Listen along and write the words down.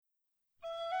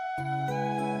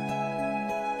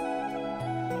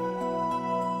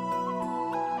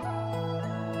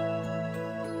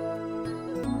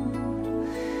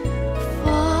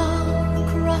Far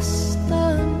across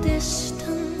the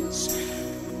distance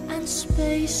and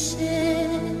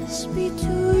spaces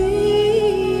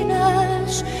between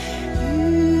us,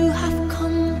 you have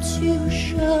come to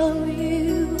show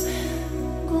you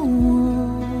go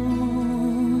on.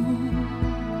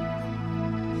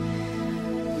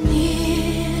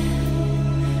 Near,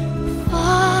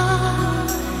 far,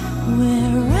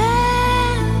 wherever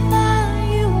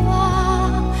you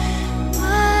are, I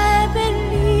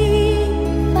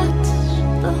believe that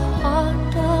the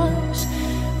heart does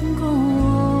go on.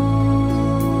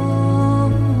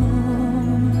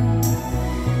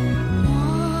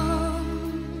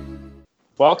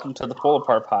 Welcome to the Pull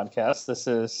Apart Podcast. This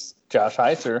is Josh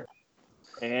Heiser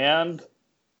and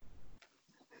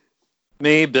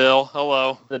Me, Bill.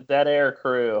 Hello. the Dead Air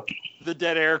crew. The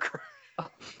Dead Air Crew.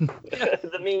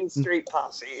 The Mean Street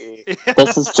Posse.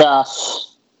 This is Josh.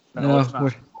 No, it's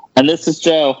not. And this is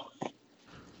Joe. This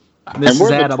and is we're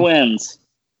the Adam. twins.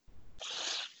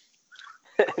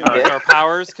 Our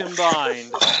powers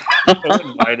combined. Who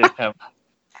invited him?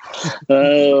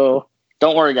 Oh,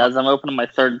 don't worry, guys. I'm opening my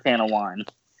third can of wine.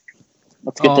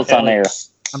 Let's get this on air.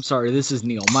 I'm sorry, this is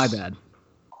Neil. My bad.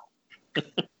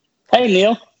 Hey,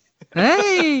 Neil.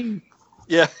 Hey!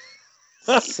 Yeah.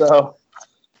 So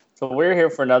we're here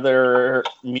for another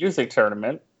music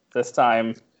tournament. This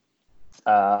time,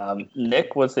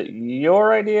 Nick, was it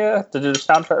your idea to do the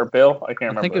soundtrack, or Bill? I can't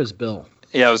remember. I think it was Bill.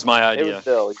 Yeah, it was my It idea. was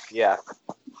Bill, yeah.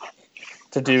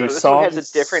 to do So this songs. one has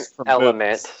a different from element.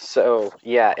 movies. So,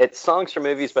 yeah, it's songs from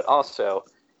movies, but also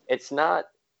it's not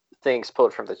things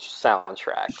pulled from the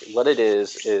soundtrack. What it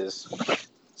is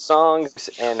songs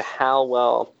and how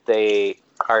well they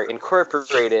are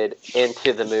incorporated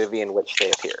into the movie in which they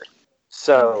appear.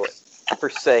 So, per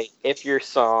se, if your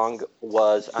song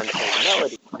was Unchained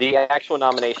Melody, the actual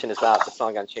nomination is not the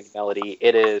song Unchained Melody.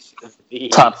 It is the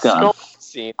Top Gun. skull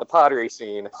scene, the pottery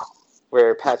scene,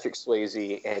 where Patrick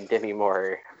Swayze and Demi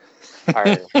Moore are,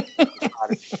 and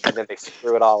then they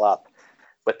screw it all up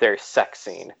with their sex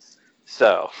scene.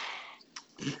 So,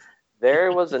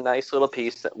 there was a nice little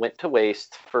piece that went to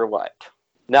waste for what?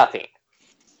 Nothing.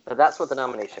 But that's what the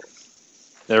nomination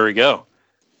is. There we go.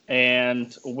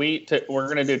 And we're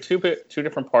going to do two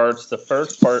different parts. The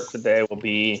first part today will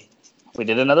be, we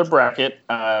did another bracket,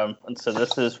 and so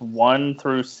this is 1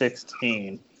 through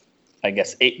 16. I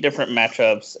guess 8 different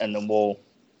matchups, and then we'll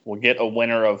get a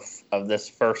winner of this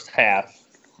first half,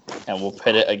 and we'll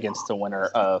pit it against the winner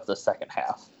of the second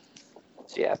half.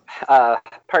 So yeah,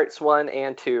 parts 1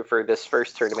 and 2 for this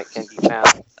first tournament can be found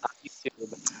on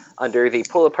YouTube under the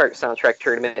Pull Apart Soundtrack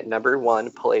Tournament number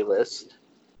 1 playlist.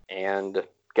 And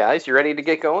guys, you ready to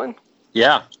get going?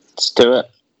 Yeah. Let's do it.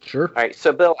 Sure. All right.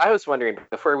 So Bill, I was wondering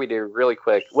before we do really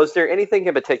quick, was there anything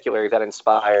in particular that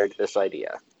inspired this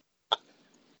idea?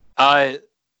 It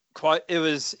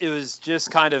was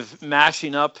just kind of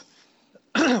mashing up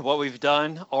what we've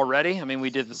done already. I mean, we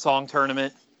did the song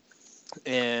tournament,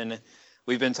 and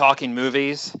we've been talking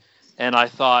movies, and I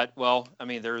thought, well, I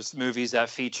mean, there's movies that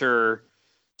feature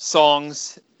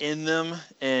songs in them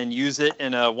and use it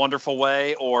in a wonderful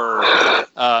way, or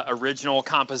original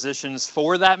compositions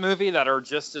for that movie that are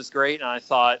just as great. And I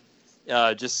thought,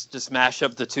 just mash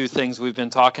up the two things we've been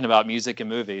talking about, music and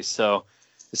movies. So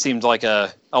it seemed like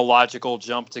a logical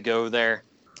jump to go there.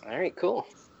 All right, cool.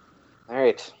 All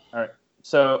right.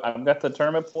 So I've got the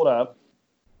tournament pulled up.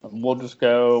 We'll just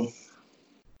go.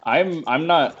 I'm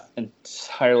not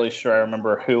entirely sure I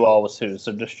remember who all was who,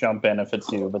 so just jump in if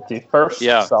it's you. But the first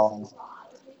song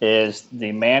is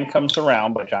 "The Man Comes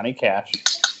Around" by Johnny Cash,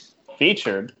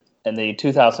 featured in the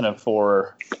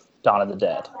 2004 Dawn of the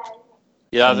Dead.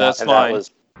 Yeah, that's mine.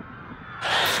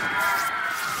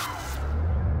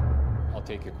 I'll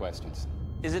take your questions.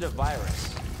 Is it a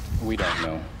virus? We don't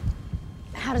know.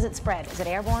 How does it spread? Is it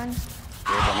airborne?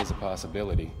 Airborne is a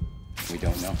possibility. We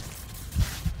don't know.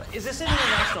 Is this an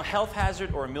international health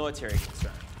hazard or a military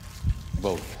concern?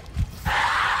 Both.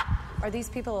 Are these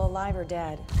people alive or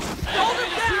dead? Hold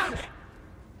them down!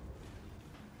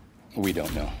 We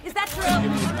don't know. Is that true?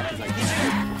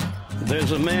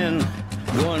 There's a man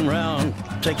going around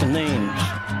taking names,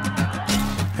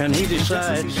 and he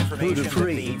decides who to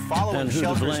free and who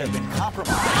to blame.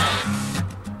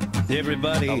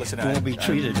 Everybody won't be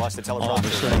treated all the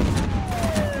same.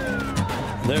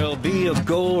 There'll be a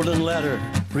golden ladder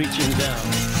reaching down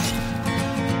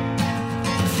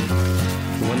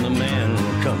when the man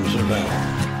comes around.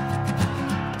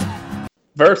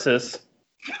 Versus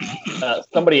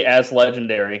somebody as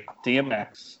legendary,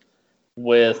 DMX,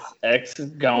 with X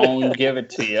Gon Give It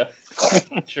To You,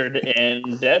 featured in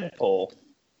Deadpool,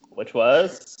 which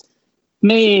was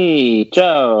Me,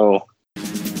 Joe.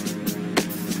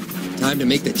 Time to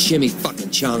make the chimmy fucking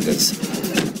chongas.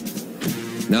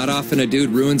 Not often a dude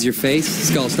ruins your face,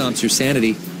 skull stomps your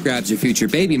sanity, grabs your future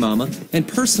baby mama, and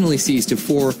personally sees to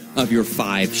 4 of your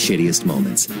 5 shittiest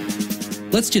moments.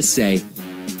 Let's just say,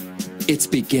 it's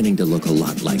beginning to look a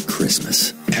lot like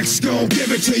Christmas. X gon'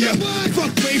 give it to you.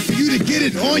 Fuck, wait for you to get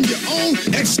it on your own.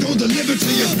 X gon' deliver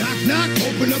to you. Knock, knock,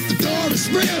 open up the door, it's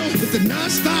real. With the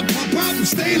non-stop pop out from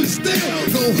stainless steel.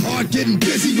 Go hard, getting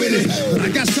busy with it. But I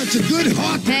got such a good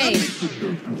heart. Hey,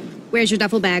 where's your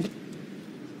duffel bag?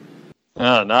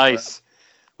 Oh, nice.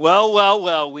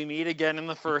 Well, we meet again in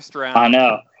the first round. I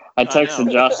know. I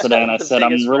texted Josh today and I said,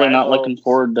 I'm really not looking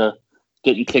forward to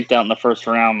getting kicked out in the first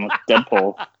round with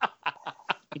Deadpool.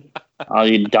 Oh,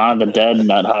 you Dawn of the Dead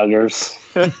nut huggers.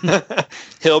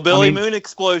 Hillbilly Moon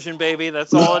Explosion, baby.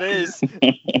 That's all it is.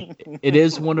 It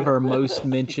is one of our most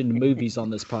mentioned movies on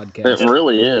this podcast. It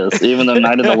really is, even though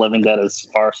Night of the Living Dead is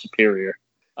far superior.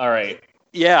 all right.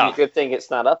 Yeah. Good thing it's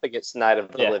not up against Night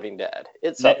of the Living Dead.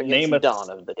 It's up against Dawn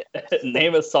of the Dead.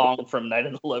 Name a song from Night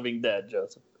of the Living Dead,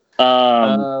 Joseph.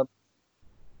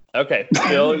 Okay,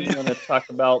 Phil, you want to talk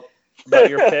about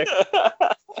your pick?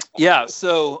 Yeah.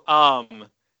 So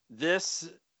this,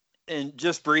 and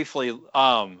just briefly,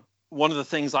 one of the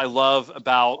things I love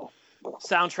about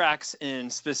soundtracks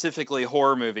and specifically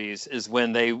horror movies is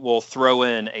when they will throw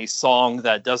in a song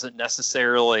that doesn't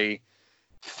necessarily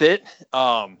fit.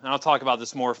 And I'll talk about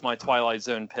this more for my Twilight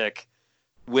Zone pick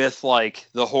with like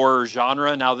the horror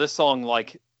genre. Now this song,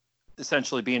 like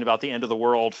essentially being about the end of the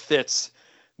world, fits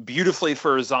beautifully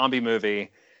for a zombie movie.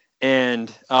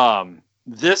 And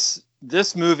this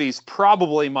movie's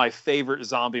probably my favorite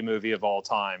zombie movie of all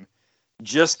time,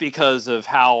 just because of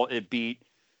how it beat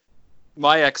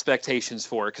my expectations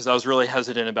for it. Because I was really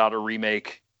hesitant about a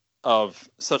remake of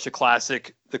such a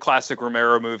classic, the classic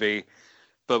Romero movie.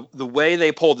 But the way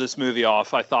they pulled this movie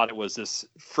off, I thought it was this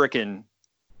freaking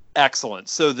excellent.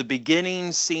 So the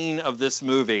beginning scene of this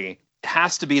movie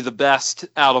has to be the best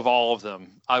out of all of them,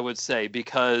 I would say,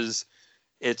 because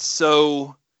it's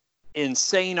so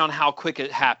insane on how quick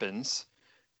it happens.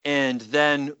 And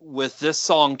then with this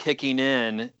song kicking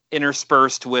in,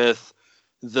 interspersed with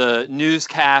the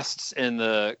newscasts and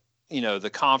the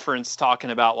conference talking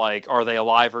about like, are they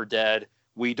alive or dead?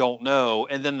 We don't know.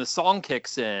 And then the song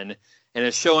kicks in and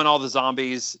it's showing all the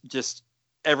zombies, just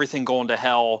everything going to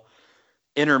hell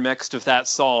intermixed with that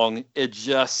song. It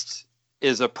just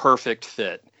is a perfect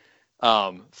fit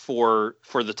for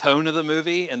the tone of the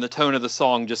movie, and the tone of the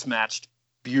song just matched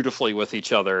beautifully with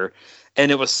each other.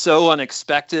 And it was so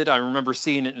unexpected. I remember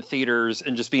seeing it in theaters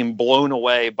and just being blown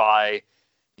away by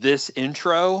this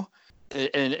intro,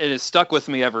 and it has stuck with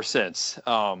me ever since.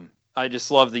 I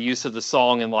just love the use of the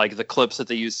song and like the clips that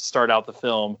they use to start out the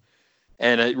film.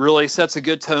 And it really sets a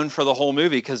good tone for the whole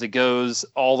movie because it goes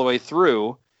all the way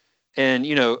through. And,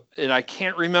 and I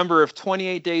can't remember if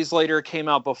 28 Days Later came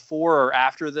out before or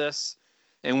after this.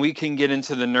 And we can get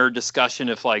into the nerd discussion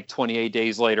if like 28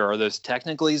 Days Later, are those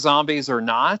technically zombies or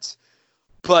not?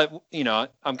 But,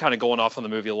 I'm kind of going off on the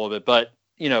movie a little bit. But,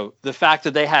 the fact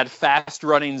that they had fast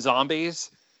running zombies,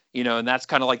 and that's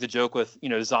kind of like the joke with,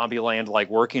 Zombieland,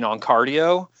 like working on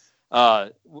cardio,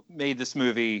 made this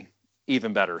movie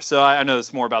even better. So I know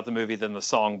it's more about the movie than the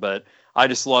song, but I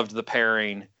just loved the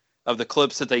pairing of the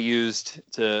clips that they used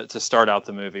to start out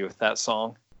the movie with that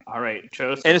song. All right,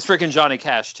 Joseph. And it's freaking Johnny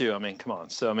Cash too. I mean, come on.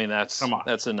 So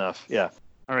that's enough. Yeah.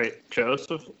 All right,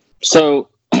 Joseph. So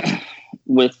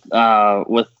with a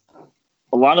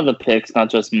lot of the picks, not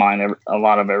just mine, a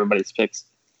lot of everybody's picks,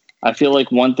 I feel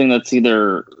like one thing that's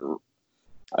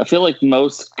I feel like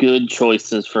most good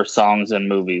choices for songs and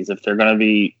movies, if they're going to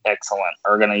be excellent,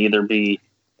 are going to either be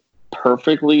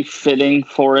perfectly fitting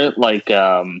for it, like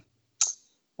trying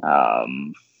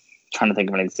to think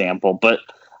of an example, but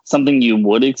something you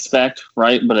would expect,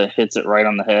 right? But it hits it right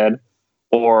on the head,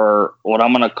 or what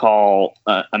I'm going to call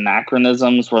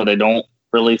anachronisms, where they don't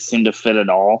really seem to fit at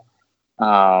all.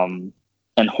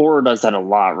 And horror does that a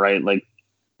lot, right? Like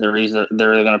they're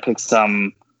going to pick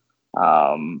some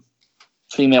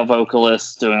female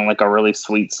vocalist doing like a really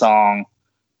sweet song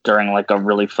during like a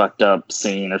really fucked up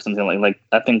scene or something like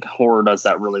I think horror does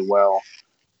that really well.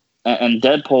 And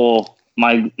Deadpool,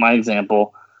 my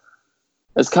example,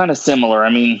 is kind of similar. I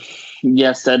mean,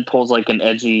 yes, Deadpool's like an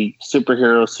edgy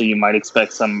superhero, so you might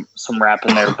expect some rap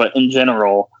in there, but in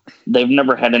general, they've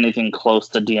never had anything close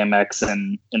to DMX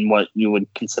in what you would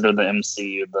consider the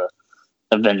MCU, the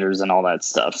Avengers and all that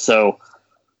stuff. So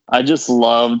I just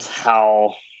loved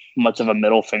how much of a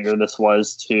middle finger this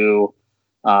was to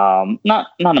not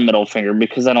a middle finger,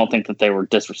 because I don't think that they were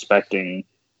disrespecting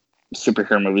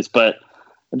superhero movies, but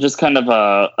just kind of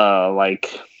I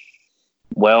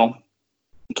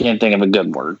can't think of a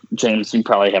good word. James, you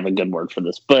probably have a good word for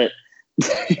this, but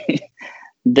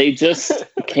they just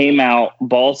came out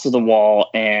balls to the wall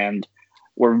and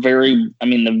were very, I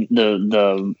mean,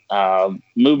 the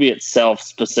movie itself,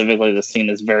 specifically the scene,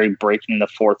 is very breaking the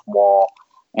fourth wall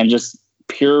and just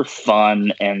pure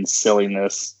fun and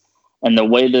silliness. And the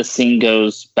way this scene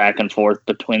goes back and forth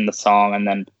between the song and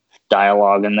then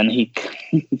dialogue, and then he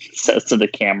says to the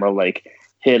camera, like,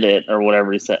 hit it, or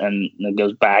whatever he said, and it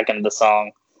goes back into the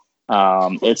song.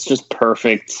 It's just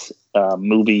perfect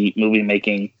movie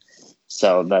making.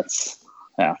 So that's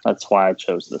why I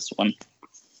chose this one.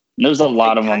 And there's a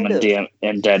lot of them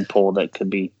in Deadpool that could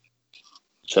be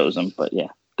chosen, but yeah,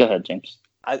 go ahead, James.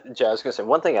 Joe, I was going to say,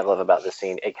 one thing I love about this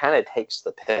scene, it kind of takes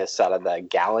the piss out of the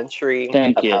gallantry.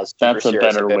 Thank you. How That's a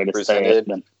better way to presented.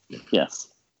 say it. Yes,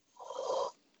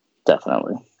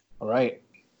 definitely. All right.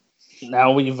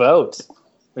 Now we vote.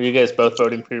 Are you guys both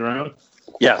voting for your own?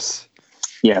 Yes.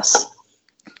 Yes.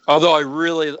 Although I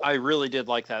really did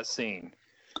like that scene.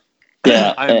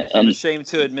 Yeah, I'm ashamed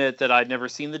to admit that I'd never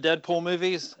seen the Deadpool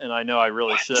movies, and I know I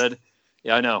really should.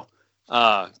 Yeah, I know.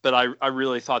 But I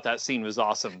really thought that scene was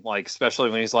awesome. Like, especially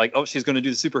when he's like, "Oh, she's going to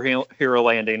do the superhero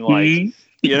landing." Like,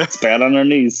 you know, It's bad on her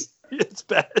knees. it's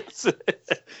bad.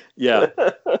 Yeah.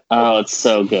 Oh, it's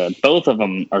so good. Both of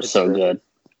them are so good.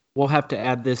 We'll have to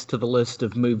add this to the list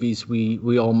of movies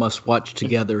we all must watch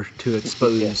together to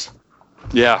expose.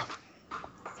 Yeah.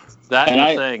 That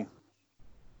thing.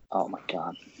 Oh my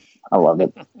God. I love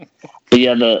it. But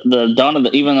yeah, the Dawn of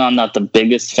the, even though I'm not the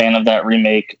biggest fan of that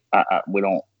remake, we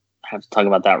don't have to talk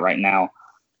about that right now.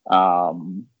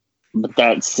 But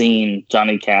that scene,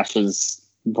 Johnny Cash's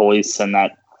voice, and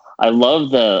that, I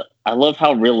love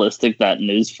how realistic that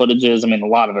news footage is. I mean, a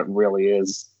lot of it really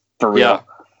is for real. Yeah.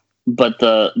 But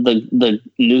the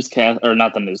newscast, or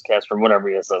not the newscaster, whatever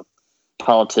he is, a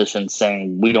politician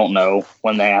saying we don't know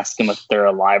when they ask him if they're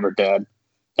alive or dead,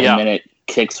 and then it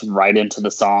kicks right into the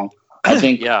song. I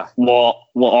think we'll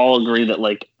all agree that,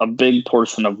 like, a big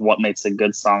portion of what makes a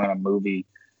good song in a movie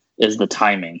is the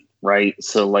timing, right?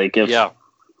 So, like, if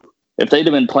they'd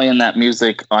have been playing that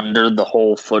music under the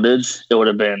whole footage, it would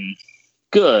have been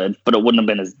good, but it wouldn't have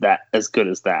been as good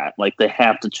as that. Like, they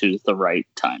have to choose the right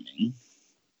timing.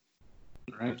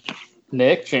 Right.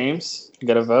 Nick, James, you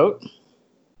got a vote?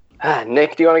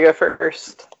 Nick, do you want to go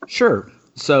first? Sure.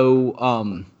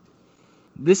 So,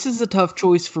 this is a tough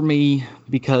choice for me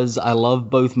because I love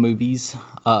both movies.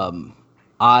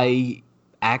 I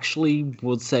actually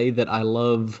would say that I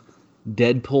love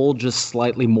Deadpool just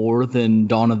slightly more than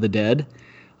Dawn of the Dead.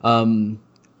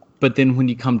 But then when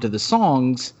you come to the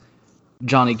songs,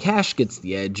 Johnny Cash gets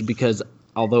the edge because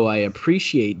although I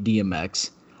appreciate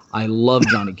DMX, I love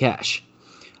Johnny Cash.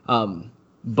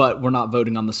 But we're not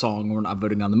voting on the song, we're not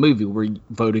voting on the movie. We're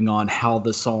voting on how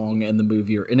the song and the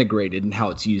movie are integrated and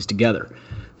how it's used together.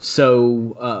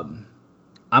 So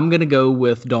I'm going to go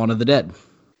with Dawn of the Dead.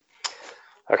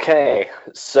 Okay,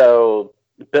 so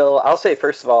Bill, I'll say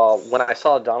first of all, when I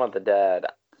saw Dawn of the Dead,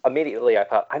 immediately I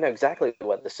thought, I know exactly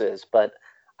what this is, but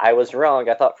I was wrong.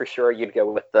 I thought for sure you'd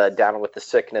go with the Down with the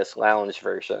Sickness Lounge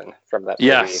version from that movie.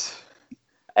 Yes.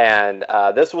 And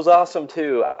this was awesome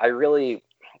too. Have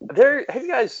you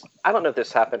guys, I don't know if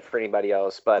this happened for anybody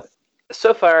else, but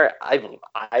so far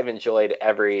I've enjoyed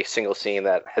every single scene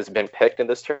that has been picked in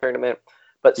this tournament.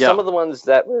 But some of the ones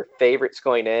that were favorites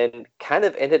going in kind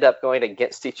of ended up going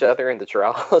against each other in the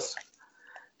draws.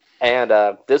 And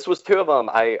this was two of them.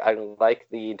 I like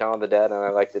the Dawn of the Dead and I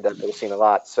like the Deadpool scene a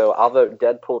lot. So I'll vote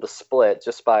Deadpool to split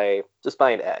just by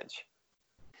an edge.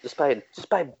 Just by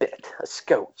a bit, a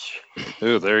scotch.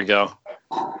 Ooh, there you go.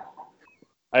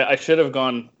 I should have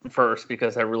gone first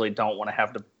because I really don't want to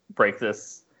have to break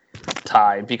this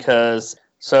tie because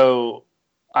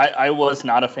I was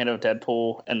not a fan of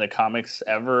Deadpool in the comics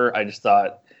ever. I just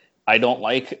thought I don't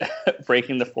like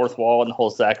breaking the fourth wall and the whole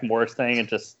Zach Morris thing. It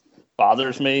just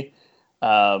bothers me.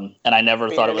 And I never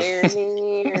thought it was.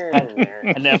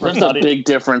 I never There's thought a big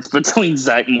difference between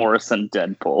Zach Morris and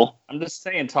Deadpool. I'm just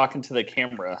saying, talking to the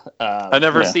camera. I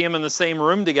never see him in the same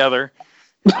room together.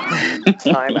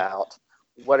 Time out.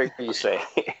 What are you saying?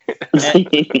 I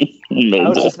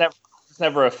was just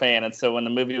never a fan, and so when the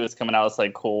movie was coming out, it's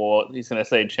like, cool, he's gonna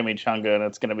say chimichanga, and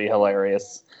it's gonna be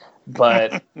hilarious.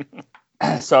 But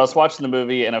so I was watching the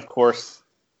movie, and of course,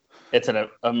 it's an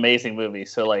amazing movie.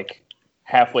 So like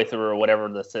halfway through or whatever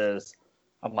this is,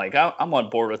 I'm like, I'm on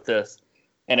board with this.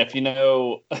 And if you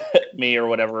know me or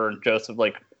whatever, Joseph,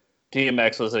 like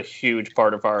DMX was a huge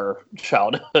part of our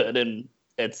childhood, and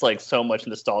it's like so much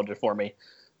nostalgia for me.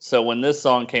 So when this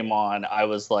song came on, I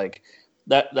was like,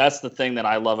 that's the thing that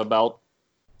I love about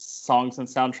songs and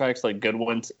soundtracks, like good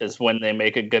ones, is when they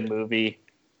make a good movie,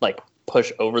 like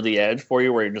push over the edge for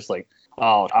you, where you're just like,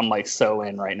 oh, I'm like so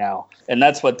in right now. And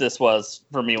that's what this was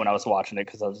for me when I was watching it,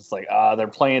 because I was just like, they're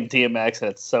playing DMX, and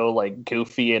it's so like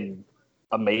goofy and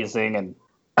amazing and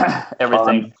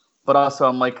everything. But also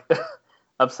I'm like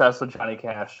obsessed with Johnny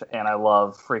Cash, and I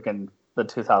love freaking the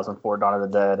 2004 Dawn of the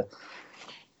Dead.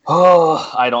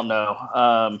 Oh, I don't know.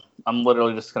 I'm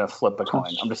literally just gonna flip a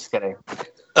coin. I'm just kidding.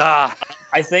 I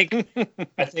think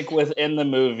within the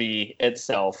movie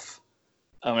itself,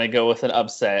 I'm gonna go with an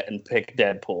upset and pick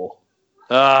Deadpool.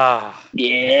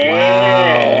 Yeah.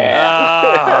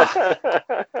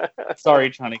 Sorry,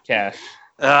 Johnny Cash.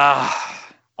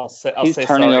 He's say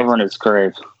turning sorry. over in his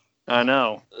grave. I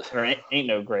know. There ain't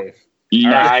no grave.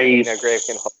 Nice. Ain't no grave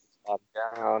can hold him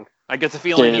down. I get the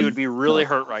feeling he would be really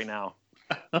hurt right now.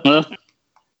 All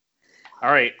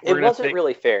right. It wasn't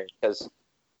really fair because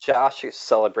Josh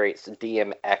celebrates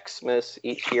DMXmas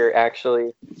each year,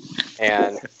 actually,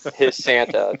 and his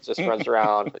Santa just runs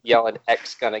around yelling,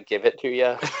 "X gonna give it to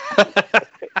you."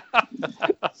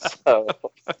 So,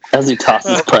 as he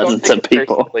tosses presents at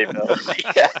people.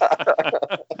 Yeah.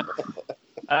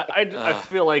 I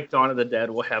feel like Dawn of the Dead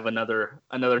will have another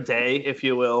day, if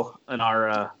you will, in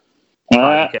our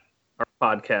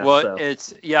podcast. Well, so.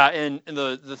 it's and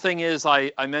the thing is,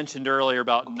 I mentioned earlier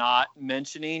about not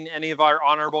mentioning any of our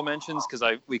honorable mentions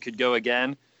because we could go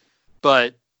again,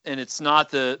 and it's not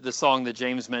the song that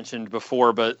James mentioned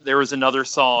before, but there was another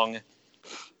song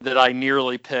that I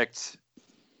nearly picked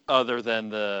other than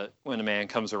the When a Man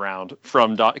Comes Around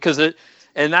from Dawn,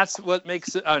 and that's what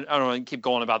makes it. I don't want to keep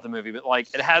going about the movie, but like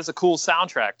it has a cool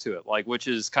soundtrack to it, like which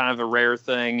is kind of a rare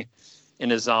thing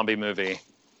in a zombie movie.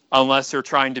 Unless they're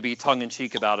trying to be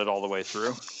tongue-in-cheek about it all the way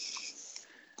through.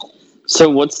 So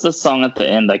what's the song at the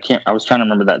end? I was trying to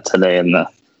remember that today. In the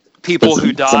People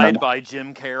Who Died by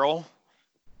Jim Carroll.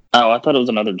 Oh, I thought it was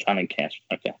another Johnny Cash.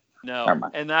 Okay. No,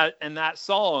 and that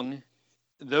song,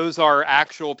 those are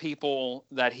actual people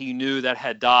that he knew that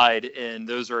had died, and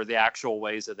those are the actual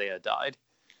ways that they had died.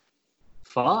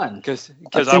 Fun. Because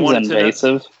I wanted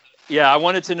invasive. to know, I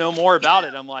wanted to know more about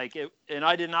it. I'm like, and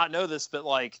I did not know this, but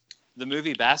like, the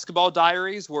movie Basketball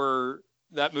Diaries,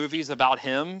 that movie's about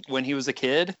him when he was a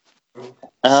kid.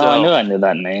 I knew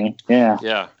that name. Yeah.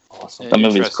 Yeah. Awesome. That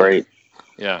movie's great.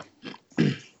 Yeah.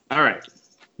 All right.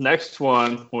 Next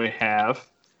one we have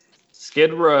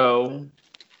Skid Row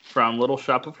from Little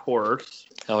Shop of Horrors.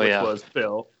 Which was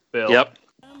Bill. Yep.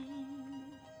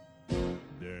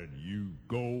 There you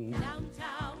go.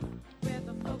 Downtown, where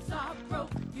the folks are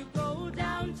broke. You go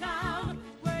downtown,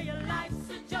 where your life's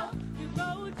a joke. You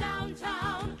go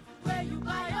downtown, where you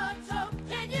buy a toke.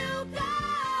 Can you go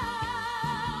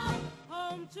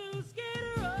home to Skid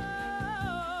Row?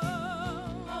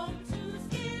 Home to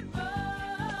Skid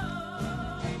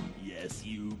Row. Yes,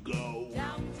 you go.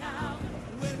 Downtown,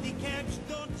 Where the cabs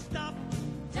don't stop.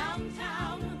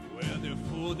 downtown, Where the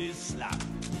food is slop.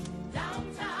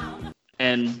 downtown.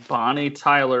 And Bonnie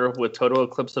Tyler with Total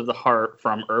Eclipse of the Heart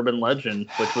from Urban Legend,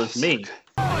 which was me.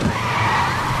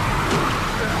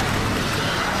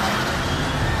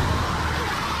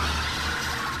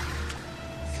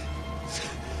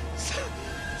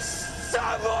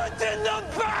 Someone's in the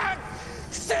back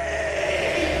seat!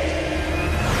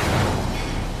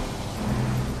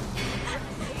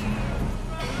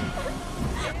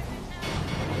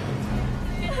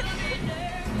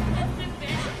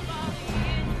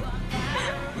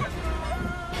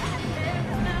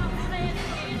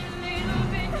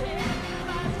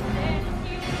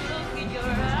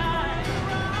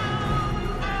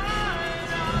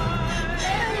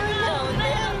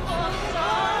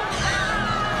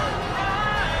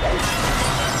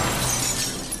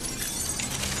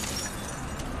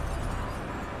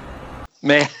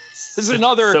 Man, this is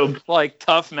another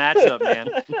tough matchup, man.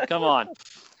 Come on.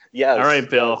 Yes. All right,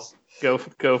 Bill.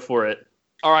 Go for it.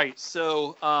 All right,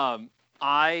 so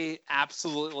I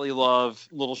absolutely love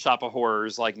Little Shop of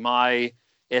Horrors.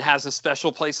 It has a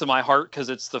special place in my heart because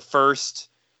it's the first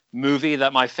movie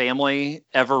that my family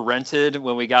ever rented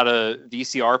when we got a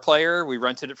VCR player. We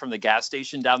rented it from the gas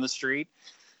station down the street,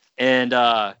 and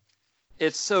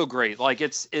it's so great. Like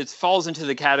it falls into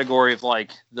the category of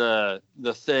like the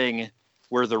Thing,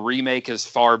 where the remake is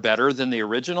far better than the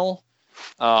original.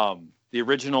 The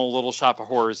original Little Shop of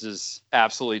Horrors is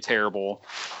absolutely terrible.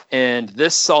 And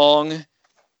this song,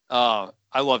 I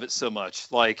love it so much.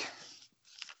 Like,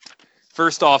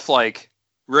 first off, like,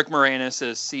 Rick Moranis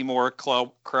as Seymour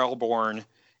Krelborn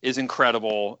is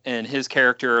incredible, and his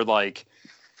character like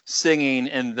singing,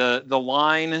 and the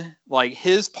line, like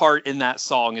his part in that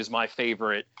song is my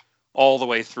favorite all the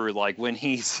way through. Like when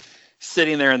he's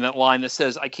sitting there in that line that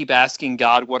says, "I keep asking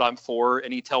God what I'm for,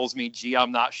 and he tells me, gee,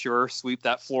 I'm not sure, sweep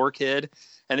that floor, kid."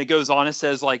 And it goes on and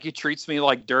says, like, he treats me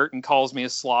like dirt and calls me a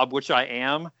slob, which I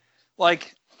am.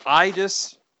 Like, I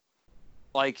just,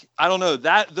 like, I don't know,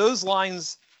 that those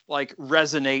lines like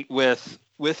resonate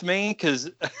with me because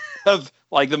of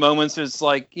like the moments it's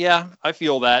like, yeah, I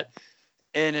feel that.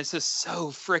 And it's just so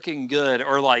freaking good.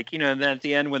 Or like, you know, and then at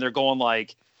the end when they're going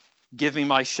like, give me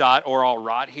my shot or I'll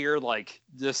rot here. Like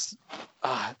this,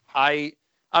 I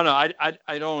don't know.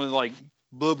 I don't like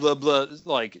blah, blah, blah,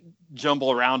 like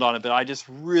jumble around on it, but I just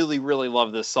really, really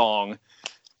love this song.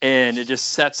 And it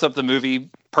just sets up the movie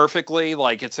perfectly.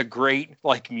 Like it's a great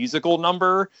like musical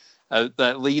number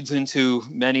that leads into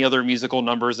many other musical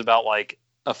numbers about like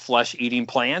a flesh-eating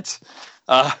plant.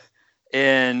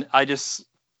 And I just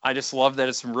love that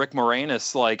it's Rick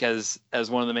Moranis like as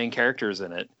one of the main characters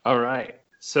in it. All right.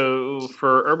 So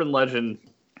for Urban Legend,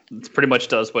 it pretty much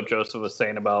does what Joseph was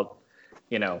saying about,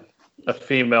 you know, a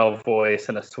female voice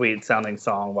and a sweet sounding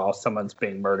song while someone's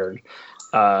being murdered.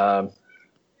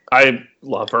 I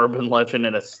love Urban Legend,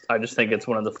 and I just think it's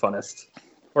one of the funnest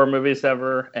horror movies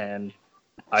ever. And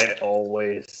I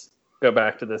always go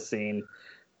back to this scene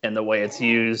and the way it's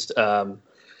used.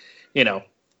 You know,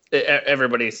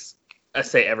 I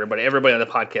say everybody on the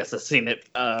podcast has seen it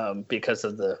because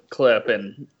of the clip,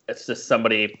 and it's just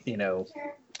somebody, you know,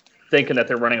 thinking that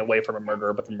they're running away from a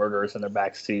murderer, but the murderer's in their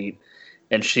back seat,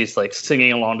 and she's like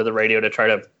singing along to the radio to try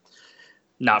to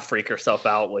not freak herself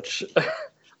out, which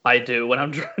I do when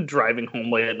I'm driving home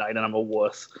late at night and I'm a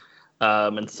wuss.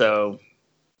 And so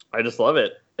I just love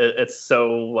it. It's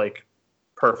so like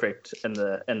perfect in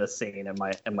the scene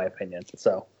in my opinion.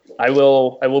 So I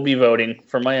will be voting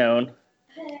for my own.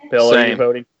 Bill, Same. are you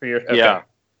voting for your? Okay. Yeah.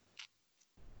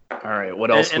 All right.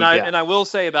 What else? And I will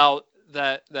say about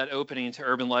that opening to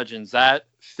Urban Legends, that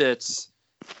fits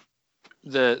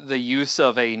the use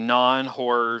of a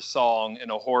non-horror song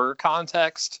in a horror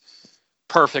context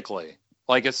perfectly.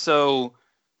 Like it's so,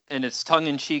 and it's tongue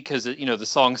in cheek because you know the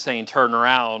song's saying "turn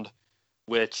around,"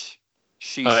 which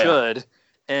she should, yeah.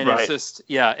 and Right. it's just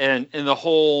and the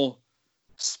whole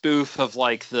spoof of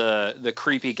like the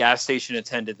creepy gas station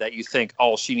attendant that you think,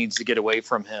 oh, she needs to get away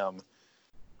from him,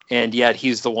 and yet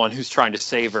he's the one who's trying to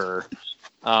save her.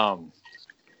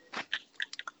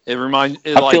 It reminds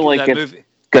I feel like that movie.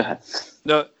 Go ahead.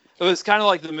 No, it was kind of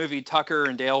like the movie Tucker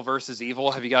and Dale versus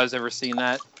Evil. Have you guys ever seen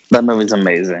that? That movie's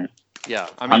amazing. Yeah,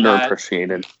 I mean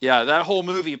Underappreciated. that whole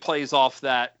movie plays off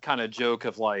that kind of joke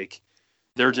of like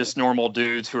they're just normal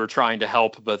dudes who are trying to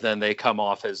help, but then they come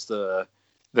off as the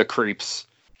creeps.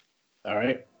 All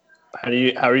right. How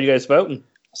are you guys voting?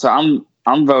 So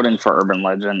I'm voting for Urban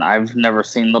Legend. I've never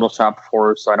seen Little Shop of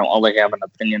Horrors, so I don't really have an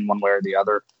opinion one way or the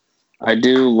other. I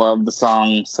do love the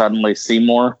song Suddenly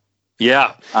Seymour.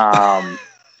 Yeah.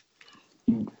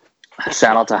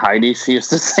 Shout out to Heidi. She used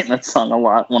to sing that song a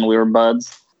lot when we were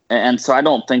buds. And so I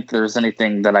don't think there's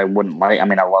anything that I wouldn't like. I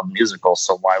mean, I love musicals,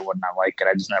 so why wouldn't I like it?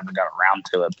 I just never got around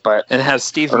to it. But it has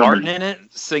Steve Martin in it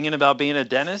singing about being a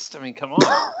dentist. I mean, come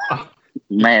on.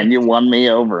 Man, you won me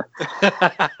over.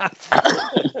 But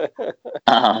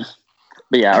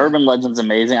yeah, Urban Legend's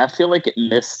amazing. I feel like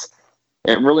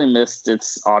it really missed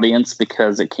its audience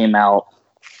because it came out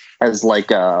as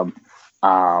like a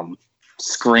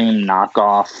Scream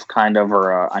knockoff kind of,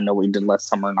 or I Know We Did Last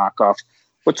Summer knockoff,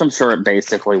 which I'm sure it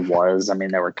basically was. I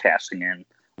mean, they were cashing in.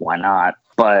 Why not?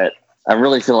 But I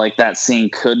really feel like that scene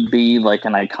could be like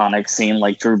an iconic scene,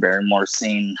 like Drew Barrymore's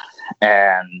scene,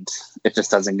 and it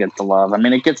just doesn't get the love. I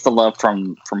mean, it gets the love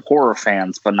from horror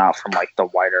fans, but not from like the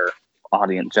wider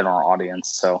audience, general audience.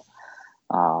 So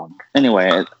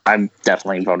anyway, I'm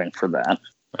definitely voting for that.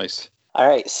 Nice. All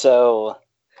right, so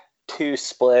to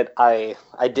split, I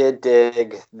did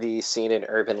dig the scene in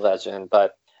Urban Legend,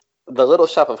 but the Little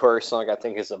Shop of Horrors song I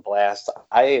think is a blast.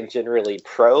 I am generally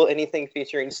pro anything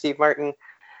featuring Steve Martin,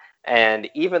 and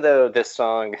even though this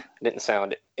song didn't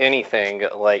sound anything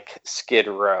like Skid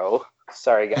Row,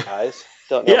 sorry guys,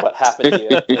 don't know what happened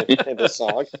to you in this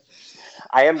song,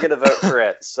 I am going to vote for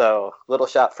it. So Little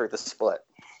Shop for the split.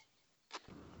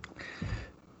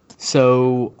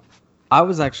 So I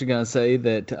was actually going to say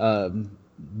that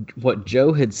what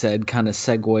Joe had said kind of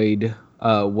segued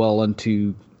well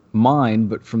into mine,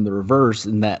 but from the reverse,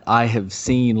 in that I have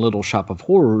seen Little Shop of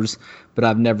Horrors, but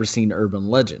I've never seen Urban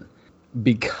Legend,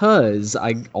 because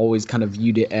I always kind of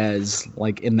viewed it as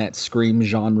like in that Scream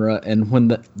genre. And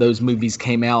when those movies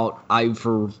came out, I,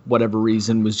 for whatever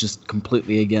reason, was just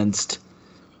completely against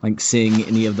like seeing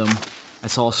any of them. I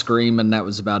saw Scream, and that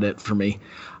was about it for me.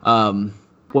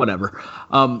 Whatever.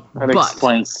 That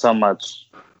explains so much.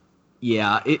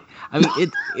 Yeah, it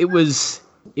was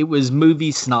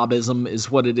movie snobism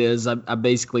is what it is. I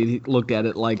basically looked at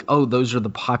it like, oh, those are the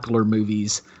popular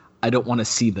movies. I don't want to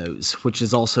see those, which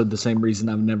is also the same reason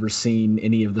I've never seen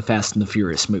any of the Fast and the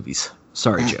Furious movies.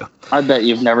 Sorry, Joe. I bet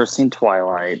you've never seen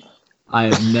Twilight. I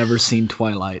have never seen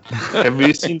Twilight. Have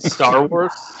you seen Star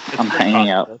Wars? I'm hanging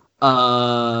up.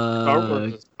 Star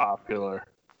Wars is popular.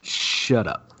 Shut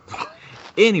up.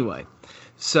 Anyway,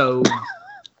 so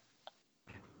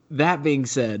that being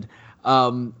said,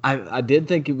 I did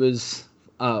think it was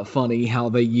funny how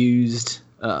they used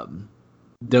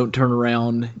Don't Turn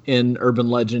Around in Urban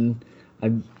Legend.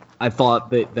 I thought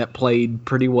that played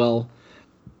pretty well.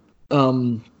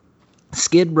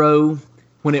 Skid Row,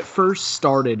 when it first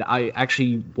started, I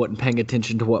actually wasn't paying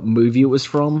attention to what movie it was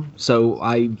from. So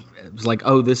I was like,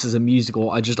 oh, this is a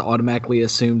musical. I just automatically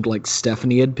assumed like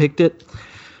Stephanie had picked it.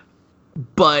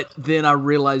 But then I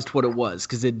realized what it was,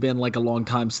 because it'd been like a long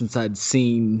time since I'd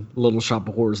seen Little Shop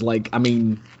of Horrors. Like, I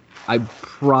mean, I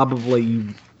probably,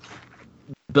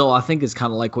 Bill, I think it's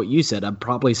kind of like what you said. I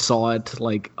probably saw it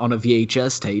like on a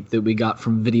VHS tape that we got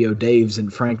from Video Dave's in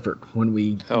Frankfurt when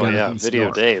we got a VCR.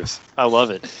 Video Dave's. I love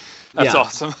it. That's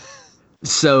awesome.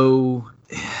 So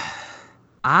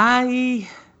I'm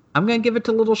going to give it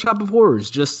to Little Shop of Horrors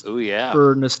just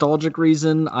for nostalgic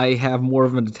reason. I have more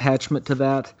of an attachment to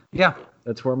that. Yeah,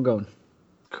 that's where I'm going.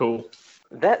 Cool.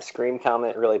 That Scream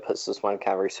comment really puts this one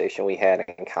conversation we had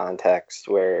in context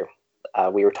where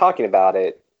we were talking about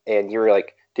it and you were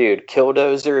like, dude,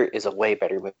 Killdozer is a way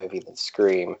better movie than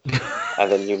Scream.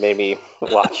 And then you made me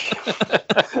watch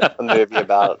a movie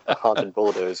about a haunted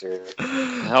bulldozer.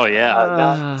 Oh,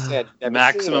 yeah.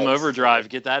 Maximum Overdrive.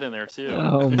 Get that in there, too.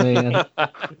 Oh, man.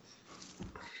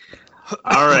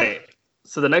 All right.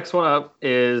 So the next one up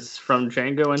is from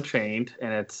Django Unchained,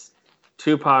 and it's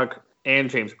Tupac and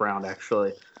James Brown,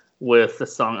 actually, with the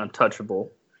song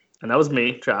Untouchable. And that was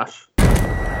me, Josh.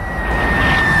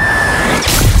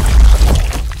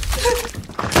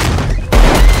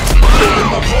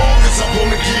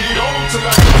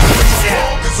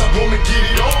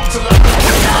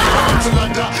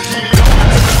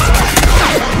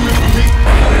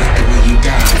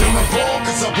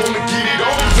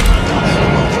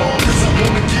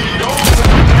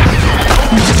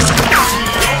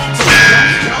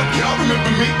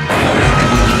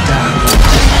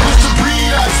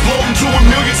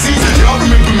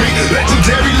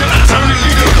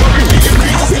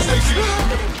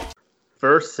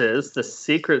 Versus the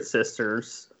Secret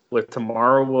Sisters with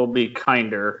Tomorrow Will Be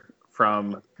Kinder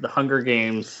from the Hunger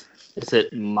Games. Is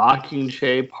it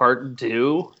Mockingjay Part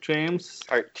 2, James?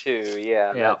 Part 2,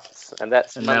 yeah.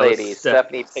 That's my lady.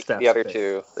 Stephanie picked the other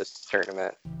two this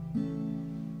tournament.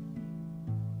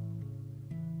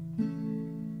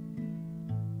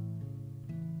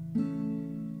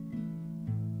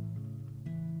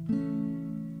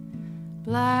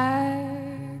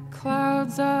 Black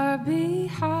clouds are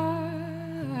behind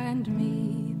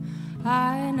me.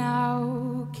 I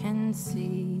now can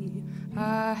see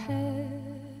ahead.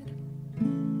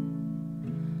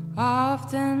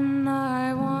 Often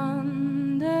I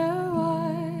wonder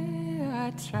why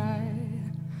I try,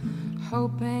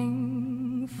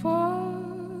 hoping for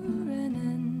an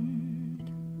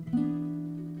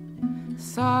end.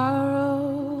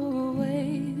 Sorrow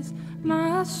weighs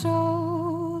my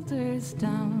shoulders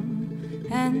down,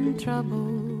 and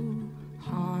trouble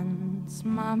haunts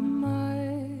my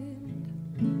mind.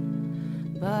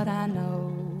 But I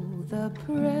know the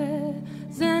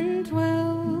present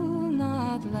will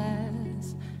not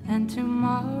last, and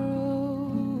tomorrow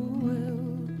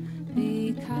will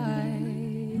be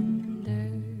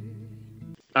kinder.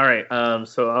 All right,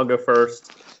 so I'll go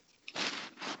first.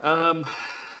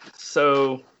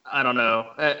 So I don't know.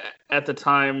 At the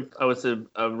time, I was a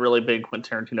really big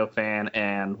Quentin Tarantino fan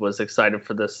and was excited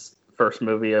for this first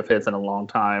movie of his in a long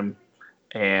time.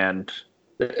 And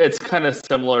it's kind of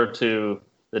similar to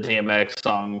the DMX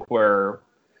song where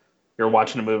you're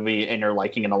watching a movie and you're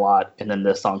liking it a lot, and then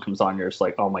this song comes on, you're just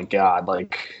like, oh my God,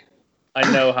 like, I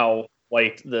know how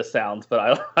white this sounds,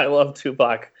 but I love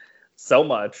Tupac so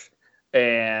much.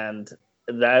 And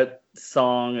that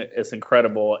song is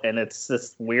incredible, and it's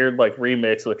this weird like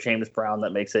remix with James Brown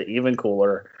that makes it even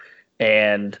cooler.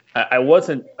 And I was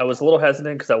a little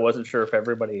hesitant because I wasn't sure if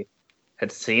everybody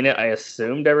had seen it. I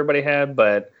assumed everybody had,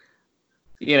 but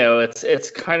you know,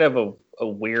 it's kind of a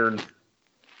weird,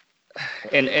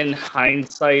 in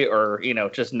hindsight, or you know,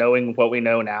 just knowing what we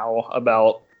know now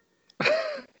about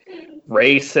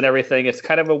race and everything, it's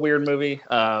kind of a weird movie.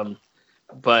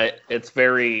 but it's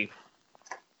very,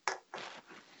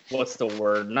 what's the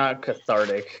word? Not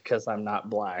cathartic, because I'm not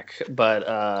black,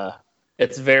 but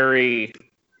it's very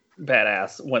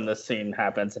badass when this scene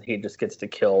happens and he just gets to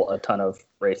kill a ton of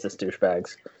racist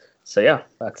douchebags. So yeah,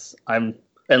 I'm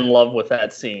in love with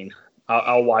that scene.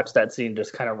 I'll watch that scene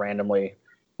just kind of randomly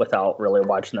without really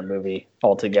watching the movie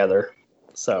altogether.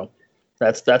 So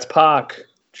that's Pac.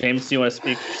 James, do you want to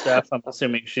speak for Steph? I'm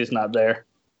assuming she's not there.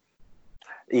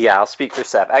 Yeah, I'll speak for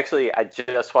Steph. Actually, I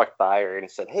just walked by her and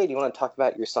said, "Hey, do you want to talk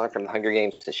about your song from the Hunger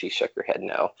Games?" And she shook her head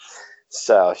no.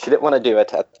 So she didn't want to do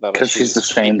it at the moment. Because she's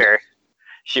ashamed.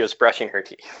 She was brushing her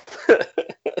teeth.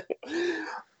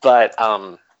 But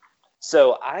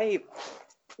so I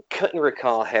couldn't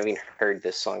recall having heard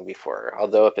this song before,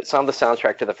 although if it's on the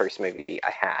soundtrack to the first movie,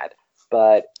 I had.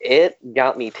 But it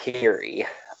got me teary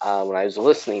when I was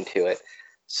listening to it.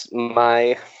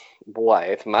 My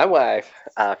wife,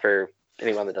 for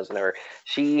anyone that doesn't know her,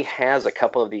 she has a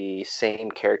couple of the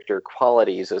same character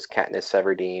qualities as Katniss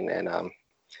Everdeen, and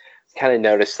kind of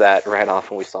noticed that right off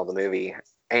when we saw the movie.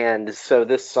 And so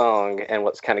this song and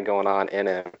what's kind of going on in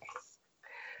it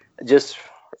just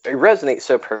it resonates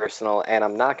so personal, and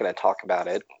I'm not going to talk about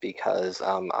it because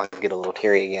I'll get a little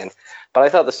teary again. But I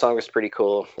thought the song was pretty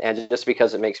cool, and just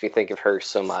because it makes me think of her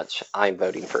so much, I'm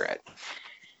voting for it.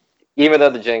 Even though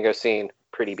the Django scene,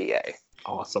 pretty BA.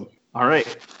 Awesome. All right.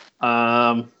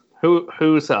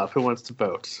 Who's up? Who wants to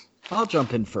vote? I'll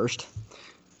jump in first.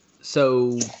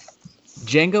 So,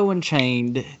 Django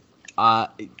Unchained, I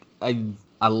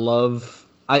love.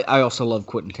 I also love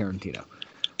Quentin Tarantino.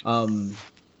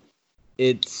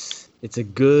 It's a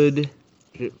good,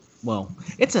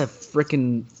 it's a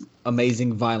freaking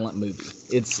amazing violent movie.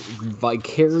 It's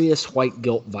vicarious white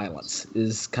guilt violence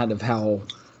is kind of how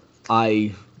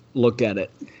I looked at it.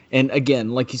 And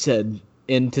again, like you said,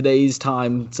 in today's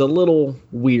time, it's a little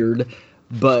weird,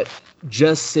 but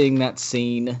just seeing that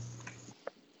scene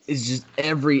is just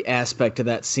every aspect of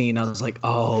that scene. I was like,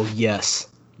 oh yes,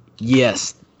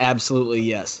 absolutely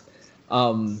yes.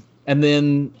 And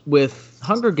then with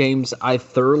Hunger Games, I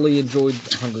thoroughly enjoyed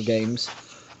Hunger Games.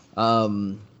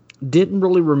 Didn't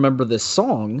really remember this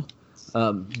song,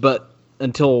 but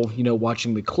until,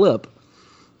 watching the clip.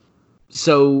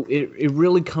 So it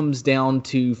really comes down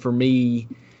to, for me,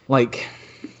 like,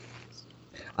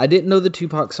 I didn't know the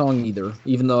Tupac song either,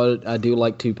 even though I do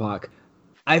like Tupac.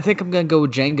 I think I'm going to go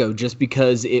with Django just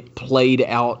because it played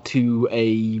out to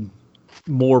a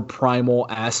more primal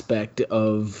aspect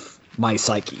of my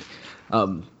psyche.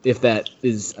 If that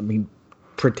is,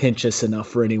 pretentious enough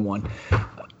for anyone.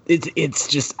 It's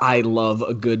just, I love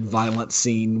a good violent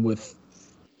scene with,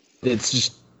 it's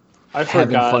just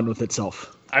having fun with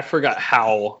itself. I forgot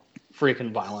how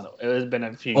freaking violent it has been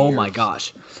a few years. Oh my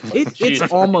gosh. It's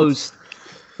almost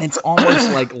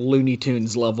like Looney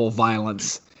Tunes level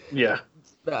violence. Yeah.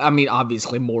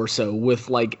 Obviously more so with,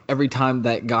 like, every time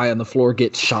that guy on the floor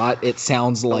gets shot, it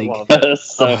sounds like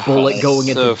a bullet going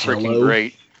into so Jello. Freaking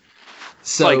great.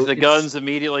 So like the guns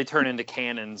immediately turn into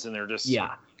cannons, and they're just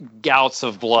gouts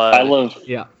of blood. I love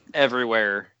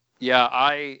everywhere. Yeah,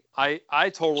 I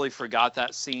totally forgot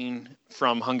that scene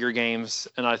from Hunger Games,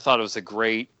 and I thought it was a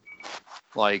great,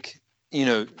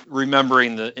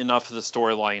 remembering enough of the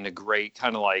storyline, a great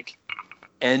kind of like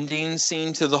ending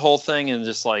scene to the whole thing, and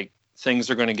just like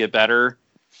things are going to get better.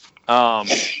 I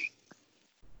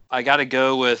got to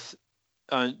go with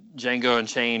Django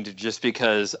Unchained just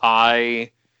because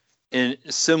in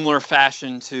similar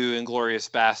fashion to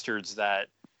Inglourious Bastards, that,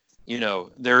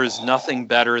 there is nothing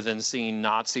better than seeing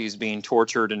Nazis being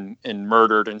tortured and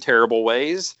murdered in terrible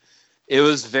ways. It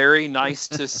was very nice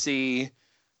to see,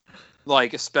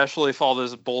 like, especially if all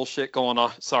this bullshit going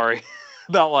on,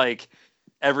 about, like,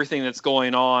 everything that's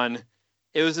going on.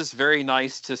 It was just very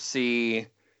nice to see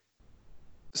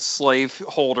slave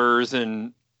holders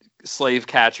and slave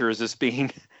catchers just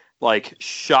being, like,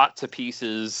 shot to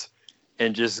pieces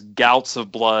and just gouts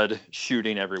of blood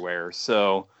shooting everywhere.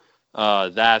 So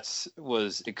that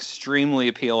was extremely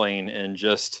appealing and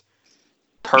just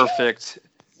perfect.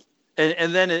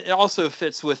 And then it also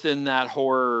fits within that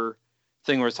horror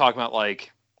thing we're talking about,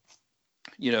 like,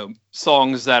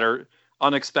 songs that are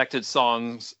unexpected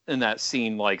songs in that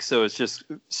scene. Like, so it's just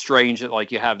strange that,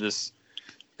 like, you have this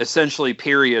essentially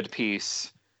period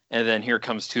piece, and then here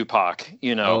comes Tupac,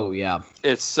 Oh, yeah.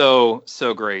 It's so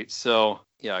great. So,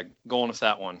 yeah, going with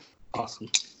that one. Awesome.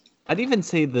 I'd even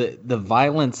say the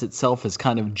violence itself is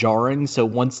kind of jarring. So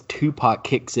once Tupac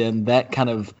kicks in,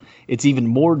 it's even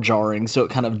more jarring. So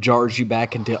it kind of jars you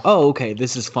back into, oh, okay,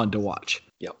 this is fun to watch.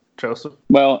 Yep. Joseph?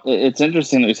 Well, it's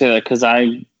interesting that you say that because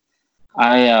I'm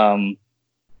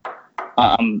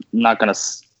not going to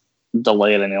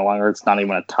delay it any longer. It's not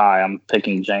even a tie. I'm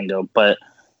picking Django, but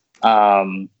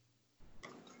and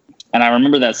I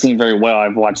remember that scene very well.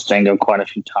 I've watched Django quite a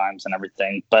few times and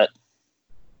everything, but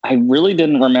I really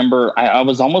didn't remember. I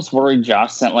was almost worried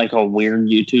Josh sent like a weird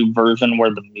YouTube version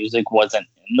where the music wasn't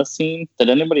in the scene. Did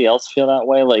anybody else feel that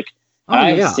way? Like,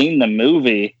 I've seen the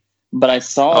movie, but I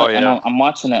saw it and I'm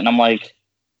watching it and I'm like,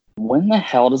 when the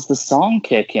hell does the song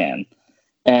kick in?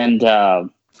 And I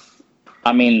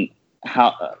mean,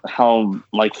 how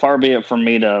like far be it from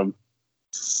me to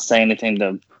say anything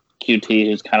to QT,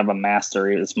 who's kind of a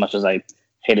master, as much as I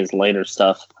hate his later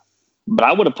stuff. But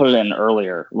I would have put it in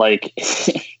earlier. Like,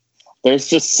 there's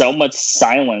just so much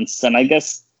silence. And I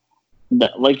guess,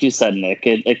 like you said, Nick,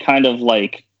 it kind of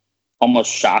like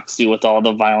almost shocks you with all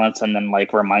the violence and then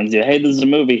like reminds you, hey, this is a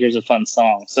movie. Here's a fun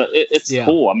song. So it's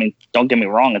cool. I mean, don't get me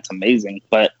wrong. It's amazing.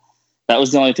 But that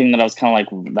was the only thing that I was kind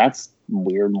of like, that's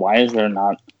weird. Why is there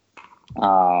not?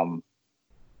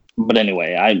 But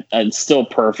anyway, it's still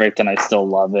perfect and I still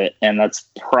love it. And that's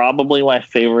probably my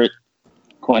favorite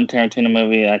Quentin Tarantino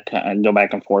movie. I go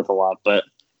back and forth a lot, but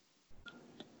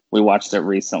we watched it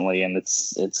recently and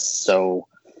it's so...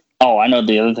 Oh, I know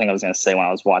the other thing I was going to say when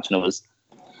I was watching it was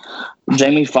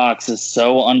Jamie Foxx is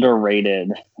so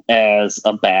underrated as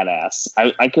a badass.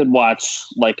 I could watch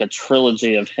like a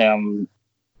trilogy of him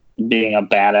being a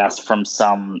badass from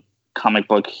some comic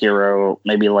book hero,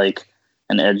 maybe like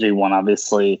an edgy one,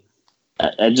 obviously.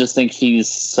 I just think he's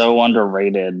so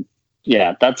underrated.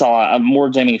 Yeah, that's all. I'm more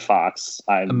Jamie Foxx.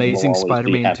 Amazing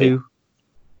Spider-Man 2.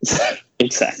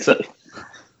 Exactly.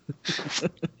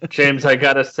 James, I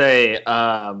gotta say,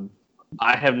 I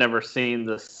have never seen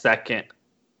the second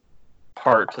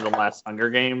part to the last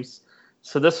Hunger Games,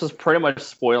 so this was pretty much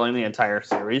spoiling the entire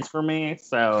series for me.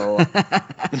 So,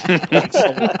 thanks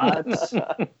a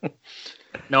lot.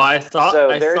 No, I thought So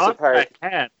I there's thought a part. I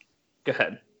had. Go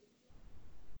ahead.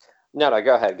 No,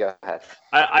 go ahead.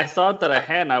 I thought that I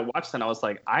had, and I watched it, and I was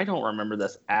like, I don't remember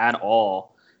this at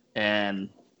all. And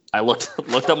I looked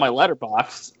up my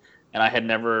letterbox, and I had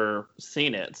never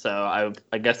seen it. So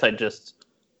I guess I just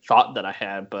thought that I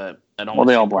had, but I don't. Well,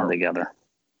 they all blend together.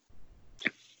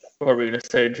 What were we going to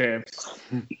say, James?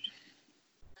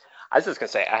 I was just gonna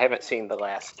say I haven't seen the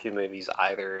last two movies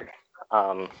either.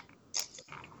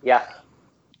 Yeah.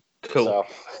 Cool. So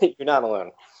you're not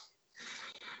alone.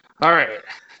 All right.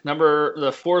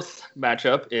 The fourth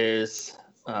matchup is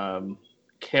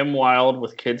Kim Wilde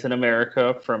with Kids in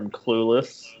America from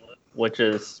Clueless, which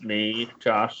is me,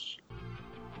 Josh.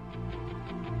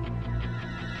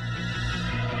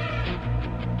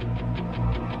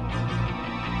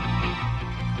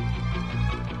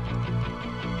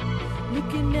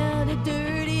 Looking out a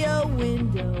dirty old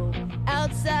window.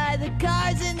 Outside the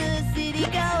cars in the city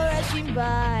go rushing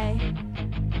by.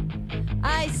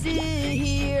 I sit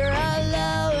here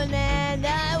alone and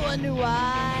I wonder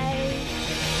why.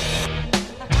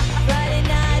 Friday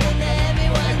night and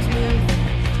everyone's moving.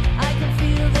 I can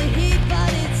feel the heat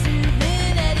but it's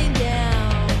soothing heading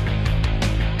down.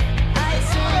 I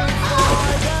search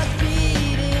for the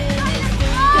beating is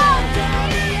down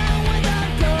the without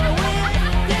going.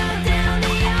 Down the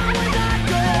without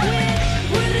going.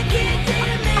 We're the kids in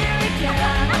America.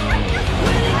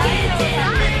 We're the kids in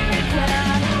America.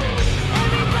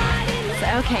 So,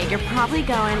 okay, you're probably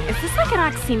going, is this like an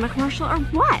Oxema commercial or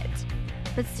what?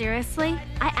 But seriously,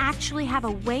 I actually have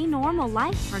a way normal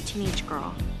life for a teenage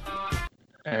girl.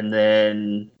 And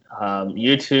then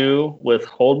you two with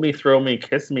Hold Me, Throw Me,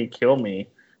 Kiss Me, Kill Me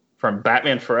from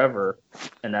Batman Forever.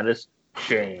 And that is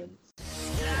James.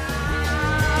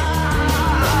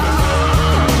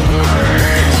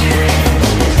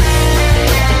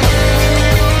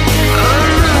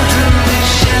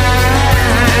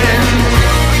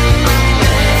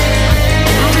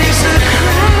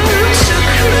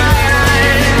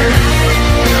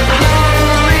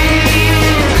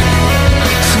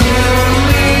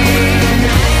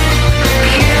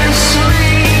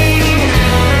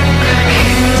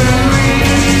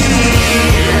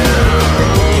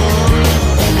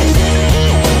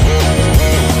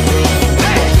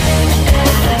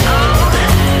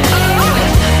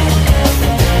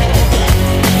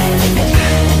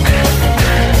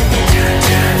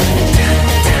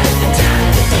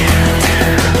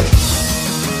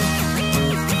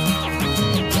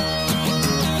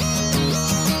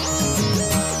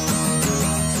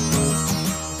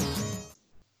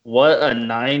 What a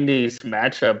 90s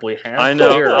matchup we have. I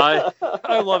know. Here.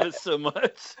 I love it so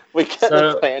much. We could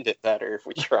have planned it better if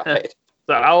we tried.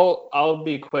 So I'll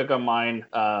be quick on mine.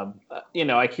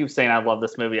 I keep saying I love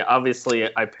this movie. Obviously,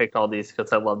 I picked all these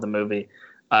because I love the movie.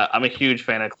 I'm a huge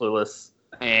fan of Clueless,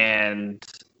 and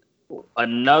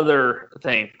another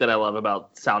thing that I love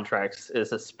about soundtracks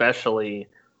is especially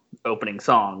opening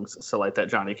songs. So like that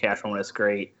Johnny Cash one is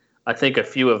great. I think a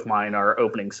few of mine are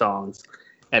opening songs,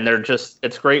 and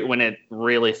it's great when it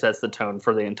really sets the tone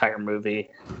for the entire movie.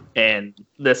 And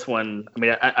this one, I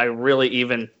mean, I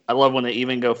love when they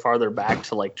even go farther back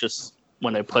to like just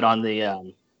when they put on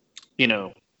the,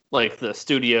 like the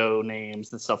studio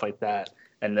names and stuff like that.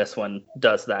 And this one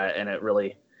does that, and it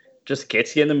really just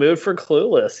gets you in the mood for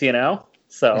Clueless,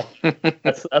 So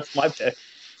that's my pick.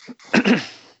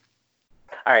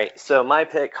 All right, so my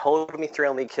pick, Hold Me,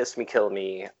 Thrill Me, Kiss Me, Kill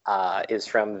Me, is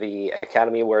from the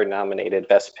Academy Award-nominated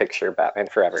Best Picture, Batman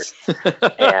Forever.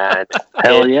 And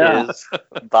Hell yeah. is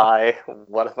by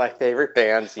one of my favorite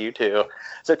bands, U2.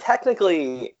 So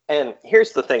technically, and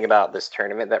here's the thing about this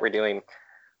tournament that we're doing.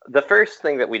 The first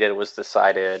thing that we did was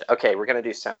decided, okay, we're going to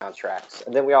do soundtracks.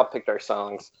 And then we all picked our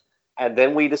songs. And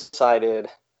then we decided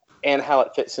and how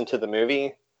it fits into the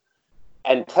movie.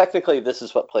 And technically, this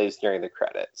is what plays during the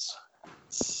credits.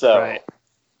 So, right.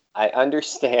 I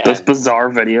understand. This bizarre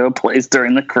video plays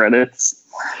during the credits.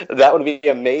 That would be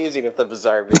amazing if the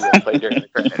bizarre video played during the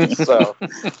credits. So,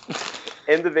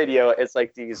 in the video, it's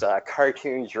like these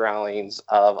cartoon drawings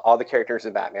of all the characters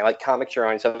in Batman, like comic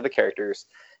drawings of the characters,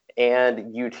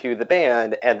 and U2, the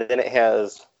band, and then it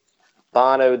has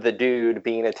Bono, the dude,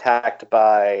 being attacked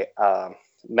by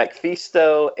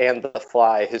Mephisto and The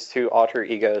Fly, his two alter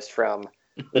egos from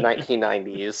the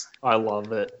 1990s. I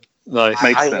love it. Nice.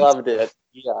 I loved it.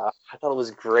 Yeah, I thought it was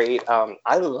great.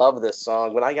 I love this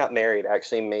song. When I got married, I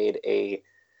actually made a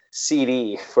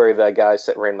CD for the guys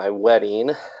that were in my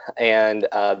wedding, and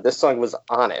this song was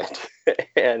on it.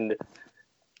 And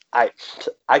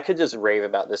I could just rave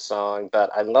about this song, but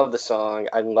I love the song.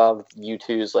 I love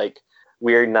U2's like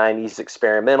weird 90s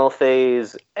experimental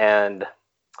phase, and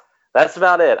that's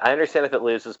about it. I understand if it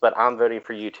loses, but I'm voting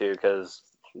for U2 because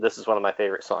this is one of my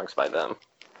favorite songs by them.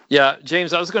 Yeah,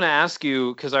 James, I was going to ask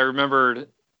you because I remembered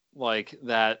like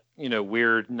that,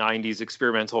 weird 90s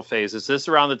experimental phase. Is this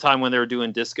around the time when they were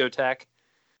doing discotheque?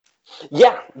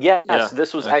 Yeah. Yeah.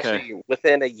 This was actually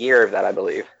within a year of that, I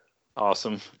believe.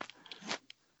 Awesome.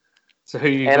 So who are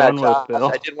you going with,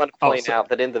 Bill? I did want to point out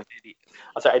that in the video.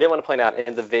 I did want to point out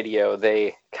in the video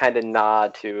they kind of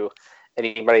nod to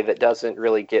anybody that doesn't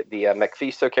really get the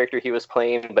Mephisto character he was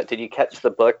playing. But did you catch the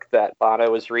book that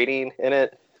Bono was reading in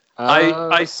it?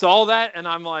 I saw that and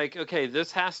I'm like, okay,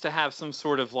 this has to have some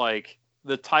sort of like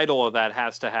the title of that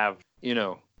has to have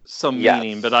some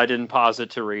meaning, but I didn't pause it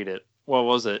to read it. What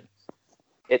was it?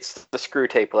 It's the Screw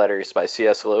Tape Letters by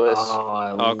C.S. Lewis. Oh,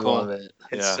 I love it.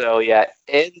 And so,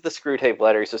 in the Screw Tape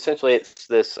Letters, essentially it's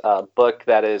this book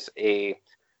that is a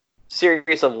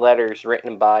series of letters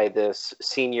written by this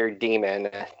senior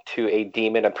demon to a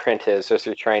demon apprentice as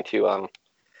they're trying to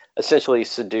essentially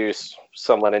seduce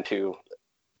someone into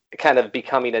kind of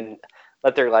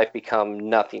let their life become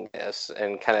nothingness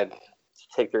and kind of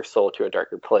take their soul to a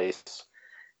darker place.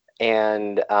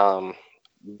 And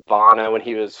Bono, when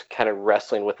he was kind of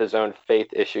wrestling with his own faith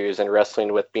issues and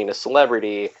wrestling with being a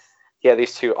celebrity, he had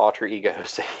these two alter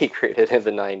egos that he created in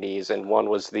the 90s. And one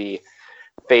was the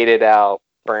faded out,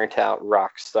 burnt out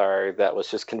rock star that was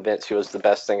just convinced he was the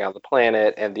best thing on the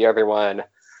planet. And the other one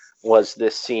was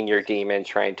this senior demon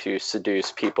trying to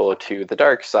seduce people to the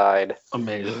dark side.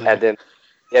 Amazing. And then,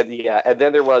 and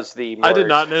then there was the I did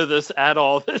not know this at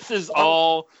all. This is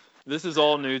all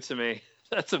new to me.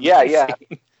 That's amazing. Yeah.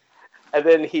 And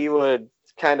then he would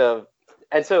kind of,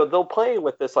 and so they'll play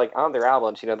with this like on their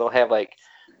albums. They'll have like,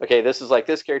 okay, this is like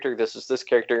this character, this is this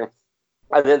character,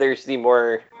 and then there's the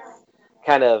more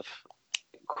kind of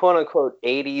quote unquote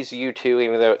 80s U2,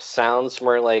 even though it sounds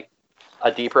more like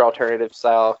a deeper alternative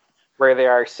style, where they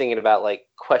are singing about like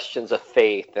questions of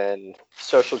faith and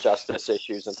social justice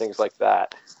issues and things like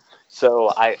that.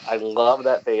 So I love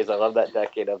that phase. I love that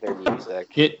decade of their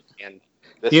music. And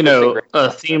this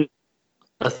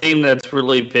a theme that's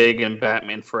really big in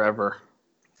Batman Forever.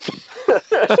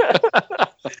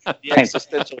 The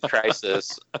existential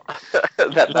crisis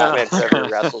that Batman's ever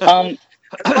wrestled with.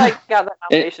 That's why I got that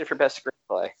nomination for best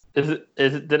screenplay. Did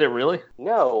it really?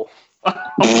 No.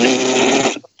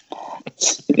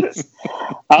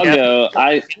 I'll go.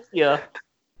 Yeah.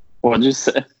 What'd you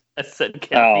say? I said,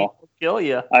 "Can't kill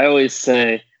you." I always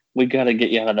say we got to get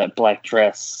you out of that black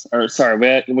dress, or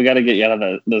sorry, we got to get you out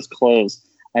of those clothes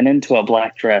and into a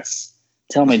black dress.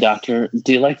 Tell me, doctor,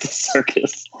 do you like the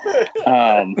circus?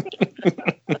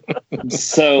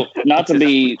 So not to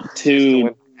be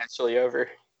too Ashley over.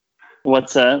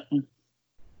 What's that?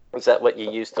 Was that what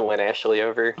you used to win Ashley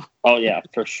over? Oh yeah,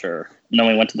 for sure. No,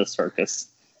 we went to the circus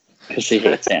because she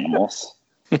hates animals.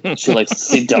 She likes to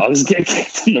see dogs get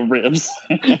kicked in the ribs.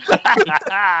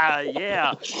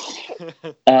 Yeah.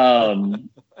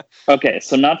 Okay,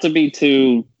 so not to be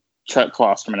too Chuck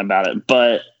Klosterman about it,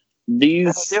 but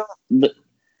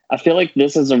I feel like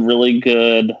this is a really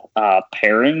good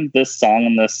pairing. This song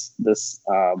and this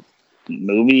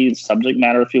movie subject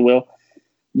matter, if you will,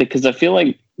 because I feel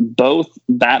like both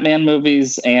Batman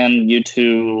movies and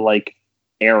U2 like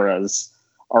eras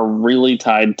are really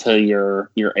tied to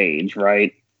your age,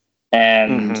 right?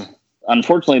 And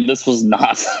unfortunately, this was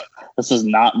not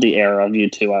the era of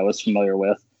U2 I was familiar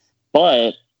with.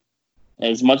 But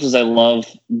as much as I love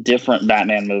different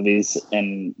Batman movies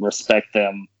and respect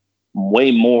them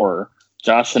way more,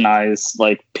 Josh and I's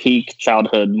like peak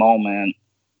childhood moment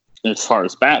as far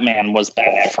as Batman was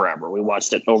Batman Forever. We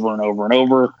watched it over and over and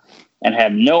over and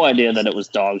had no idea that it was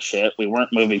dog shit. We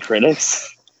weren't movie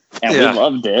critics and we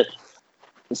loved it.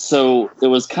 So it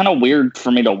was kind of weird for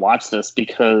me to watch this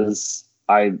because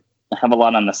I have a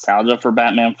lot of nostalgia for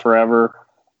Batman Forever.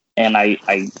 And I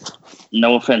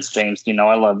no offense, James, you know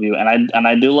I love you. And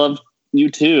I do love you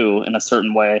too in a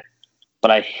certain way, but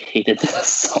I hated this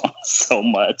song so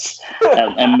much.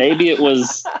 And maybe it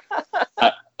was,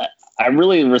 I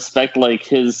really respect like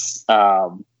his,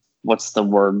 what's the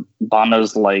word?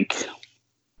 Bono's like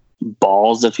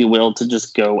balls, if you will, to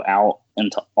just go out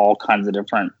into all kinds of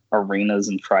different arenas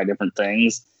and try different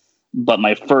things. But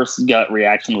my first gut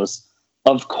reaction was,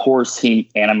 of course he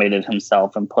animated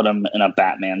himself and put him in a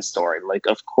Batman story. Like,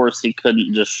 of course he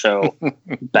couldn't just show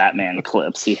Batman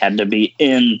clips. He had to be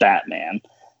in Batman.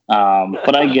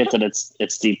 But I get that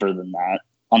it's deeper than that.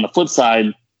 On the flip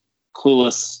side,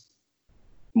 Clueless,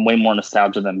 way more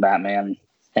nostalgia than Batman,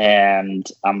 and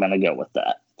I'm going to go with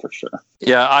that for sure.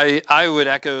 Yeah, I would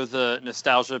echo the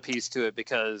nostalgia piece to it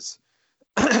because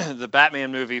the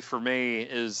Batman movie for me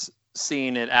is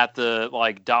seeing it at the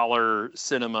like dollar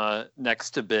cinema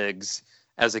next to Biggs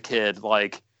as a kid,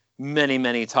 like many,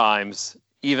 many times,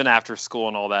 even after school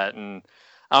and all that. And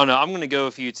I don't know, I'm going to go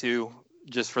with U2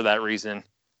 just for that reason.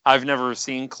 I've never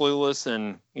seen Clueless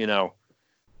and, you know,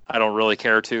 I don't really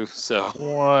care to, so.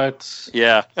 What?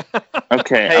 Yeah.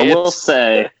 Okay, Hey, I will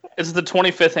say. It's the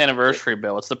 25th anniversary,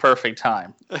 Bill. It's the perfect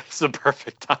time. It's the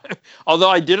perfect time. Although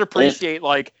I did appreciate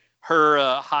like her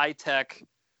high-tech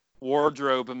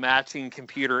wardrobe matching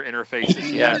computer interface that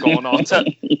she had going on.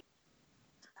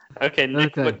 Okay,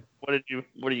 Nick, Okay. what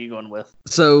are you going with?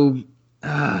 So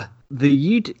the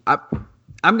U2,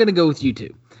 I'm gonna go with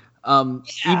U2.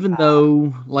 Even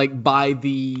though like by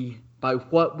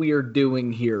what we are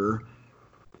doing here,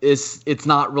 it's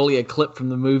not really a clip from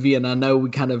the movie, and I know we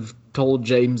kind of told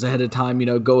James ahead of time, you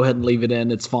know, go ahead and leave it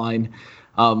in, it's fine.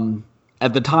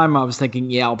 At the time I was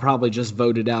thinking, yeah, I'll probably just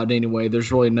vote it out anyway.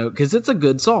 There's really no, because it's a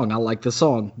good song. I like the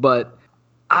song, but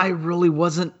I really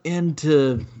wasn't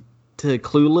into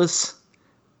Clueless.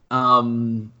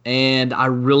 And I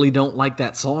really don't like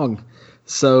that song.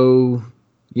 So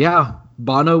yeah,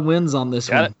 Bono wins on this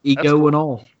one. Ego cool. and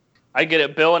all. I get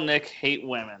it. Bill and Nick hate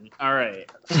women. All right.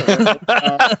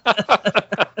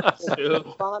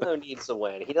 So, Bono needs to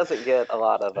win. He doesn't get a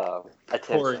lot of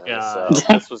Poor attention, guy.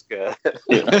 so this was good.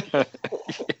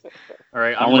 all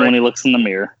right. Only when he looks in the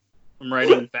mirror. I'm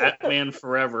writing Batman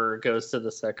Forever goes to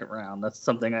the second round. That's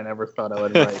something I never thought I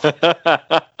would write.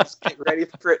 Just get ready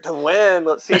for it to win.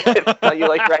 Let's see how you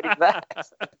like writing that.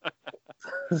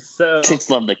 So Chicks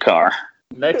love the car.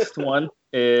 next one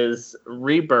is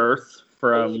Rebirth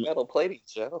from Metal plating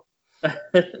show.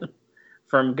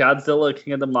 from Godzilla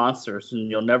King of the Monsters,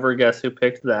 and you'll never guess who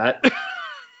picked that.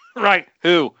 Right.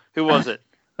 Who was it?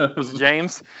 Was it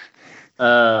James?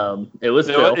 It was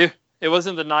Bill. It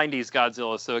wasn't the 90s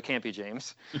Godzilla, so it can't be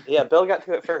James. Yeah, Bill got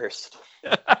to it first.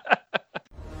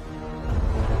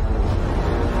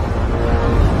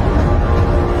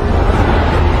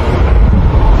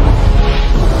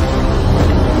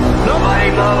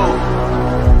 Nobody low.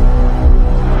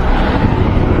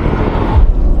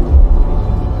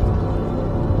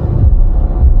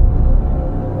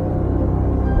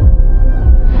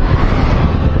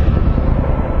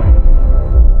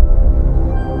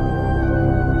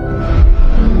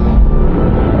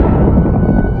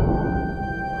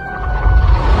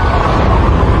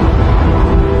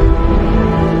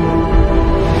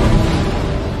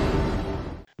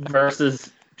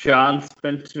 Versus John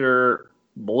Spencer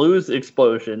Blues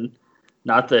Explosion,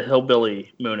 not the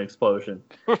Hillbilly Moon Explosion,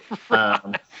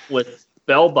 with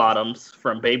Bell Bottoms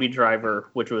from Baby Driver,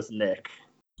 which was Nick.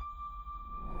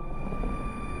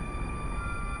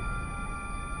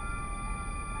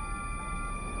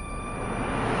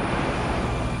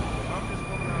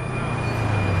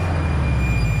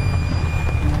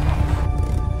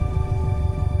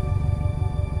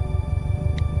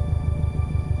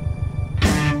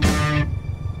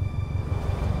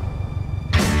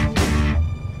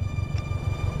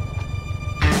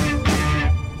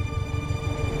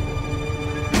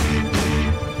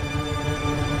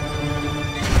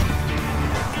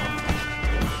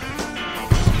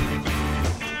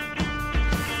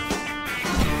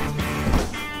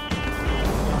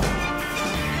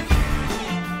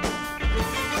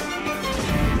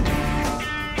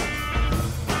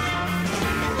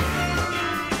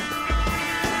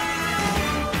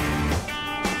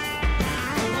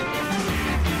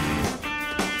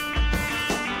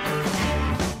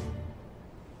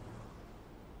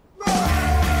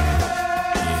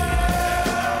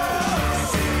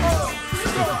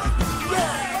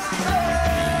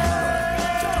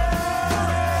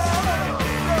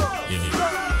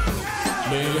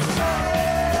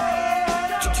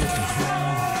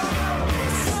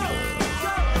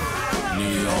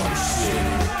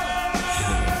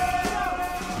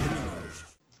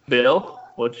 Bill,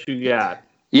 what you got?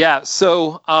 Yeah,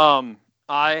 so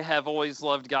I have always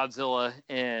loved Godzilla,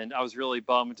 and I was really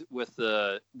bummed with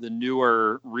the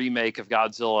newer remake of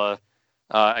Godzilla.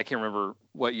 I can't remember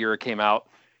what year it came out.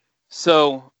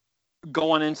 So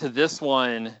going into this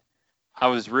one, I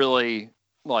was really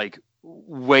like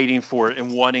waiting for it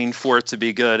and wanting for it to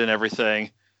be good and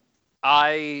everything.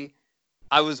 I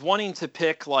was wanting to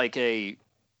pick like a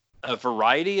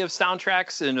variety of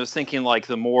soundtracks, and was thinking like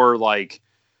the more like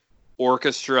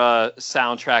orchestra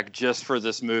soundtrack just for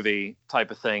this movie type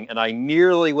of thing. And I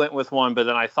nearly went with one, but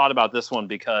then I thought about this one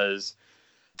because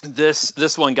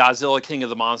this one, Godzilla King of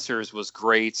the Monsters, was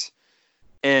great.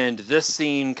 And this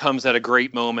scene comes at a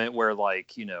great moment where,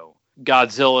 like, you know,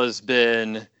 Godzilla's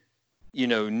been, you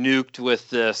know, nuked with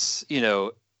this, you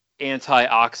know,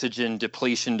 anti-oxygen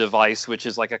depletion device, which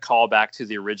is like a callback to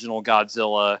the original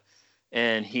Godzilla.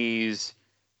 And he's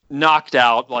knocked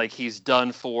out, like he's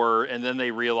done for. And then they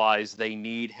realize they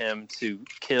need him to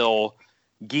kill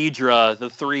Ghidra, the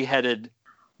three-headed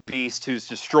beast who's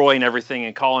destroying everything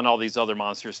and calling all these other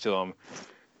monsters to him.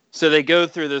 So they go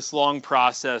through this long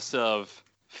process of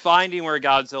finding where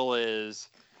Godzilla is,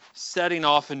 setting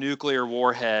off a nuclear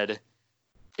warhead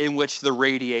in which the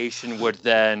radiation would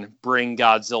then bring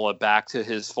Godzilla back to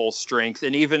his full strength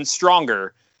and even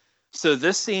stronger. So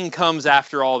this scene comes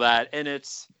after all that, and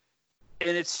it's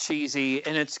cheesy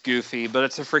and it's goofy, but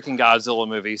it's a freaking Godzilla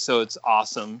movie, so it's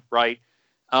awesome, right?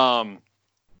 And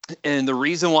the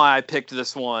reason why I picked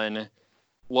this one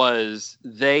was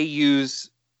they use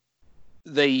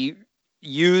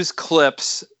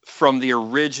clips from the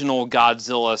original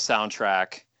Godzilla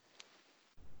soundtrack,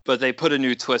 but they put a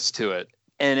new twist to it.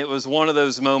 And it was one of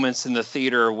those moments in the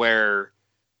theater where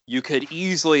you could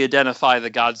easily identify the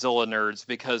Godzilla nerds,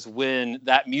 because when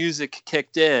that music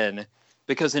kicked in,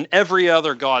 because in every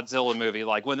other Godzilla movie,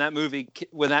 like when that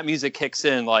music kicks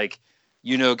in, like,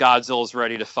 you know, Godzilla's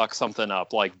ready to fuck something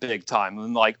up, like, big time.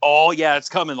 And like, oh yeah, it's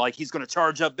coming. Like, he's going to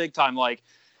charge up big time. Like,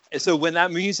 and so when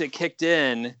that music kicked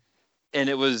in and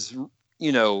it was,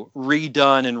 you know,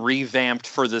 redone and revamped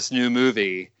for this new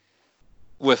movie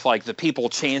with like the people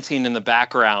chanting in the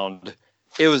background,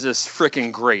 it was just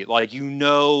freaking great. Like, you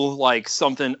know, like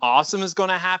something awesome is going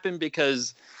to happen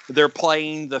because they're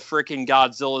playing the freaking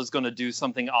Godzilla is going to do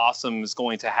something awesome is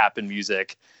going to happen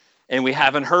music. And we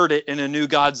haven't heard it in a new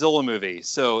Godzilla movie.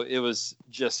 So it was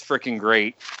just freaking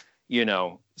great, you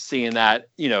know, seeing that,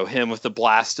 you know, him with the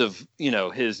blast of, you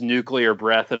know, his nuclear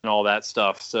breath and all that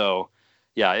stuff. So,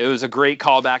 yeah, it was a great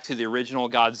callback to the original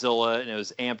Godzilla, and it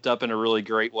was amped up in a really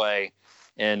great way.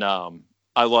 And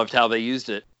I loved how they used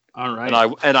it. All right.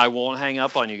 And I won't hang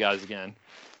up on you guys again.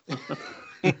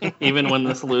 Even when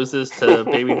this loses to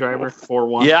Baby Driver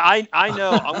 4-1. Yeah, I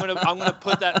know. I'm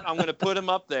gonna put him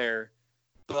up there.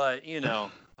 But, you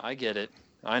know, I get it.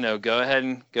 I know. Go ahead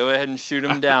and shoot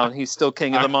him down. He's still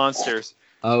king of the monsters.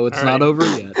 Oh, it's not over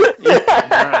yet.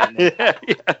 Yeah.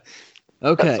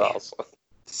 Okay. That's awesome.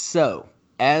 So,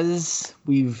 as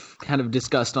we've kind of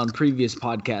discussed on previous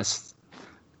podcasts,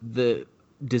 the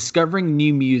discovering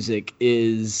new music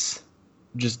is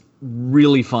just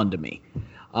really fun to me.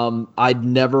 I'd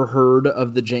never heard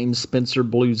of the James Spencer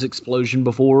Blues Explosion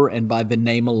before, and by the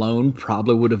name alone,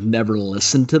 probably would have never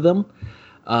listened to them.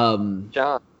 John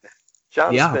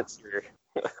yeah. Spencer.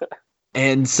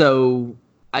 And so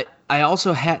I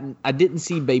also didn't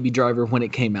see Baby Driver when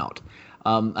it came out.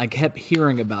 I kept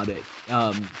hearing about it.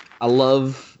 I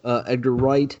love Edgar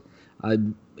Wright.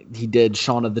 He did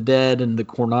Shaun of the Dead and the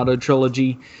Coronado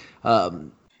trilogy.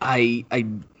 I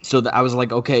was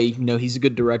like, okay, you know, he's a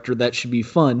good director. That should be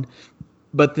fun.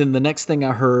 But then the next thing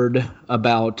I heard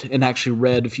about, and actually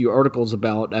read a few articles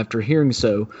about after hearing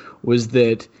so, was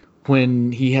that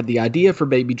when he had the idea for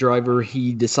Baby Driver,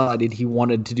 he decided he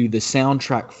wanted to do the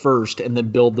soundtrack first and then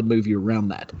build the movie around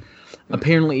that.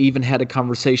 Apparently even had a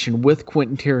conversation with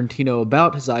Quentin Tarantino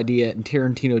about his idea, and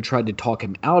Tarantino tried to talk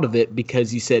him out of it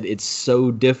because he said it's so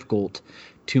difficult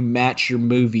to match your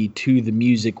movie to the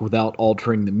music without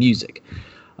altering the music.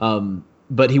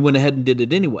 But he went ahead and did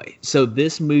it anyway. So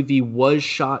this movie was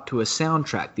shot to a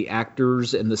soundtrack. The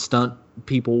actors and the stunt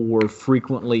people were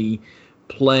frequently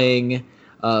playing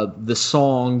the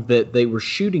song that they were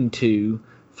shooting to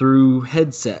through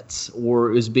headsets, or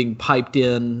it was being piped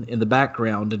in the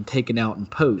background and taken out in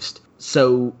post.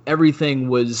 So everything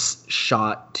was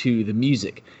shot to the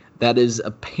music. That is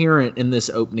apparent in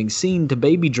this opening scene to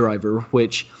Baby Driver,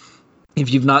 which,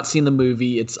 if you've not seen the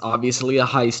movie, it's obviously a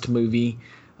heist movie.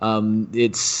 I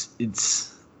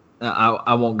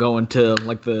won't go into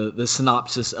like the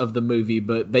synopsis of the movie,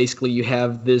 but basically you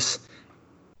have this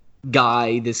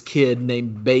guy, this kid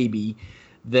named Baby,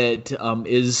 that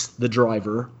is the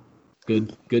driver,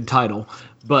 Good title.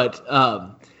 But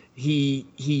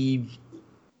he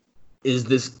is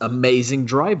this amazing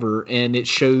driver, and it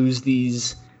shows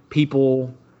these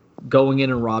people going in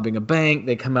and robbing a bank.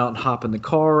 They come out and hop in the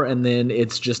car, and then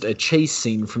it's just a chase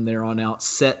scene from there on out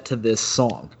set to this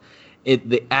song.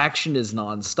 The action is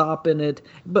nonstop in it,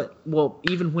 but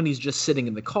even when he's just sitting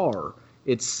in the car,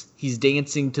 he's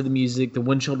dancing to the music. The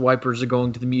windshield wipers are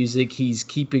going to the music. He's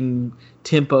keeping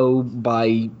tempo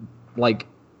by like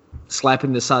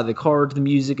slapping the side of the car to the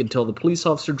music until the police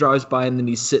officer drives by, and then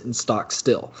he's sitting stock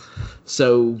still.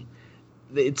 So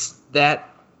that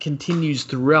continues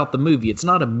throughout the movie. It's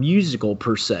not a musical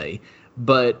per se,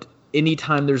 but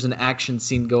anytime there's an action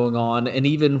scene going on, and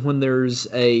even when there's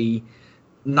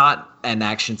not an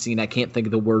action scene, I can't think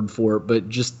of the word for it, but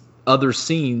just other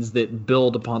scenes that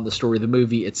build upon the story of the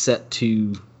movie, it's set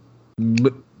to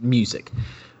music.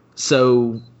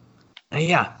 So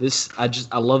yeah,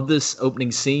 I love this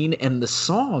opening scene, and the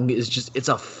song is it's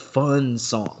a fun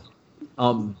song.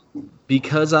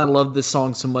 Because I love this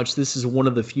song so much, this is one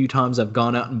of the few times I've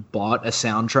gone out and bought a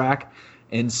soundtrack.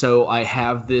 And so I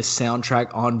have this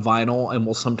soundtrack on vinyl, and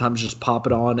will sometimes just pop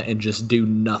it on and just do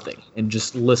nothing and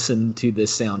just listen to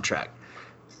this soundtrack.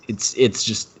 It's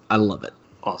just, I love it.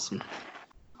 Awesome.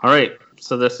 All right,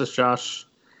 so this is Josh.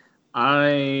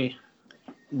 I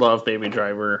love Baby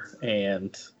Driver,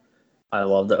 and I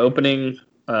love the opening.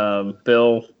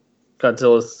 Bill,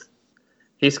 Godzilla's,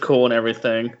 he's cool and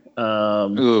everything.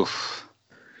 Oof.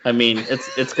 I mean,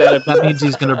 it's got that means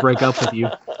he's gonna break up with you.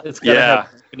 It's got to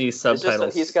have Japanese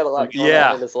subtitles. He's got a lot going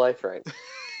on in his life, right?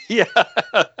 Yeah.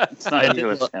 It's not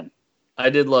him. I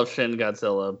did love Shin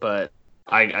Godzilla, but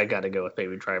I got to go with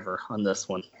Baby Driver on this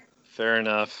one. Fair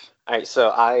enough. All right,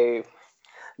 so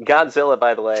Godzilla,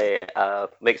 by the way,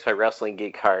 makes my wrestling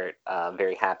geek heart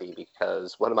very happy,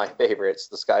 because one of my favorites,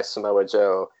 this guy Samoa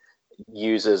Joe,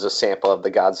 uses a sample of the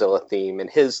Godzilla theme in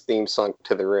his theme song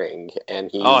to The Ring,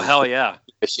 and he hell yeah,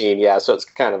 machine, yeah. So it's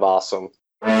kind of awesome.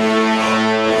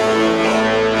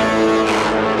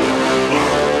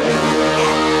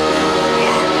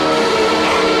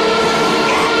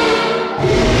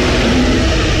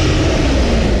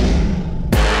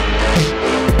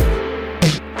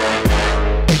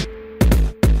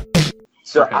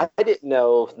 So I didn't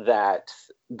know that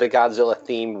the Godzilla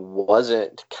theme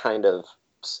wasn't kind of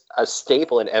a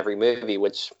staple in every movie,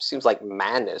 which seems like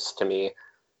madness to me.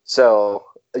 So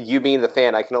you being the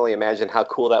fan, I can only imagine how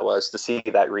cool that was to see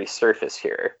that resurface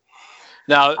here.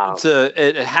 Now,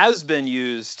 it has been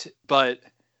used, but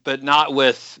not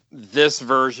with this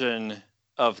version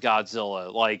of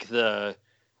Godzilla, like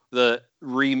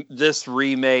this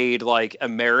remade like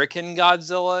American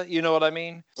Godzilla. You know what I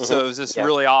mean? Mm-hmm. So it was just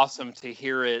really awesome to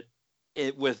hear it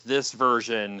with this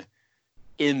version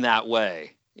in that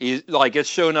way. Like, it's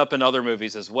shown up in other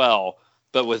movies as well,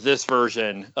 but with this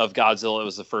version of Godzilla, it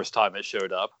was the first time it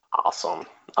showed up. Awesome.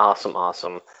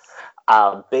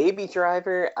 Baby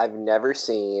Driver, I've never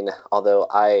seen, although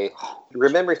I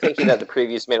remember thinking that the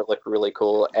previews made it look really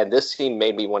cool, and this scene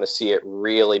made me want to see it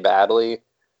really badly.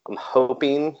 I'm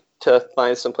hoping to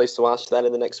find some place to watch that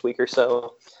in the next week or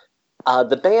so.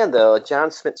 The band, though, John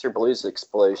Spencer Blues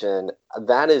Explosion,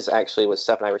 that is actually when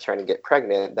Steph and I were trying to get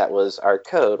pregnant. That was our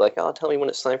code. Like, oh, tell me when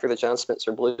it's time for the John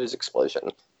Spencer Blues Explosion.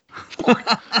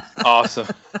 Awesome.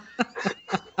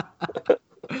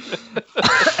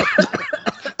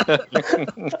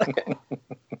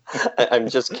 I'm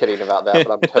just kidding about that,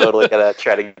 but I'm totally going to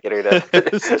try to get her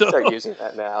to start using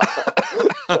that now.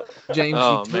 James,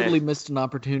 you totally missed an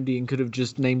opportunity and could have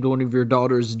just named one of your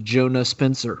daughters Jonah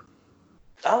Spencer.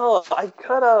 Oh, I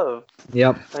could have.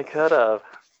 Yep. I could have.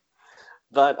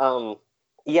 But,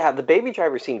 yeah, the Baby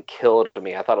Driver scene killed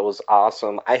me. I thought it was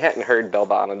awesome. I hadn't heard Bell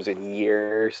Bottoms in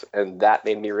years, and that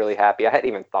made me really happy. I hadn't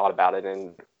even thought about it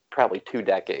in probably 2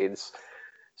 decades.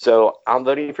 So I'm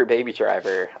voting for Baby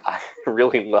Driver. I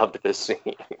really loved this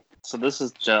scene. So this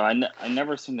is Joe. I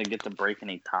never seem to get to break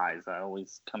any ties. I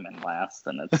always come in last,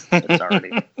 and it's already.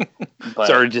 But, it's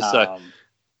already just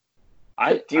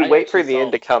do you wait for the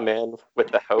end to come in with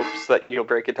the hopes that you'll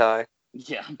break a tie?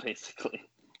 Yeah, basically.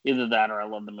 Either that or I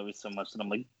love the movie so much that I'm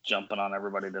like jumping on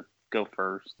everybody to go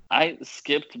first. I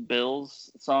skipped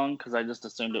Bill's song because I just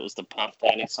assumed it was the Puff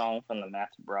Daddy song from the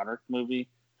Matthew Broderick movie.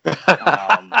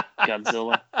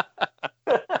 Godzilla.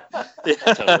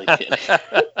 Totally kidding.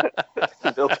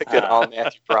 Bill picked it all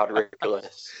Matthew Broderick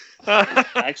list.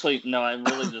 Actually, no, I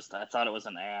thought it was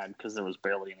an ad because there was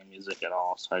barely any music at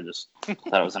all, so I just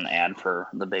thought it was an ad for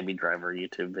the Baby Driver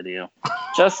YouTube video.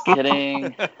 Just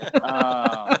kidding.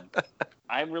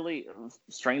 I really,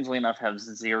 strangely enough, have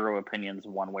zero opinions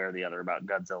one way or the other about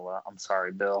Godzilla. I'm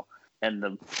sorry, Bill.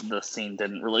 and the scene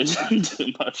didn't really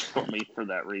do much for me for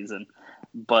that reason.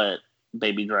 But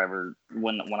Baby Driver,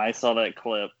 when I saw that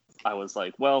clip, I was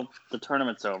like, well, the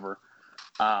tournament's over,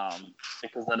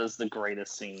 because that is the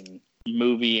greatest scene,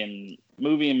 movie and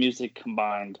music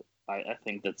combined, I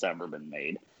think that's ever been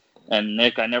made. And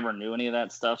Nick, I never knew any of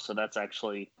that stuff, so that's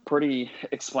actually pretty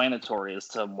explanatory as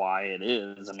to why it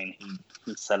is. I mean,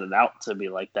 he set it out to be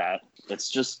like that. It's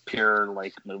just pure,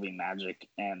 like, movie magic.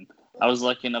 And I was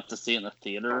lucky enough to see it in the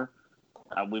theater.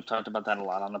 We've talked about that a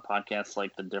lot on the podcast,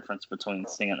 like the difference between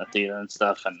seeing it in the theater and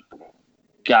stuff. And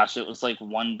gosh, it was like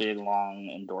one big, long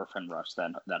endorphin rush,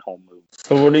 that whole movie.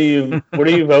 So what are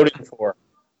you voting for?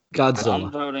 Godzilla.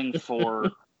 I'm voting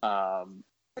for... All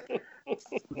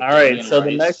right, so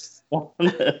the next one.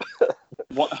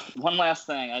 One last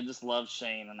thing. I just love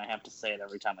Shane, and I have to say it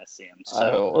every time I see him.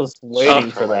 So I was waiting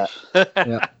for that.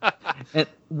 Yeah. And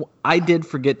I did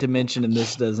forget to mention, and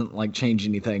this doesn't like change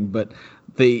anything, but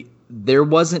there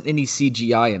wasn't any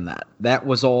CGI in that. That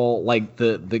was all like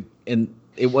and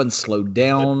it wasn't slowed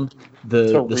down.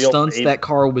 The stunts that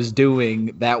car was doing,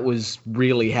 that was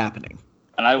really happening.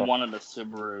 And I wanted a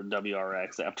Subaru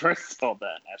WRX after I saw that.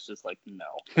 And I was just like, no.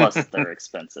 Plus, they're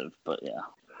expensive, but yeah.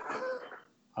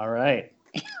 All right.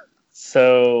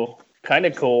 So, kind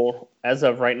of cool. As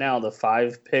of right now, the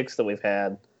 5 picks that we've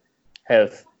had,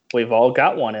 we've all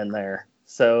got one in there.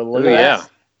 So, look at that.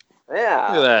 Yeah.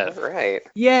 Look at that. That's right.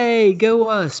 Yay, go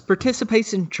us.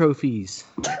 Participation trophies.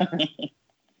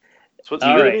 That's what's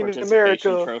All good right. in Participation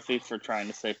America. trophy for trying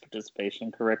to say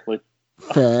participation correctly.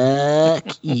 Fuck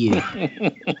you.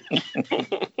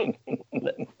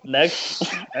 Next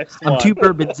I'm one. 2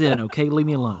 bourbons in, okay? Leave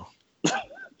me alone.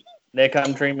 Nick,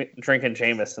 I'm drinking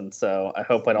Jameson, so I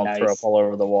hope I don't Nice. throw up all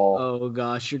over the wall. Oh,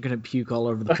 gosh, you're going to puke all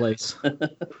over the place.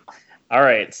 All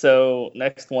right, so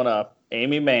next one up,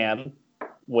 Amy Mann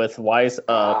with Wise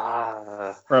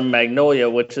Up from Magnolia,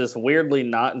 which is weirdly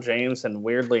not James and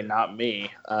weirdly not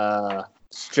me.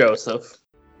 It's Joseph.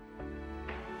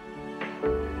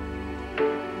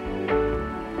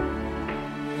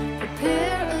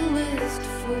 Prepare a list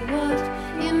for what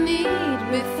you need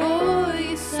before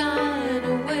you sign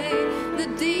away the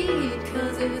deed,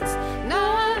 'cause it's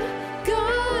not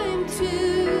going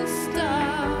to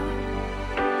stop.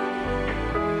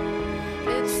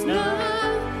 It's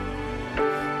not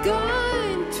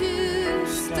going to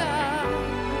stop.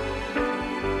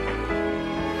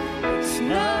 It's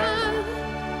not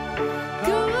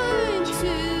going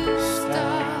to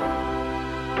stop.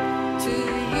 To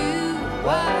you,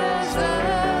 wise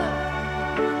up.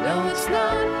 No, it's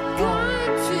not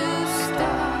going to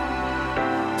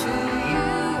stop. To you,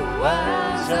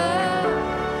 wise up.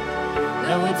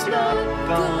 No, it's not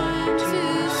going to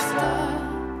stop.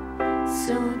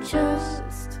 So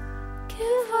just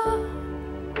give up.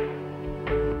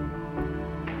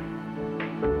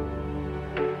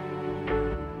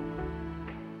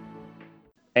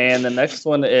 And the next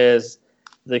one is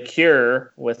The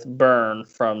Cure with Burn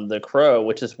from The Crow,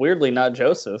 which is weirdly not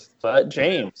Joseph, but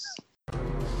James.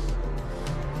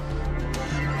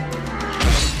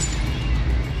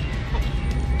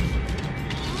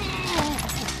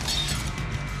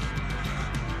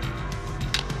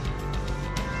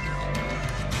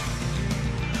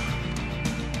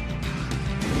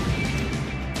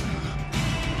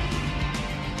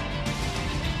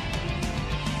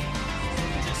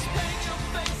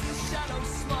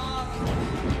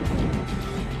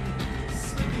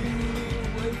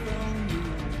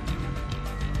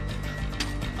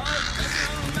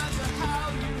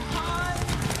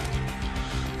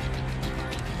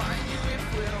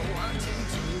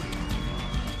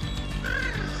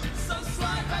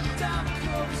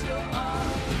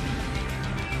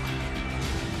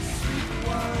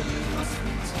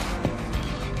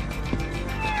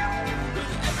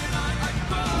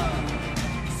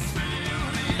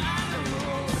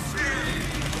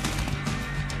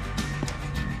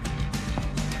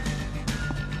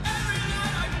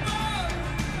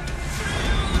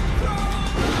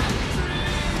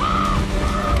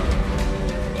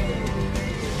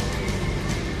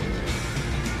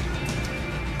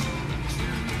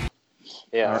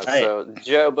 Yeah, All right. so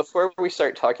Joe, before we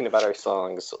start talking about our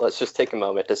songs, let's just take a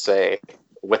moment to say,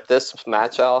 with this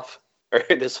match off, or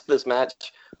this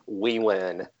match, we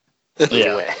win. We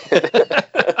Yeah. win.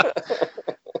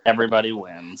 Everybody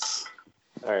wins.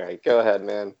 All right, go ahead,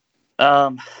 man.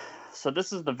 So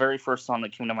this is the very first song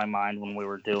that came to my mind when we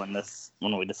were doing this,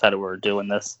 when we decided we were doing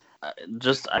this.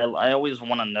 I always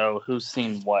want to know who's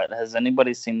seen what. Has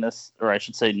anybody seen this? Or I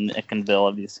should say Nick and Bill,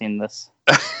 have you seen this?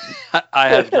 I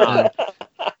have not.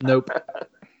 Nope.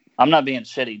 I'm not being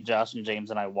shitty. Josh and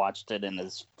James and I watched it in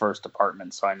his first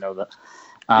apartment, so I know that.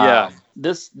 Yeah.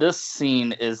 This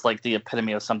scene is like the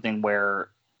epitome of something where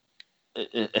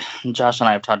Josh and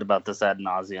I have talked about this ad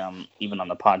nauseum, even on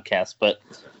the podcast. But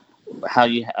how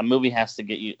a movie has to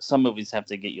get you. Some movies have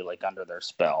to get you like under their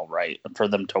spell, right, for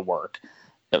them to work.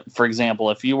 For example,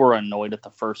 if you were annoyed at the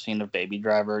first scene of Baby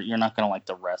Driver, you're not going to like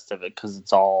the rest of it because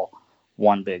it's all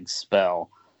one big spell.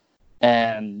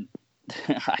 And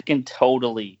I can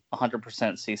totally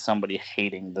 100% see somebody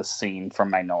hating the scene from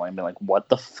Magnolia and be like, what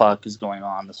the fuck is going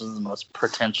on? This is the most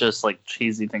pretentious, like,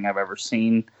 cheesy thing I've ever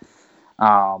seen.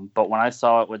 But when I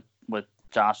saw it with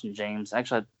Josh and James,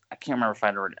 actually, I can't remember if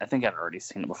I think I'd already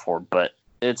seen it before, but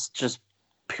it's just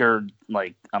pure,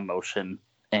 like, emotion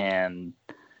and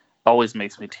always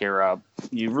makes me tear up.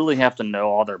 You really have to know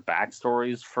all their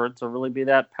backstories for it to really be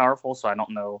that powerful, so I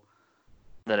don't know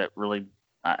that it really,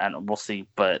 we'll see,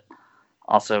 but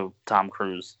also Tom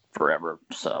Cruise forever,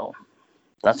 so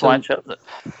that's why I chose it.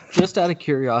 Just out of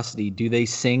curiosity, do they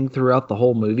sing throughout the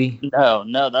whole movie?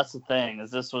 No, that's the thing, is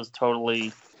this was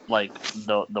totally like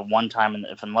the one time,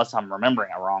 unless I'm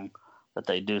remembering it wrong, that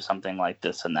they do something like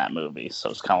this in that movie, so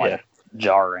it's kind of like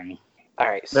jarring. All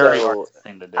right, Very so hard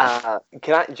thing to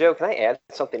do. Joe, can I add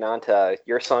something on to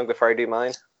your song before I do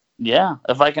mine? Yeah,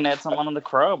 if I can add something on The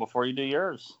Crow before you do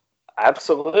yours.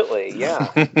 Absolutely, yeah.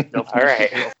 All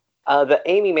right. The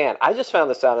Amy Mann, I just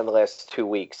found this out in the last 2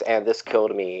 weeks, and this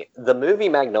killed me. The movie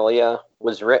Magnolia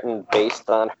was written based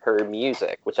on her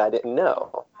music, which I didn't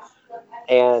know.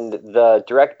 And the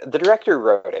director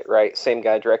wrote it, right? Same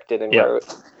guy directed and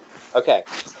wrote. Okay,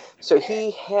 so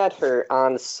he had her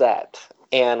on set,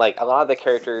 and like a lot of the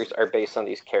characters are based on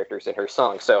these characters in her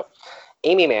song. So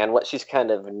Amy Mann, what she's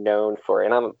kind of known for,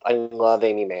 and I love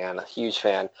Amy Mann, a huge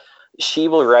fan. She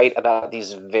will write about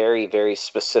these very, very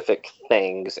specific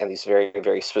things and these very,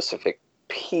 very specific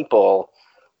people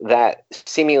that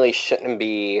seemingly shouldn't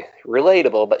be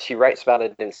relatable, but she writes about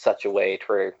it in such a way to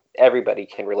where everybody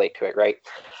can relate to it, right?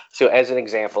 So as an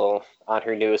example, on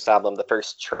her newest album, the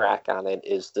first track on it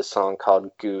is the song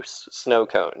called Goose Snow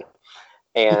Cone.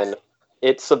 And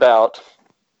it's about,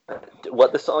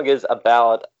 what the song is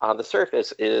about on the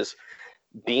surface is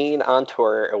being on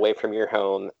tour away from your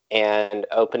home and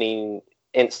opening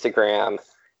Instagram,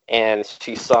 and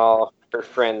she saw her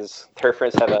friends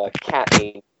have a cat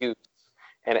named Goose,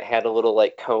 and it had a little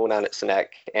like cone on its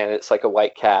neck, and it's like a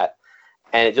white cat,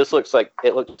 and it just looked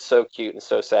so cute and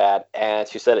so sad. And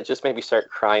she said it just made me start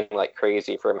crying like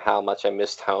crazy from how much I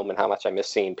missed home and how much I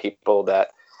missed seeing people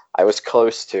that I was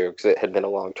close to, because it had been a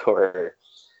long tour.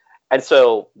 And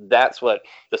so that's what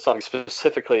the song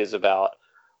specifically is about.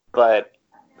 But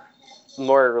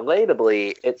more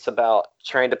relatably, it's about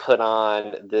trying to put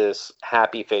on this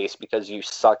happy face because you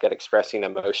suck at expressing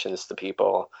emotions to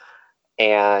people,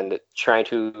 and trying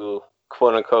to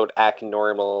quote unquote act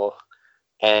normal,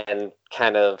 and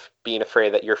kind of being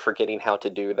afraid that you're forgetting how to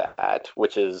do that,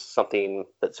 which is something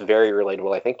that's very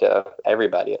relatable, I think, to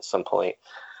everybody at some point.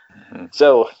 Mm-hmm.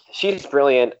 So she's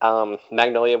brilliant.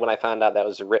 Magnolia, when I found out that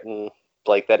was written,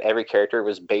 like that every character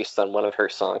was based on one of her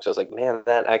songs, I was like, man,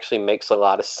 that actually makes a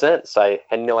lot of sense. I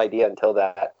had no idea until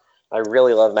that. I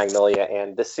really love Magnolia,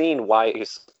 and the scene,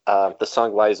 the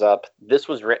song Wise Up, this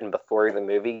was written before the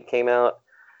movie came out,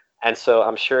 and so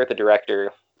I'm sure the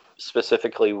director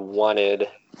specifically wanted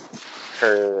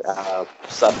her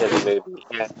stuff in the movie.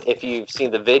 And if you've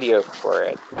seen the video for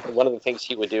it, one of the things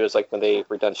he would do is, like, when they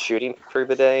were done shooting for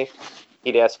the day,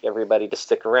 he'd ask everybody to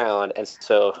stick around, and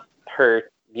so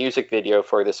her music video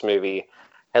for this movie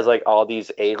has like all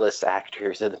these A-list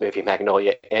actors in the movie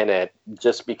Magnolia in it,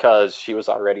 just because she was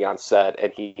already on set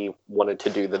and he wanted to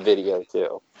do the video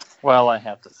too. Well, I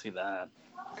have to see that.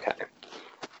 Okay.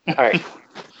 All right.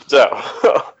 So,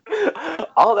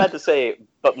 all that to say,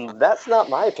 but that's not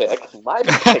my pick. My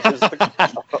pick is The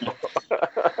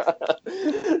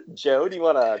Crow. Joe, do you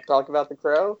want to talk about The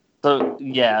Crow? So,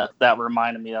 yeah, that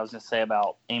reminded me, I was going to say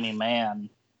about Amy Mann.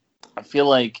 I feel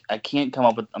like I can't come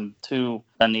up with, I'm too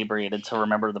inebriated to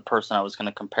remember the person I was going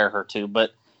to compare her to,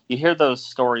 but you hear those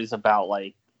stories about,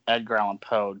 like, Edgar Allan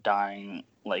Poe dying,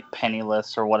 like,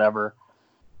 penniless or whatever,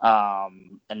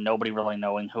 and nobody really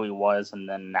knowing who he was, and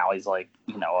then now he's, like,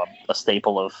 you know, a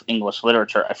staple of English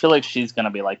literature. I feel like she's going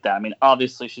to be like that. I mean,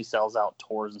 obviously she sells out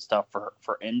tours and stuff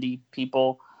for indie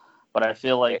people, but I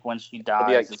feel like when she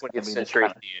dies, it's 20th century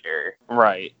theater.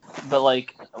 Right. But,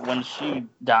 like, when she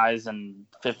dies and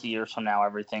 50 years from now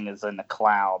everything is in the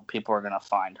cloud, people are going to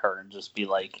find her and just be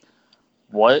like,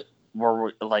 what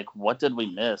did we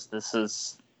miss? This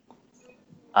is,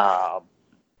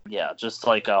 just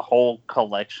like a whole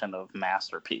collection of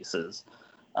masterpieces.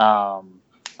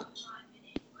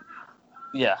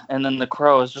 Yeah, and then the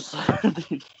Crow is just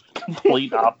the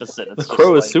complete opposite. It's The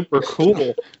Crow is just super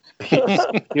cool.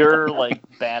 pure like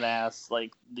badass,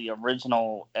 like the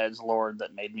original edgelord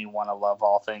that made me want to love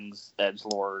all things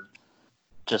edgelord.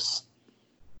 Just,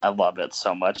 I love it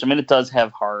so much. I mean, it does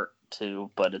have heart too,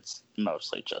 but it's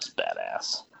mostly just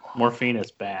badass. Morphine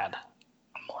is bad.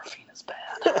 Morphine is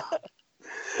bad.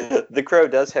 The Crow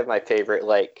does have my favorite,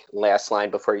 like, last line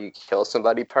before you kill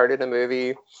somebody part of the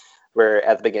movie, where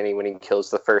at the beginning when he kills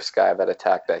the first guy that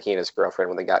attacked that he and his girlfriend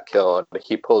when they got killed,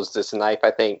 he pulls this knife,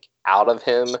 I think, out of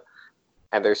him,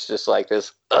 and there's just like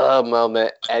this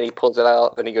moment, and he pulls it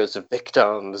out, and he goes,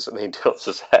 victims, and he tilts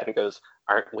his head and goes,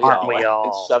 aren't we all?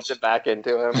 And shoves it back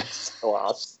into him. It's so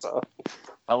awesome.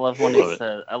 I love when he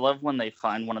says, I love when they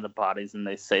find one of the bodies and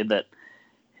they say that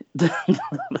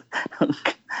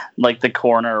like the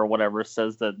coroner or whatever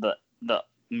says that the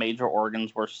major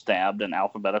organs were stabbed in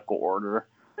alphabetical order.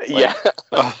 Like, yeah.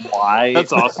 Why?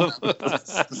 That's awesome.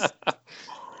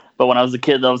 But when I was a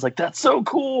kid, I was like, that's so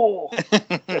cool.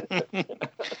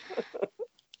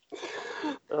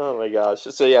 Oh my gosh.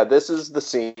 So yeah, this is the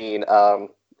scene.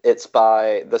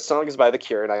 The song is by The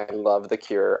Cure, and I love The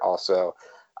Cure also.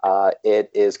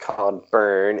 It is called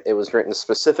Burn. It was written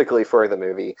specifically for the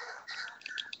movie.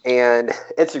 And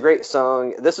it's a great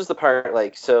song. This is the part,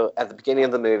 like, so at the beginning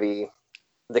of the movie,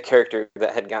 the character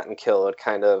that had gotten killed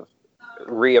kind of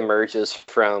reemerges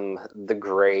from the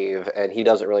grave, and he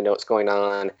doesn't really know what's going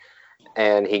on.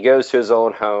 And he goes to his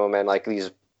own home, and like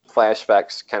these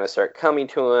flashbacks kind of start coming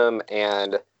to him,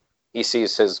 and he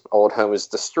sees his old home is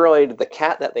destroyed. The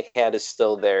cat that they had is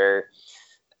still there.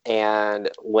 And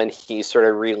when he's sort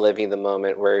of reliving the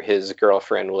moment where his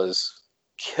girlfriend was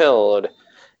killed,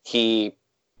 he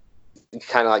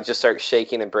kind of like just starts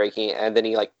shaking and breaking, and then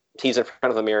he's in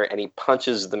front of a mirror and he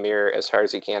punches the mirror as hard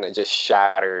as he can. It just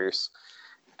shatters,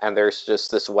 and there's just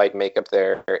this white makeup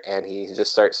there, and he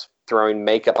just starts throwing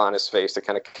makeup on his face to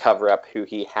kind of cover up who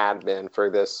he had been for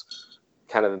this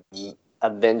kind of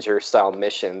Avenger style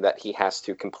mission that he has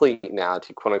to complete now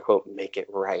to quote unquote make it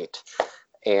right.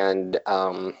 And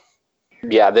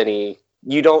then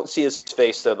you don't see his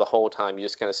face though the whole time. You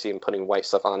just kind of see him putting white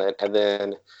stuff on it, and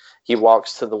then he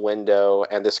walks to the window,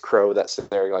 and this crow that's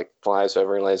there like flies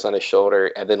over and lays on his shoulder,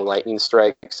 and then lightning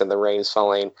strikes and the rain's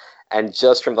falling, and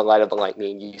just from the light of the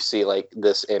lightning you see like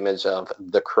this image of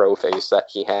the crow face that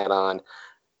he had on.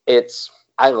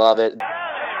 I love it.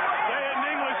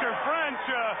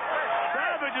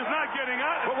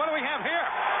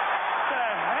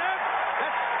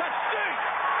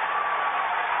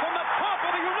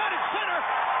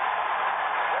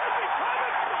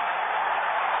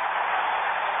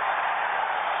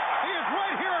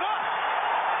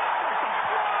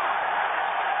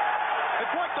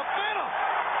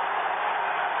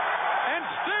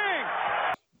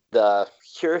 The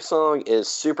Cure song is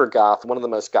super goth, one of the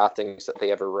most goth things that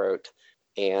they ever wrote.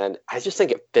 And I just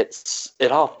think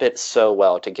it all fits so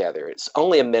well together. It's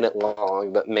only a minute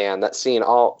long, but man, that scene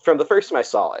from the first time I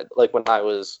saw it, like when I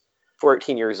was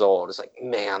 14 years old, it's like,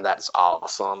 man, that's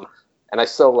awesome. And I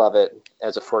still love it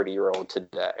as a 40-year-old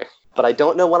today. But I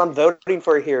don't know what I'm voting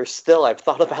for here. Still, I've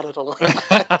thought about it a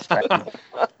lot.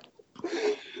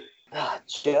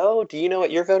 Joe, do you know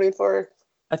what you're voting for?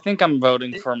 I think I'm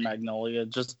voting for Magnolia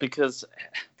just because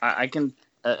I can,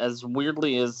 as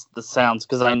weirdly as the sounds,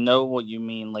 because I know what you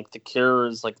mean. Like, The Cure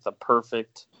is like the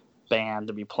perfect band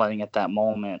to be playing at that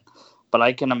moment. But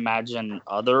I can imagine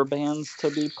other bands to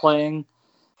be playing,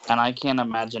 and I can't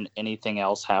imagine anything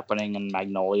else happening in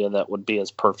Magnolia that would be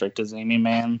as perfect as Amy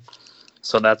Mann.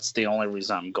 So that's the only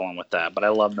reason I'm going with that. But I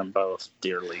love them both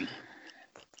dearly.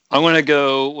 I'm going to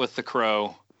go with The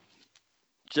Crow.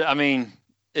 I mean,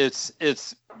 it's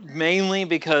mainly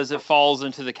because it falls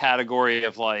into the category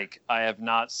of like, I have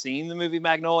not seen the movie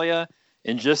Magnolia,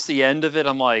 and just the end of it,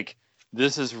 I'm like,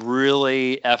 this is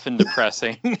really effing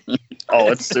depressing.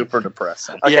 Oh, it's super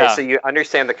depressing. Okay, yeah. So you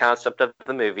understand the concept of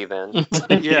the movie then.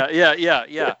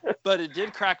 Yeah. But it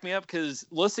did crack me up because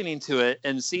listening to it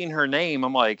and seeing her name,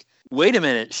 I'm like, wait a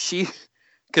minute,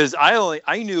 because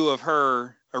I knew of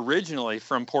her originally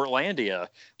from Portlandia,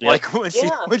 like when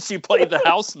she played the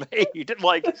housemaid,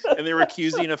 like, and they were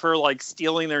accusing of her like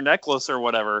stealing their necklace or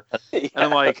whatever. And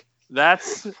I'm like,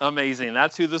 that's amazing.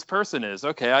 That's who this person is.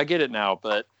 Okay, I get it now.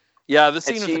 But yeah, the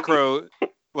scene with the crow.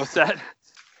 What's that?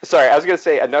 Sorry, I was going to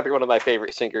say another one of my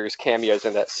favorite singers cameos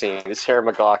in that scene is Sarah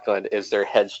McLachlan is their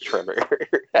hedge trimmer.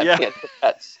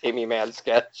 That's Amy Mann's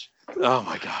sketch. Oh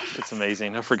my gosh, it's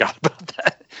amazing. I forgot about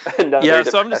that.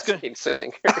 So I'm just going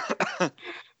to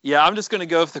Yeah, I'm just going to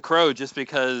go with The Crow just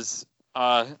because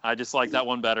I just like that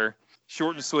one better.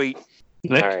 Short and sweet.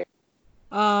 All right.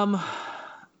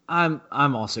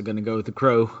 I'm also gonna go with The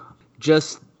Crow.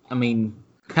 I mean,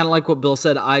 kind of like what Bill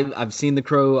said. I've seen The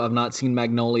Crow. I've not seen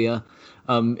Magnolia.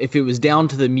 If it was down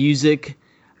to the music,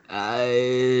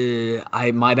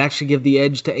 I might actually give the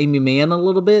edge to Amy Mann a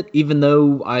little bit, even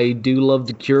though I do love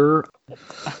The Cure.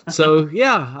 So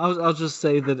yeah, I'll just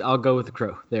say that I'll go with The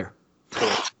Crow there.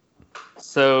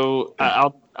 So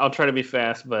I'll try to be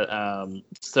fast, but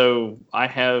so I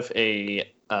have a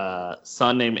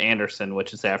son named Anderson,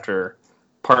 which is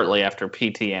partly after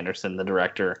P.T. Anderson, the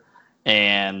director,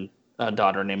 and a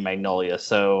daughter named Magnolia.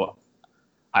 So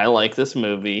I like this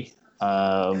movie.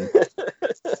 I'm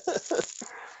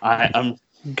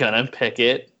gonna pick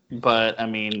it, but I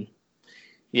mean,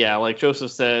 yeah, like Joseph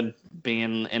said,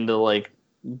 being into like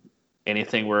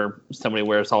anything where somebody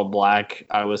wears all black,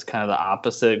 I was kind of the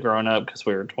opposite growing up because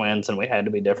we were twins and we had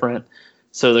to be different.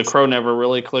 So The Crow never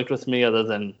really clicked with me, other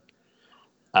than,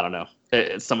 I don't know,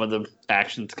 some of the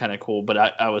action's kind of cool, but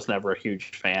I was never a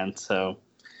huge fan. So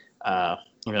I'm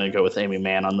gonna go with Amy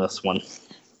Mann on this one.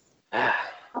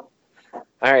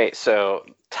 All right, so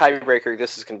tiebreaker.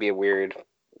 This is going to be a weird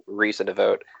reason to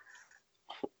vote.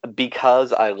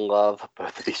 Because I love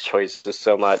both of these choices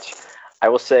so much, I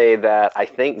will say that I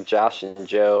think Josh and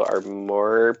Joe are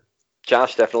more...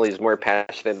 Josh definitely is more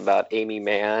passionate about Amy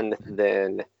Mann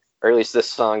than, or at least this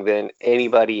song, than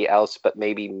anybody else, but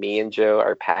maybe me and Joe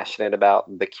are passionate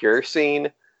about the Cure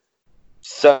scene.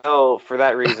 So, for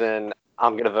that reason,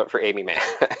 I'm going to vote for Amy Mann.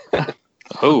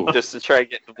 Oh, just to try to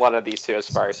get one of these two as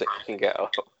far as it can go.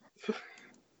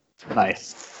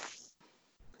 Nice.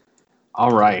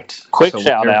 All right. Quick So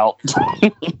shout we're- out.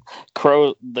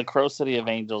 The Crow City of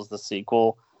Angels, the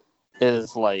sequel,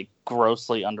 is like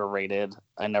grossly underrated.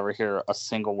 I never hear a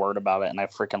single word about it, and I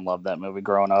freaking love that movie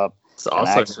growing up. It's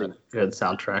also actually, a good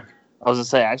soundtrack. I was gonna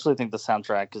say, I actually think the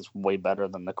soundtrack is way better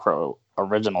than the Crow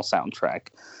original soundtrack.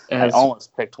 It I has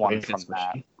almost picked one Rage from Against the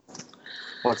that. Machine.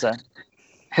 What's that?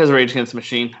 Has Rage Against the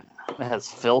Machine. It has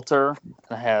Filter.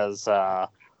 It has I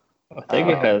think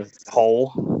it has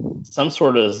some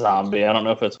sort of zombie. I don't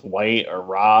know if it's White or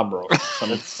Rob or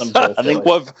some I think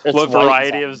what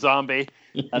variety of zombie?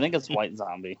 I think it's White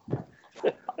Zombie.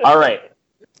 All right.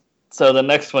 So the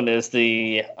next one is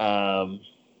the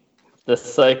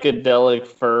Psychedelic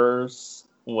Furs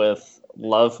with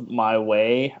Love My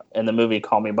Way in the movie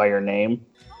Call Me By Your Name.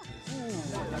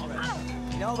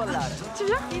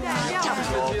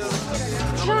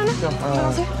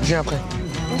 Viens après.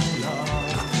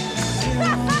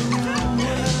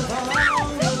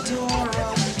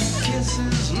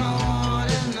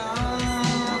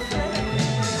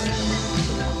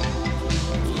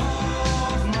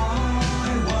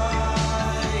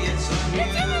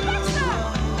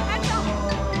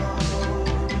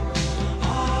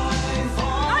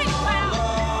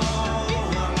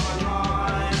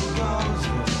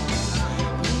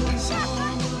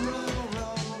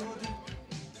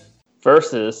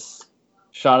 Versus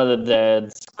Shaun of the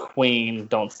Dead's Queen,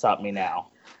 Don't Stop Me Now,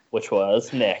 which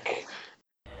was Nick.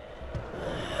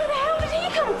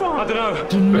 I don't know.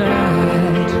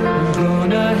 Tonight, I'm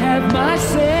gonna have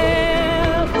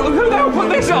myself. Who the hell put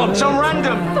this on? Some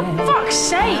random. For fuck's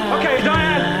sake! Okay,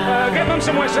 Diane, get them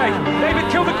somewhere safe.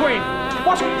 David, kill the Queen.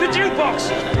 What's the jukebox?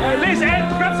 Liz, Ed,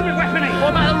 grab some weaponry.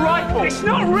 What about the rifle? It's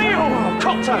not real.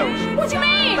 Cocktails. What do you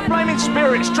mean? The flaming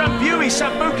spirits, Drambuie,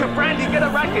 Sambuca, brandy, get a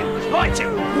racket. Light it.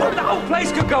 What? The whole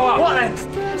place could go up. What then?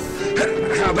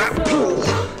 How about pool?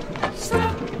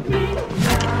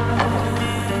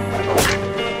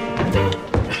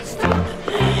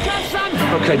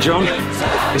 Okay, John,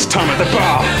 it's time at the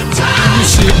bar. I'm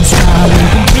sitting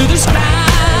smiling through the sky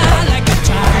like a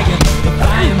tiger,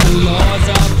 defying the laws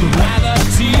of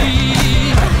gravity.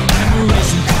 I'm a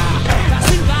racing car,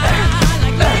 passing by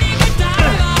like Lady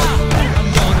Godiva. I'm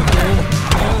gonna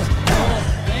go.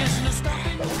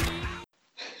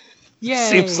 Yay!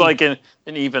 Seems like an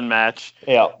even match.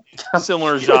 Yeah.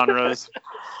 Similar genres.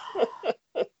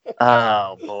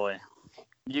 Oh boy,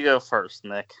 you go first,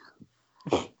 Nick.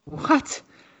 What?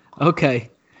 Okay.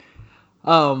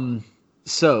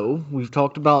 So we've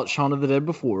talked about Shaun of the Dead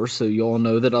before, so you all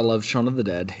know that I love Shaun of the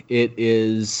Dead. It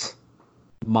is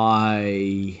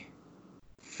my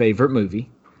favorite movie.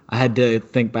 I had to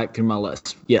think back through my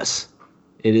list. Yes,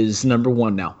 it is number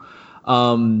one now.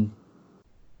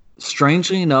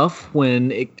 Strangely enough,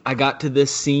 when I got to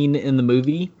this scene in the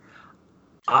movie,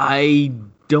 I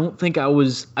don't think I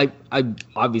was... I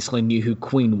obviously knew who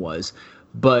Queen was,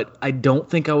 but I don't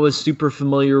think I was super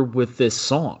familiar with this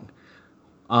song.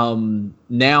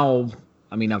 Now,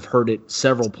 I mean, I've heard it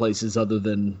several places other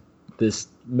than this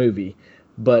movie,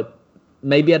 but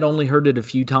maybe I'd only heard it a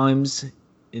few times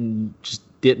in just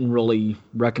didn't really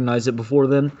recognize it before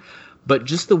then. But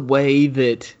just the way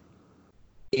that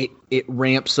it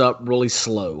ramps up really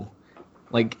slow,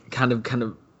 like kind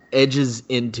of edges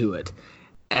into it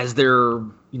as they're,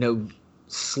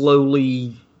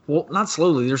 slowly, well, not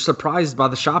slowly, they're surprised by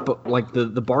the shop, like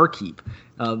the barkeep,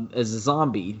 as a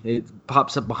zombie. It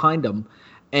pops up behind them.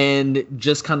 And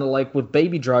just kind of like with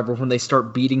Baby Driver, when they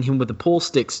start beating him with the pool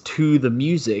sticks to the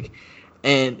music,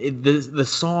 and the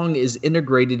song is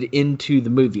integrated into the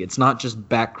movie. It's not just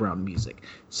background music.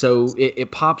 So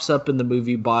it pops up in the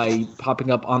movie by popping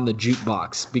up on the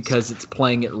jukebox because it's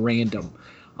playing at random.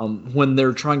 When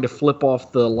they're trying to flip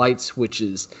off the light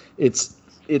switches, it's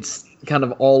kind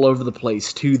of all over the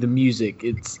place to the music.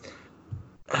 It's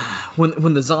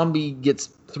when the zombie gets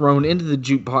thrown into the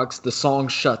jukebox, the song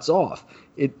shuts off.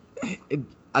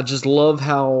 I just love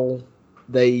how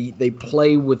they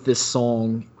play with this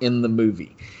song in the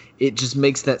movie. It just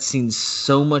makes that scene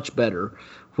so much better,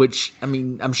 which, I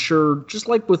mean, I'm sure, just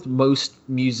like with most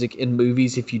music in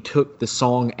movies, if you took the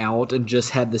song out and just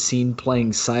had the scene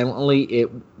playing silently, it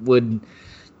would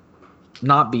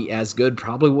not be as good,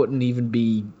 probably wouldn't even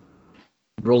be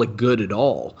really good at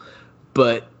all.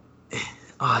 But,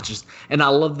 and I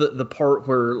love the part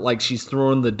where, like, she's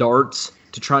throwing the darts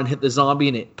to try and hit the zombie,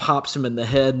 and it pops him in the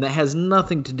head, and that has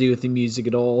nothing to do with the music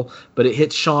at all, but it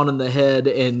hits Sean in the head,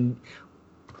 and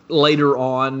later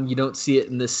on, you don't see it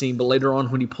in this scene, but later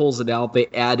on when he pulls it out, they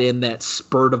add in that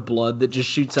spurt of blood that just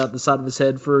shoots out the side of his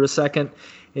head for a second.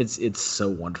 It's so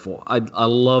wonderful. I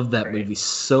love that movie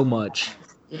so much,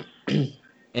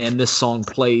 and this song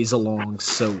plays along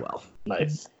so well.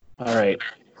 Nice. All right.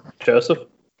 Joseph?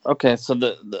 Okay, so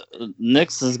the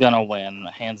Nyx is going to win,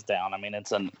 hands down. I mean,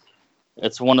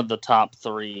 it's one of the top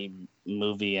 3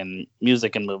 movie and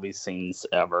music and movie scenes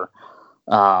ever.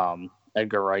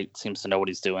 Edgar Wright seems to know what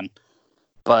he's doing.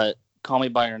 But Call Me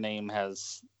By Your Name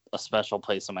has a special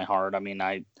place in my heart. I mean,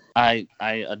 I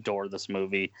adore this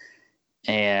movie,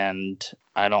 and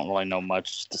I don't really know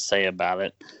much to say about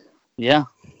it. Yeah.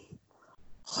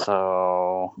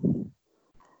 So,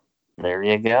 there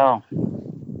you go.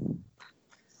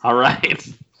 All right.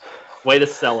 Way to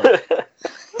sell it.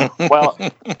 Well,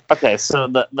 okay, so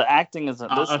the acting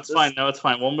isn't... It's fine. No, it's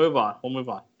fine. We'll move on.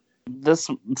 This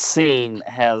scene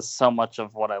has so much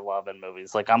of what I love in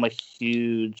movies. Like, I'm a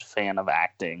huge fan of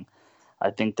acting. I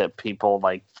think that people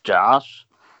like Josh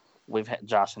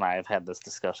and I have had this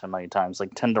discussion many times,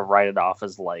 like, tend to write it off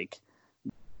as, like,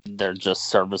 they're just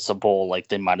serviceable, like,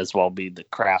 they might as well be the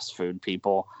crafts food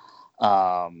people,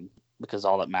 because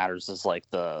all that matters is, like,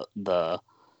 the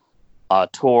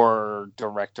tour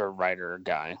director, writer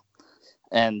guy.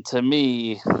 And to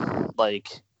me,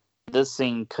 like, this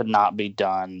scene could not be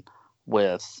done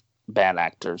with bad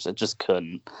actors. It just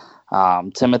couldn't.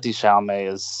 Timothée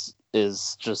Chalamet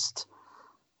is just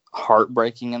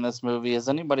heartbreaking in this movie. Has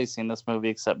anybody seen this movie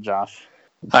except Josh?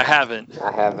 I haven't.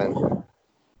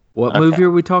 What movie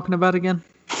are we talking about again?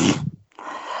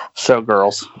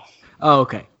 Showgirls. Oh,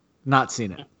 okay. Not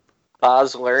seen it.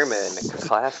 Baz Luhrmann,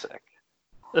 classic.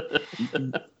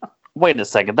 Wait a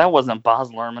second. That wasn't Baz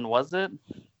Luhrmann, was it?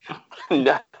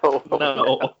 No.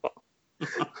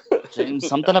 James,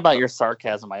 something about your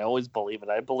sarcasm. I always believe it.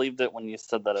 I believed it when you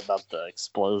said that about the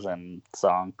explosion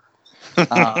song.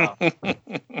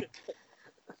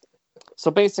 So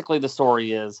basically the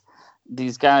story is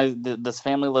these guys, this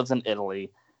family lives in Italy,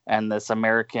 and this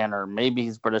American, or maybe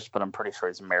he's British, but I'm pretty sure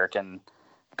he's American,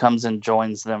 comes and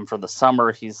joins them for the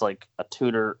summer. He's like a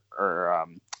tutor, or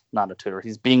not a tutor.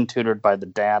 He's being tutored by the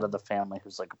dad of the family,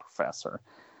 who's like a professor.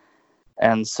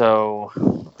 And so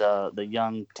the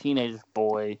young teenage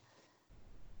boy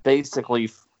basically,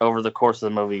 over the course of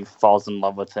the movie, falls in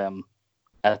love with him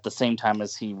at the same time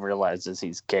as he realizes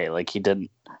he's gay. Like,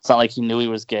 it's not like he knew he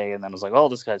was gay and then was like, oh,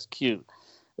 this guy's cute.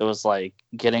 It was like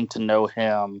getting to know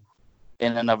him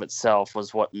in and of itself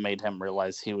was what made him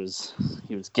realize he was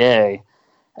gay.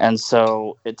 And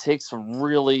so it takes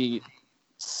really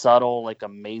subtle, like,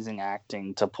 amazing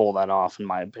acting to pull that off, in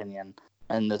my opinion.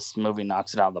 And this movie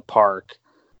knocks it out of the park.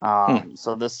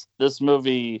 So this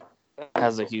movie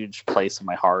has a huge place in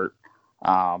my heart.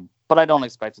 But I don't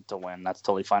expect it to win. That's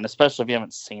totally fine. Especially if you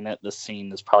haven't seen it. This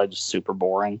scene is probably just super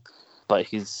boring. But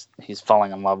he's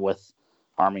falling in love with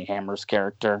Armie Hammer's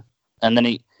character. And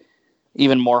then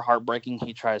even more heartbreaking,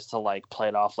 he tries to, like, play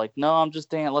it off like, no,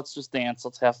 let's just dance.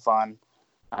 Let's have fun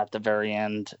at the very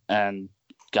end. And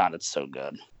God, it's so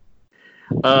good.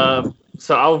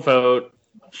 So I'll vote.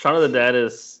 Shaun of the Dead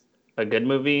is a good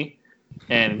movie,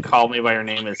 and Call Me By Your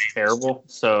Name is terrible.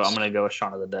 So I'm going to go with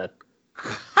Shaun of the Dead.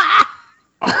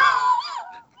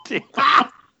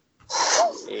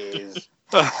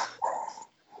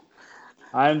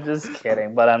 I'm just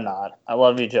kidding, but I'm not. I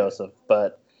love you, Joseph,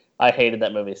 but I hated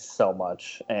that movie so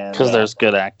much. And Because there's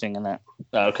good acting in it.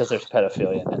 no, because there's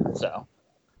pedophilia in it. So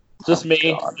just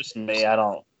me. I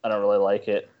don't really like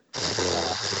it.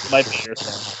 Might be your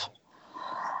thing.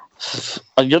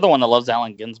 You're the one that loves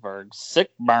Allen Ginsberg.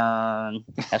 Sick burn.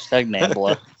 Hashtag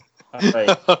Nambla. All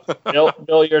right,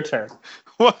 Bill, your turn.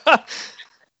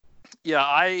 Yeah,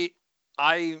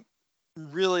 I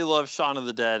really love Shaun of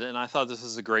the Dead, and I thought this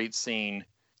was a great scene.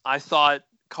 I thought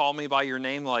Call Me By Your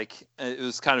Name, like, it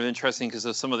was kind of interesting because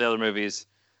of some of the other movies,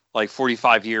 like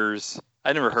 45 Years.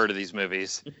 I never heard of these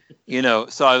movies,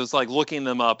 so I was like looking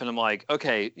them up and I'm like,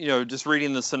 okay, just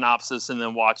reading the synopsis and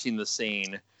then watching the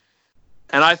scene.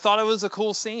 And I thought it was a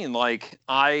cool scene. Like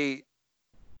I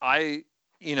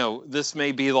this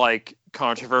may be like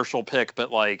controversial pick,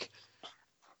 but like,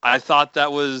 I thought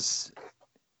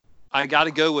I got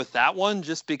to go with that one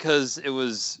just because it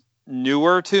was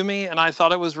newer to me. And I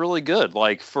thought it was really good,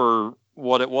 like for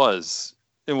what it was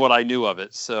and what I knew of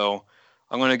it. So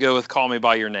I'm going to go with Call Me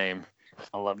By Your Name.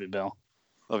 I love you, Bill.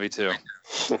 Love you too.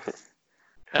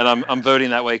 And I'm voting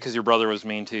that way because your brother was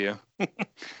mean to you.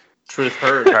 Truth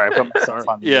hurt. All right, put my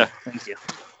on you. Yeah. Thank you.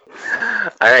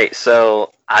 All right,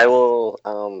 so I will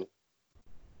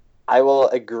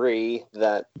agree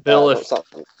that Bill,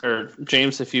 something. or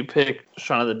James, if you pick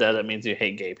Shaun of the Dead, that means you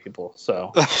hate gay people.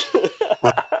 So.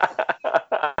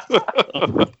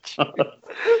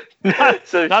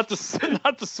 not to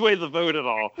sway the vote at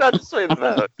all. Not to sway the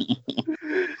vote.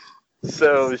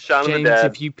 So Shaun of the James, Dead.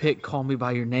 if you pick Call Me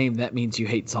By Your Name, that means you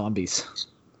hate zombies.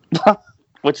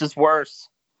 Which is worse.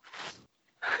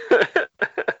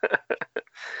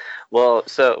 Well,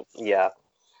 so yeah,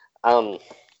 I don't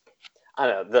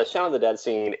know. The Shaun of the Dead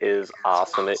scene is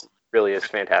awesome. It really is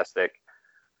fantastic.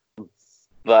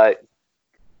 But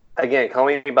again, Call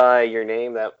Me By Your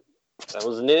Name, that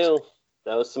was new.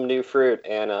 That was some new fruit,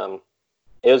 and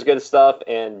it was good stuff.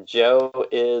 And Joe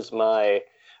is my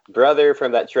brother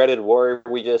from that dreaded war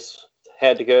we just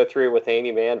had to go through with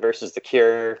Amy Mann versus The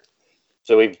Cure.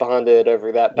 So we bonded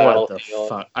over that What the battlefield.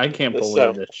 fuck? I can't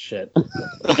believe this shit.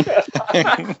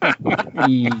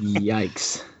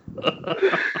 Yikes.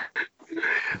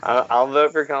 I'll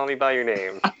vote for Call Me By Your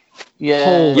Name.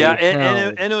 Yeah. Yeah,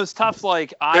 and it was tough.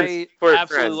 Like, I We're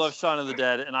absolutely friends. love Shaun of the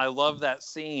Dead, and I love that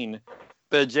scene.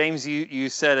 But James, you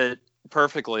said it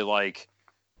perfectly. Like,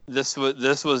 this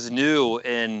was new,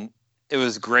 and it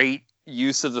was great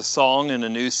use of the song and a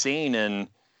new scene, and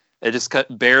it just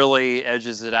barely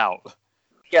edges it out.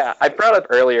 Yeah, I brought up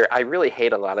earlier, I really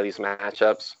hate a lot of these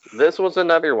matchups. This was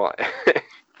another one.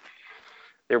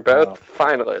 They're both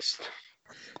finalists.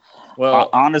 Well,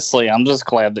 honestly, I'm just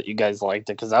glad that you guys liked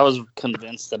it because I was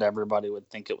convinced that everybody would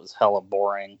think it was hella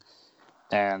boring,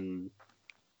 and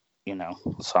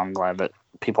so I'm glad that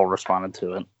people responded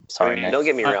to it. Sorry, Nick. Don't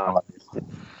get me wrong.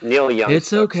 Neil Young.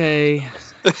 It's okay.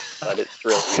 But it's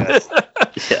really good.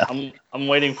 Yeah. I'm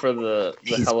waiting for the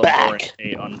He's hella back. boring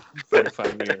hate on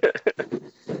 45 years.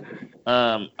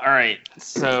 All right,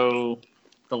 so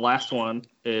the last one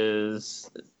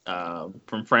is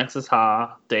from Francis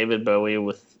Ha, David Bowie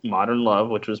with Modern Love,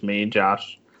 which was me,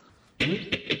 Josh. I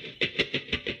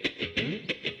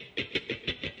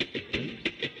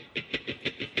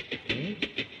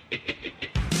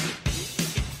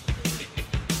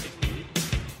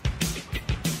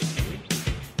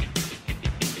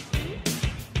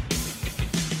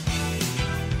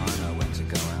know when to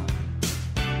go out.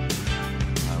 I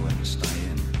know when to stay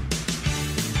in.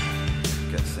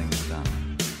 Get things done.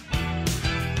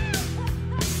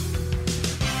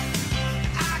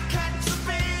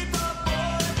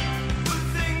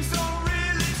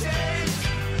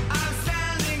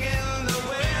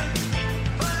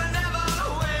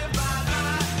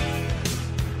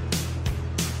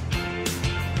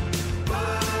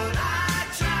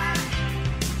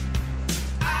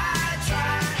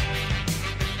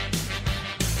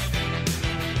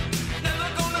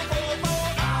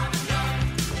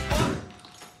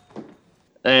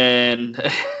 And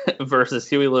versus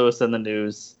Huey Lewis and the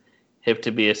News, Hip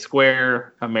to Be a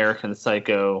Square, American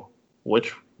Psycho,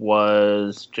 which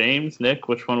was James, Nick,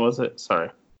 which one was it?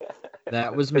 Sorry.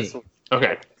 That was me.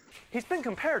 Okay. He's been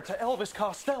compared to Elvis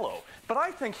Costello, but I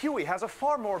think Huey has a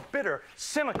far more bitter,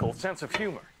 cynical sense of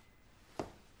humor.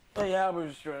 Hey,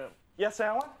 Albert Strap. Yes,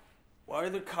 Alan? Why are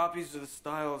there copies of the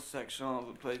style section all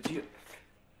over the place? Do you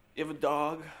have a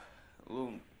dog? A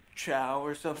little chow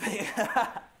or something?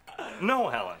 No,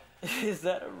 Helen. Is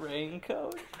that a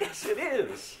raincoat? Yes, it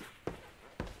is.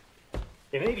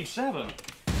 In '87,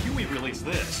 Huey released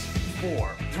this.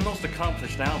 4, their most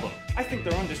accomplished album. I think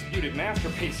their undisputed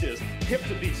masterpiece is Hip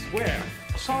to Be Square,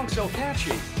 a song's so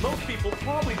catchy, most people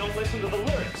probably don't listen to the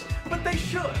lyrics. But they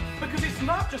should, because it's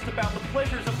not just about the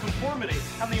pleasures of conformity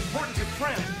and the importance of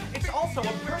trends. It's also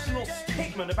a personal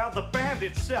statement about the band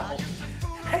itself.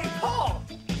 Hey, Paul!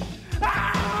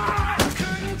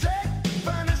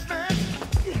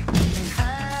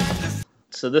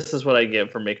 So this is what I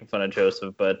get for making fun of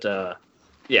Joseph, but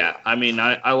yeah, I mean,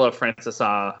 I love Francis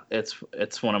Ha.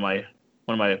 It's one of my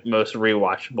most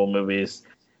rewatchable movies,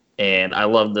 and I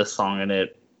love this song in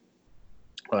it.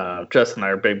 Jess and I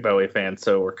are big Bowie fans,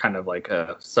 so we're kind of like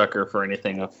a sucker for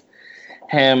anything of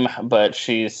him. But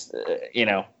she's,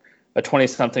 a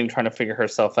 20-something trying to figure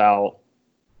herself out,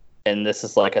 and this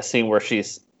is like a scene where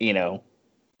she's, in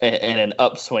an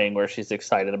upswing where she's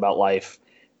excited about life.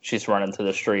 She's running through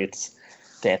the streets,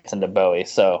 dancing to Bowie.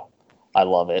 So I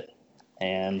love it,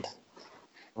 and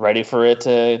ready for it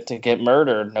to get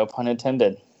murdered. No pun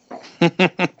intended.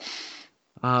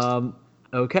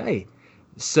 Okay.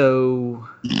 So,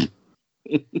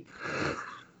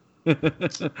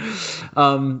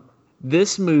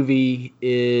 this movie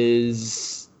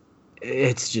it's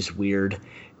just weird.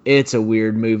 It's a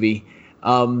weird movie.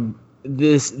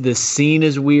 The scene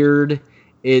is weird.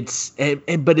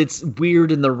 But it's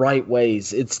weird in the right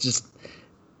ways. It's just,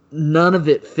 none of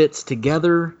it fits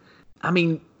together. I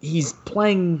mean, he's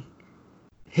playing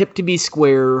hip to be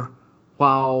square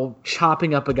while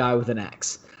chopping up a guy with an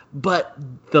axe. But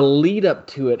the lead up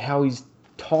to it, how he's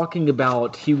talking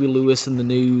about Huey Lewis in the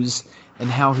news and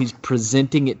how he's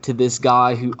presenting it to this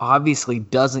guy who obviously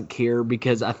doesn't care,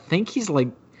 because I think he's like,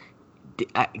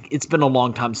 it's been a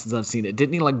long time since I've seen it.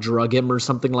 Didn't he like drug him or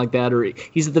something like that? Or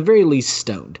he's at the very least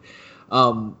stoned.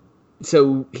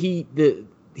 So he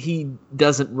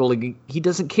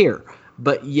doesn't care.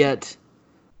 But yet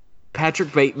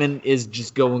Patrick Bateman is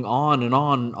just going on and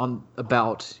on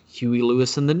about Huey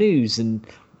Lewis and the news and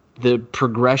the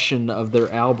progression of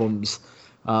their albums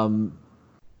from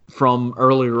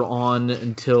earlier on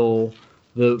until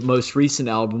the most recent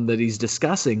album that he's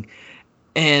discussing.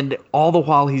 And all the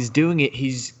while he's doing it,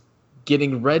 he's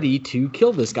getting ready to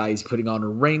kill this guy. He's putting on a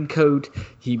raincoat.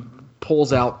 He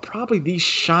pulls out probably the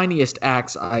shiniest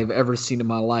axe I've ever seen in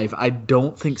my life. I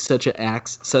don't think such an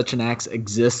axe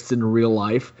exists in real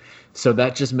life. So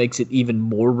that just makes it even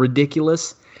more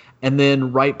ridiculous. And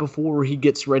then right before he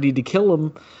gets ready to kill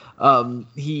him,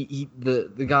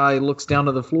 the guy looks down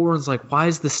to the floor and is like, "Why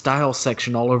is the style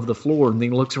section all over the floor?" And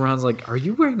then he looks around and is like, "Are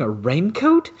you wearing a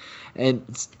raincoat?"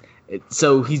 And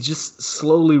so he's just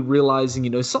slowly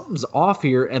realizing, something's off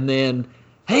here. And then,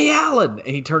 "Hey, Alan!" And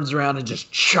he turns around and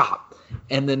just chop.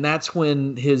 And then that's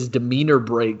when his demeanor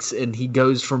breaks and he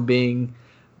goes from being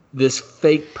this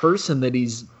fake person that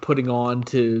he's putting on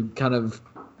to kind of,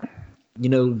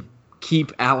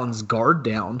 keep Alan's guard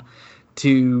down,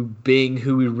 to being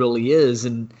who he really is.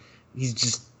 And he's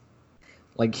just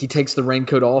like, he takes the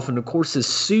raincoat off, and of course his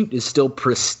suit is still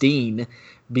pristine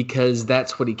because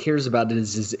that's what he cares about,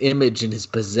 is his image and his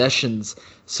possessions.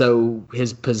 So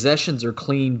his possessions are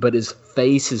clean, but his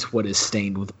face is what is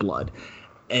stained with blood.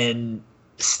 And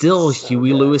still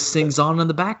Huey Lewis sings on in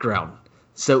the background.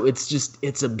 So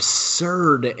it's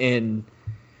absurd. And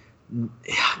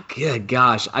good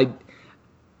gosh,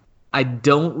 I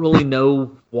don't really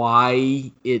know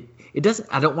why it doesn't.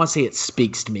 I don't want to say it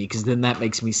speaks to me, because then that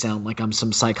makes me sound like I'm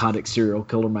some psychotic serial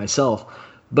killer myself.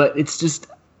 But it's just,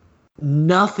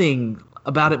 nothing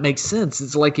about it makes sense.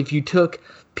 It's like if you took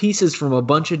pieces from a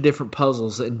bunch of different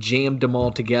puzzles and jammed them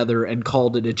all together and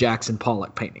called it a Jackson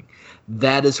Pollock painting.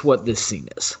 That is what this scene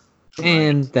is.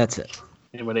 And that's it.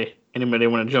 Anybody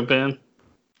want to jump in?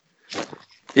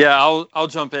 Yeah, I'll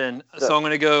jump in. So I'm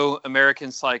going to go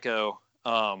American Psycho,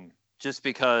 just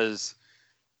because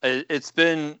it's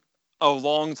been a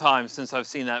long time since I've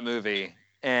seen that movie,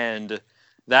 and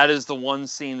that is the one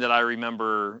scene that I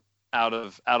remember out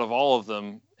of all of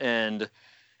them. And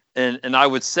I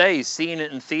would say seeing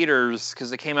it in theaters,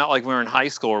 because it came out like we were in high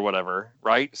school or whatever,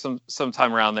 right?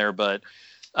 Sometime around there. But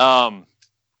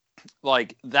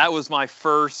like, that was my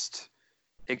first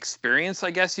experience,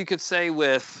 I guess you could say,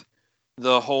 with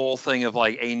the whole thing of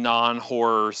like a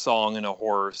non-horror song in a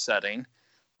horror setting,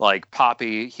 like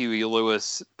Poppy Huey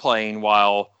Lewis playing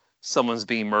while someone's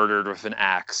being murdered with an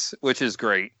axe, which is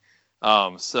great.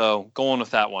 So going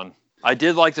with that one. I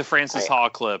did like the Francis Ha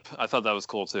clip. I thought that was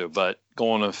cool too, but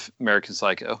going with American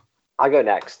Psycho. I'll go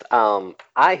next.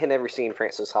 I had never seen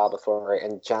Francis Ha before,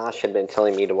 and Josh had been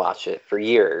telling me to watch it for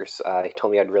years. He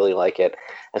told me I'd really like it.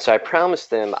 And so I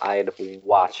promised him I'd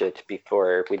watch it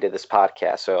before we did this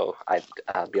podcast, so I'd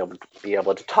be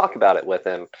able to talk about it with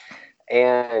him.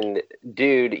 And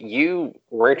dude, you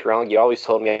weren't wrong. You always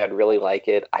told me I'd really like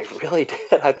it. I really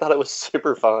did. I thought it was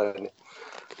super fun.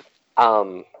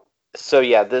 So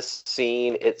yeah, this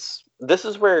scene, this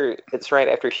is where it's right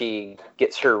after she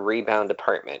gets her rebound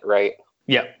apartment, right?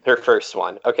 Yeah. Her first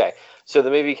one. Okay. So the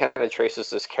movie kind of traces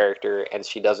this character, and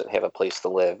she doesn't have a place to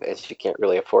live, and she can't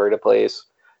really afford a place.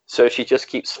 So she just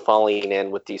keeps falling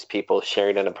in with these people,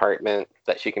 sharing an apartment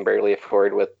that she can barely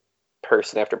afford with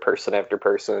person after person after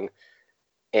person.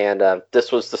 And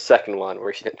this was the second one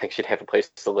where she didn't think she'd have a place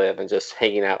to live, and just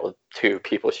hanging out with two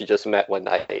people she just met one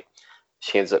night.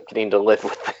 She ends up getting to live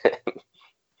with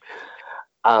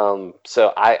them.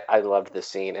 So I loved this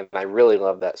scene, and I really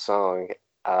love that song.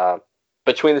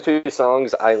 Between the two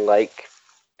songs, I like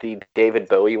the David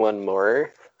Bowie one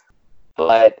more.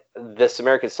 But this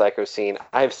American Psycho scene,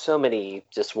 I have so many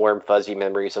just warm, fuzzy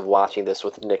memories of watching this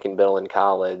with Nick and Bill in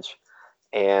college.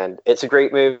 And it's a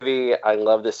great movie. I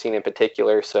love this scene in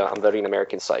particular, so I'm voting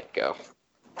American Psycho.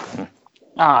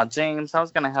 James, I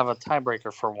was going to have a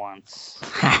tiebreaker for once.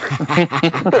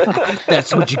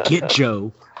 That's what you get,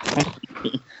 Joe.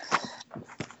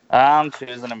 I'm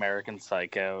choosing American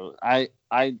Psycho. I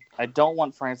don't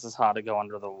want Frances Ha to go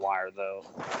under the wire, though.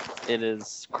 It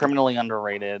is criminally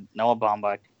underrated. Noah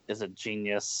Baumbach is a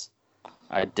genius.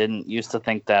 I didn't used to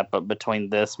think that, but between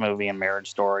this movie and Marriage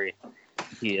Story,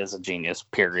 he is a genius,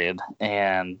 period.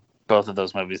 And both of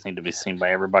those movies need to be seen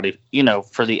by everybody,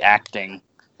 for the acting.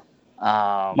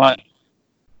 My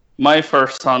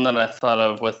first song that I thought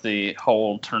of with the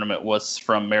whole tournament was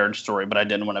from Marriage Story, but I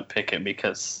didn't want to pick it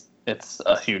because it's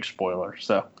a huge spoiler.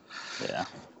 So, yeah,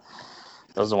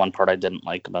 that was the one part I didn't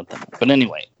like about that. But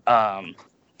anyway, I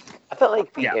felt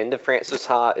like the end of Frances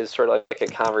Ha is sort of like a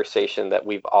conversation that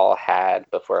we've all had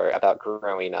before about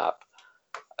growing up.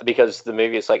 Because the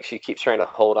movie is like she keeps trying to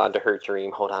hold on to her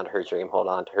dream, hold on to her dream, hold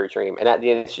on to her dream. And at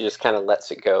the end, she just kind of lets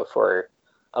it go for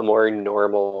a more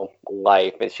normal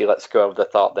life. And she lets go of the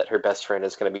thought that her best friend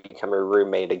is going to become her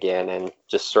roommate again and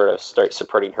just sort of starts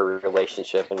supporting her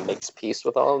relationship and makes peace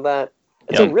with all of that.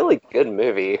 It's a really good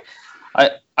movie.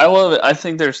 I love it. I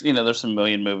think there's there's a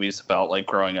million movies about like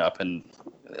growing up and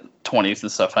 20s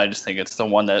and stuff. And I just think it's the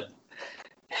one that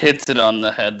hits it on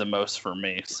the head the most for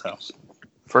me. So.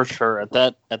 For sure, at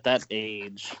that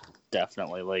age,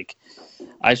 definitely. Like,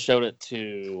 I showed it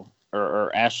to, or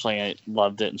Ashley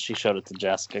loved it, and she showed it to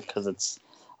Jessica because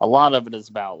a lot of it is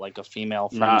about like a female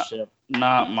friendship.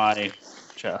 Not my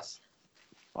Jess.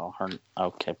 Well,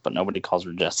 okay, but nobody calls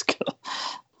her Jessica.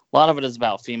 A lot of it is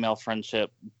about female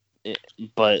friendship,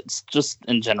 but it's just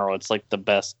in general, it's like the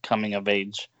best coming of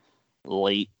age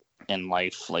late in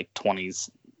life, like 20s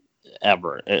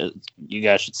ever. You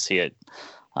guys should see it.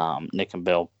 Nick and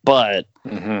Bill, but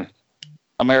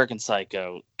American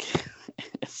Psycho,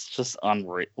 it's just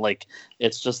unreal. Like,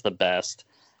 it's just the best.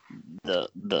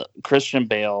 The Christian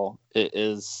Bale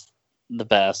is the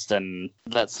best, and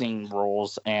that scene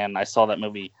rules. And I saw that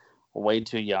movie way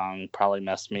too young, probably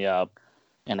messed me up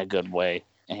in a good way,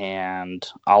 and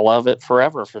I'll love it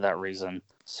forever for that reason.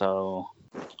 So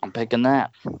I'm picking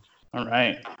that. All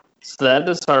right, so that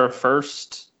is our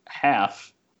first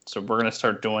half. So we're gonna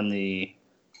start doing the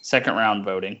second round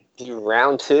voting.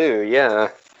 Round 2, yeah.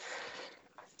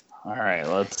 All right,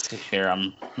 let's see here.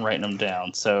 I'm writing them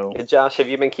down. So, hey, Josh, have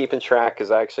you been keeping track?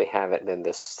 Because I actually haven't been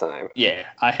this time. Yeah,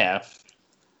 I have.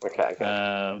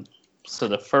 Okay. So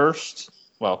the first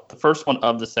one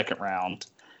of the second round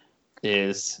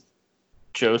is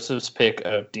Joseph's pick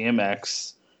of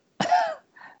DMX.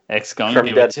 X gonna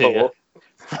give it to you.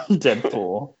 From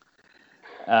Deadpool.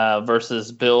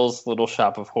 Versus Bill's Little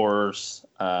Shop of Horrors.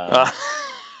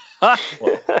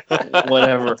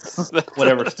 Whatever.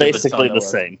 Basically the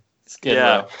same. Skid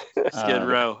Row. Skid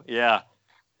Row. Yeah.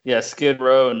 Yeah, Skid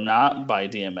Row, not by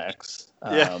DMX.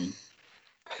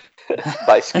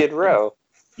 By Skid Row.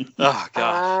 Oh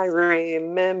God. I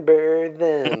remember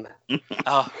them.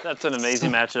 Oh, that's an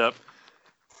amazing matchup.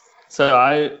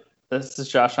 So this is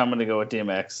Josh. I'm going to go with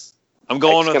DMX. I'm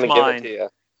going with mine. Give it to you.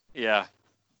 Yeah,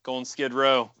 going Skid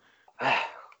Row.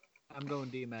 I'm going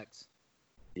DMX.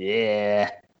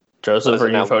 Yeah. Joseph, are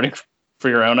you voting for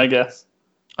your own, I guess?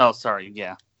 Oh, sorry.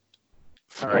 Yeah.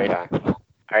 All right. Okay.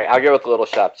 All right, I'll go with Little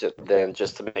Shop then,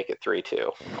 just to make it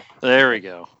 3-2. There we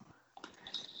go.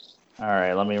 All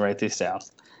right, let me write these down.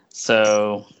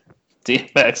 So,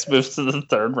 DMX moves to the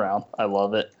third round. I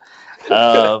love it.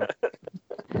 The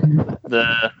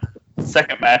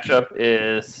second matchup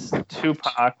is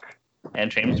Tupac and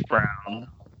James Brown,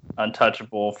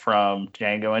 Untouchable from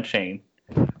Django Unchained,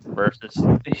 versus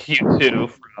U2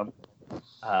 from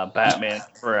Batman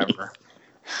Forever.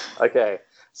 Okay,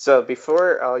 so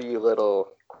before all you little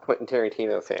Quentin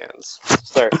Tarantino fans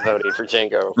start voting for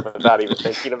Django without even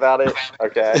thinking about it,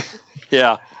 okay?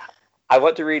 Yeah. I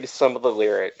want to read some of the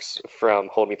lyrics from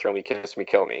Hold Me, Thrill Me, Kiss Me,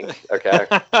 Kill Me, okay?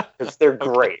 Because they're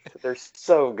great. They're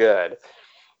so good.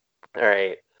 All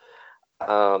right.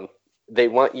 They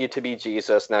want you to be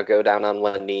Jesus, now go down on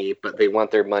one knee, but they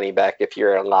want their money back if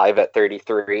you're alive at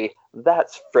 33.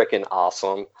 That's freaking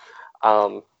awesome.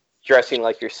 Dressing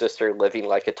like your sister, living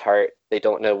like a tart. They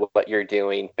don't know what you're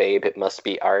doing, babe, it must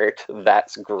be art.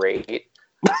 That's great.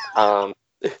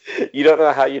 You don't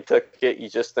know how you took it, you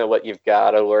just know what you've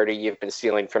got. Oh lordy, you've been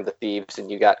stealing from the thieves and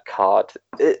you got caught.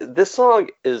 This song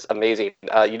is amazing.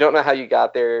 You don't know how you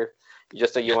got there, you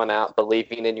just know you went out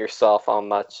believing in yourself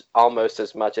almost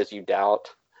as much as you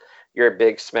doubt. You're a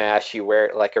big smash, you wear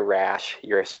it like a rash,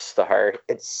 you're a star.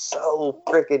 It's so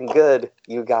freaking good,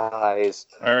 you guys.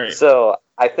 All right. So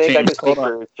I think I James, can speak hold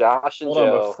on. for Josh and Hold on,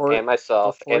 Joe before- and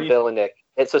myself before and you- Bill and Nick.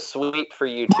 It's a sweep for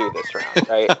you two this round,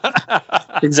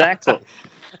 right? Exactly.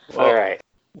 All right.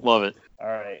 Love it. All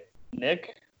right.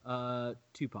 Nick?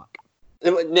 Tupac.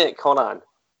 Nick, hold on.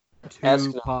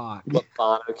 Ask Tupac. what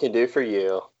Bono can do for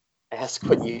you. Ask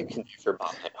what you can do for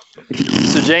Bono.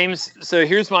 So James, so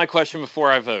here's my question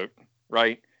before I vote,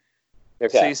 right?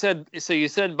 Okay. So you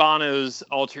said Bono's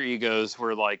alter egos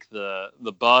were like the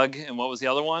Bug, and what was the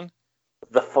other one?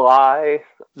 The Fly.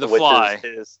 The which Fly. is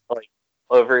his like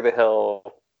over the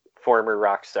hill former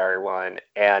rock star one,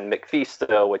 and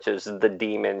Mephisto, which is the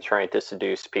demon trying to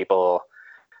seduce people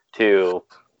to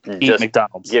Eat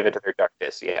McDonald's. give it to their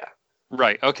darkness. Yeah.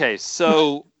 Right. Okay.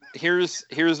 So here's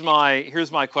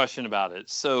my question about it.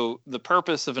 So the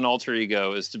purpose of an alter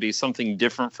ego is to be something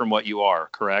different from what you are,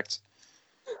 correct?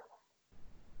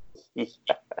 Yes.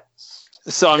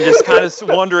 So I'm just kind of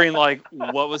wondering, like,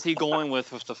 what was he going with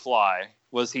the Fly?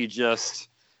 Was he just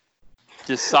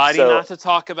deciding not to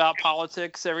talk about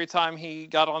politics every time he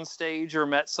got on stage or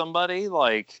met somebody?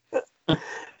 Like,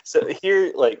 So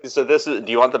here, this is.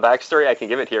 Do you want the backstory? I can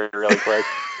give it here really quick.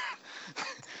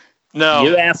 no.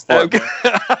 You asked for it.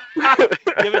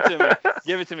 Give it to me.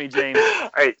 Give it to me, James. All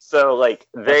right, so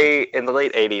they in the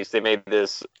late '80s they made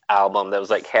this album that was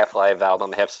like half live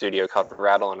album, half studio called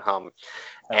Rattle and Hum,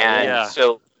 and yeah.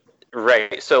 so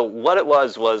what it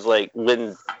was like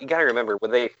when you gotta remember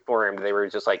when they formed, they were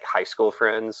just like high school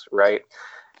friends, right?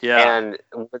 Yeah. And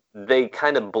they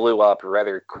kind of blew up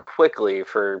rather quickly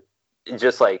for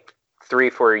just like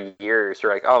 3-4 years. Or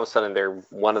like all of a sudden they're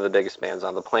one of the biggest bands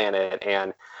on the planet,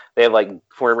 and they have like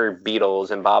former Beatles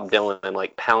and Bob Dylan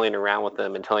like palling around with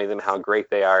them and telling them how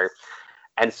great they are.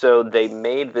 And so they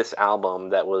made this album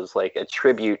that was like a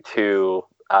tribute to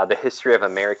the history of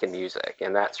American music,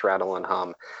 and that's Rattle and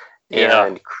Hum. Yeah.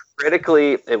 And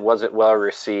critically, it wasn't well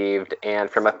received. And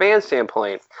from a fan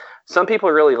standpoint, some people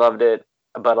really loved it,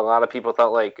 but a lot of people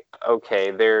thought like,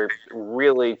 okay, they're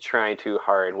really trying too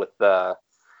hard with the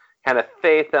kind of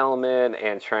faith element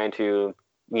and trying to,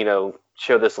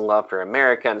 show this love for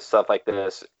America and stuff like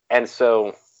this. And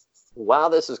so while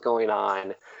this is going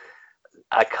on,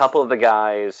 a couple of the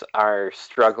guys are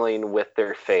struggling with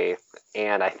their faith,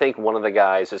 and I think one of the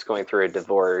guys is going through a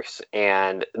divorce,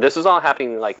 and this is all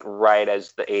happening like right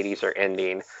as the 80s are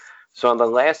ending. So on the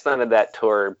last night of that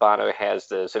tour, Bono has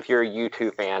this, if you're a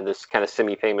U2 fan, this kind of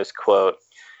semi-famous quote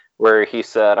where he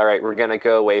said, all right, we're going to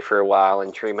go away for a while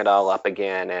and dream it all up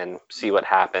again and see what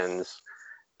happens.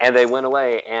 And they went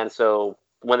away, and so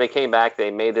when they came back,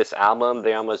 they made this album.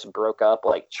 They almost broke up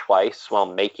like twice while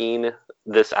making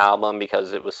this album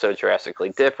because it was so drastically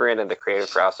different, and the creative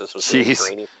process was so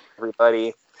draining for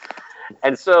everybody.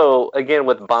 And so, again,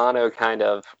 with Bono kind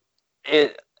of,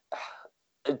 to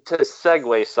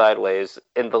segue sideways,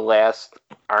 in the last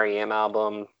R.E.M.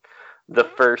 album, the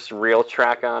first real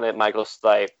track on it, Michael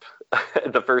Stipe,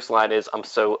 the first line is, "I'm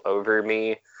so over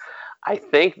me." I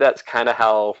think that's kind of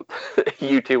how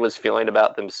U2 was feeling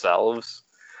about themselves.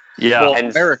 Yeah. Well, and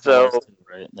America so, was too,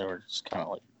 right? They were just kind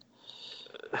of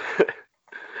like.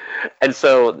 And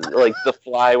so, like, The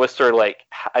Fly was sort of like,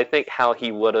 I think how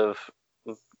he would have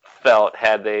felt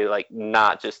had they like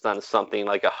not just done something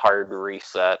like a hard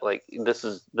reset. Like, this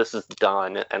is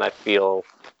done, and I feel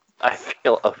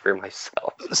over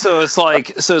myself. So it's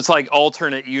like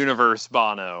alternate universe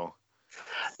Bono.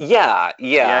 Yeah.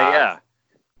 Yeah.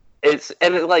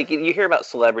 Like you hear about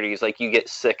celebrities, like you get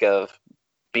sick of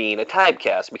being a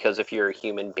typecast because if you're a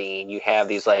human being, you have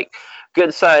these like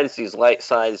good sides, these light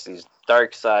sides, these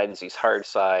dark sides, these hard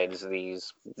sides,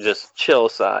 these just chill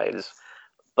sides.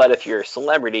 But if you're a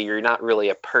celebrity, you're not really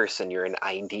a person, you're an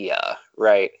idea,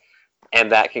 right?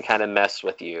 And that can kind of mess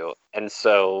with you. And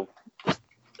so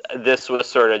this was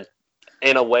sort of,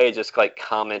 in a way, just like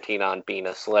commenting on being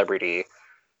a celebrity.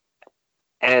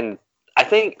 And I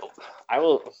think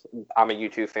I'm a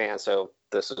U2 fan, so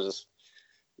this is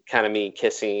kind of me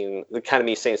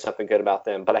saying something good about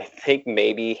them. But I think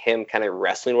maybe him kind of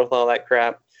wrestling with all that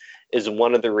crap is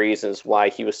one of the reasons why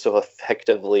he was so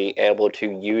effectively able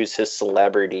to use his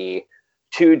celebrity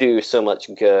to do so much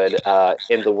good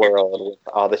in the world with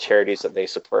all the charities that they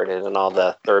supported and all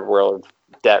the third world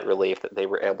debt relief that they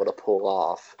were able to pull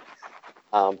off.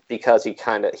 Because he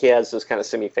has this kind of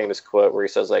semi-famous quote where he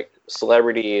says, like,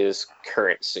 celebrity is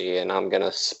currency and I'm going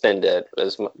to spend it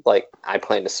as like I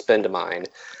plan to spend mine.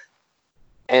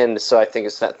 And so I think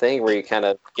it's that thing where you kind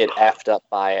of get effed up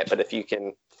by it, but if you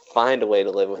can find a way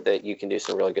to live with it, you can do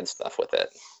some really good stuff with it.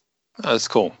 That's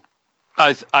cool.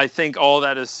 I think all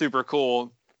that is super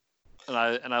cool, and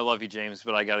I love you, James,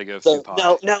 but I got to go Tupac.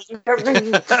 No.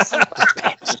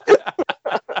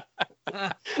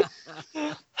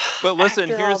 But listen,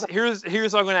 here's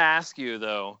what I'm going to ask you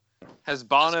though: has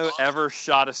Bono ever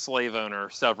shot a slave owner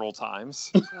several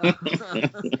times?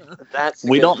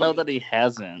 We don't know that he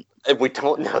hasn't. We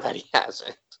don't know that he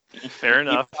hasn't. Fair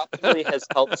enough. He probably has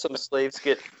helped some slaves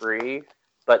get free,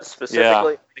 but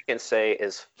specifically, what I can say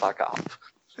is fuck off.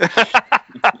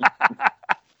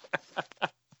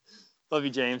 Love you,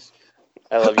 James.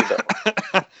 I love you, Bill.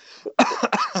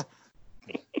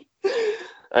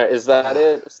 All right, is that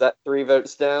it? Is that 3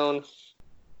 votes down?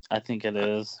 I think it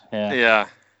is. Yeah. Yeah.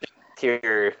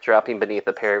 You're dropping beneath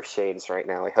a pair of shades right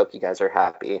now. I hope you guys are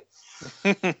happy.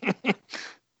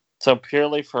 So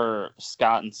purely for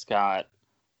Scott and Scott,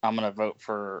 I'm gonna vote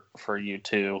for you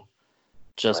two,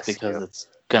 just Bless because you. it's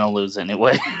gonna lose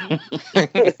anyway.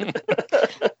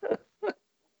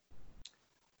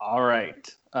 All right.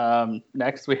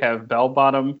 Next we have Bell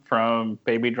Bottom from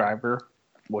Baby Driver,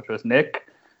 which was Nick,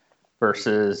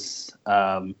 versus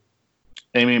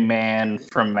Amy Mann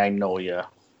from Magnolia.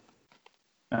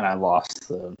 And I lost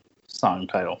the song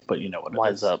title, but you know what it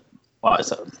Wise is. Up.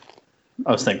 Wise Up.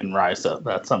 I was thinking Rise Up.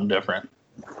 That's something different.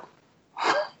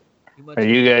 Are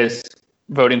you guys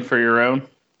voting for your own?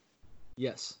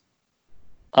 Yes.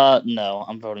 No,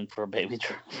 I'm voting for Baby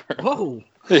Driver. Whoa.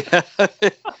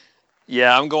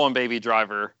 Yeah, I'm going Baby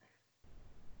Driver.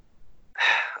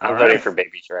 I'm All voting right. for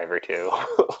Baby Driver too.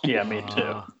 Yeah, me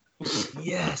too.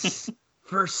 Yes.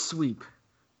 First sweep.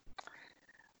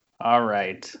 All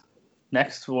right.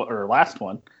 Next one, or last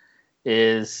one,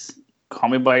 is Call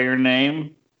Me By Your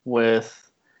Name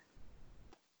with,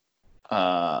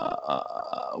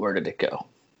 where did it go?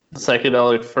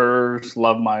 Psychedelic Furs,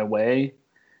 Love My Way,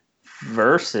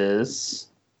 versus,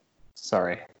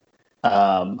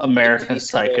 American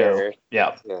Psycho. Square.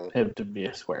 Yeah, Yeah. Hip to Be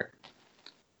a Square.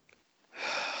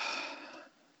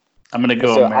 I'm going to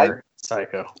go So American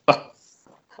Psycho.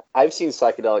 I've seen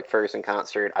Psychedelic Furs in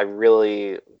concert. I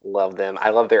really love them. I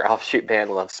love their offshoot band,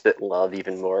 Love Spit Love,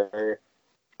 even more.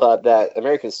 But that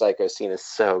American Psycho scene is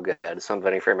so good. So I'm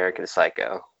voting for American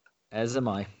Psycho. As am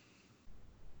I.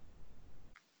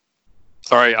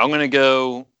 Sorry, I'm going to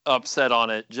go upset on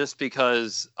it just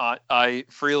because I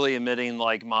freely admitting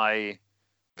like my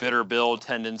bitter Bill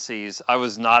tendencies. I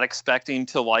was not expecting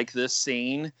to like this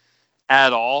scene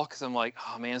at all because I'm like,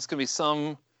 oh man, it's going to be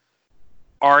some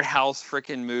art house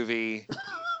freaking movie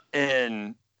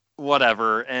and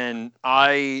whatever. And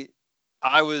I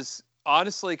was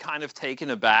honestly kind of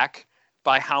taken aback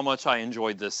by how much I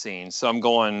enjoyed this scene. So I'm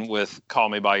going with Call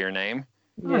Me By Your Name.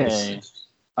 Yay.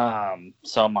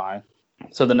 So am I.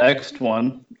 So the next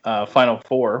one, Final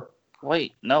Four.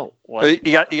 Wait, no. What?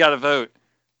 You got to vote.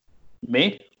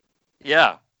 Me?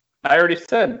 Yeah. I already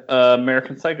said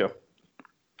American Psycho.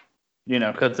 You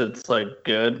know, because it's like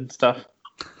good and stuff.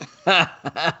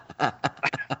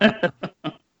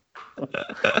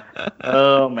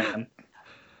 Oh man.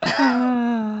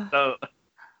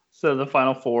 So the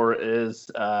Final Four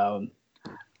is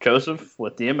Joseph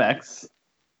with DMX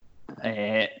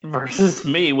and versus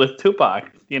me with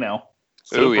Tupac. You know.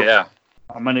 Oh yeah.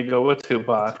 I'm gonna go with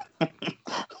Tupac.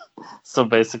 So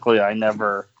basically, I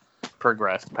never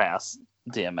progressed past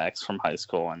DMX from high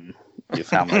school, and you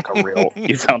found like a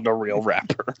real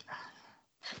rapper.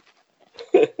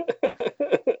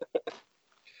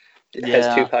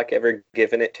 Has Tupac ever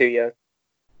given it to you?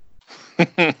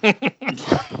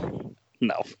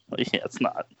 No, it's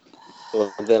not.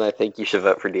 Well, then I think you should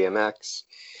vote for DMX.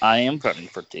 I am voting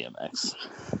for DMX.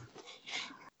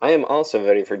 I am also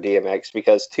voting for DMX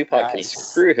because Tupac can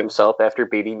screw himself after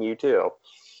beating you too.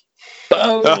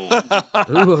 Oh.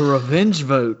 Ooh, a revenge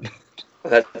vote.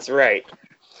 That's right.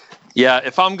 Yeah,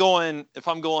 if I'm going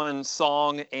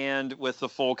song and with the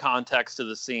full context of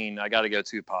the scene, I got to go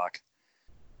Tupac.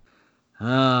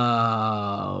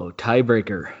 Oh,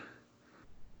 tiebreaker.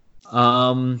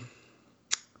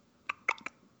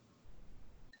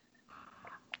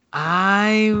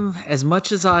 As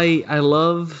much as I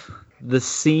love the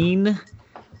scene,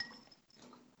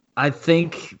 I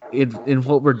think in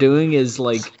what we're doing is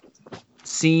like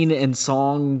scene and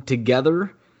song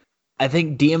together. I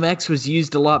think DMX was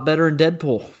used a lot better in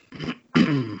Deadpool.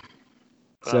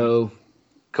 So,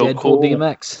 Deadpool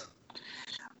DMX.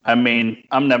 I mean,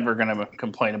 I'm never going to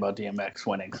complain about DMX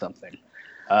winning something.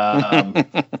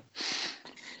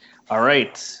 All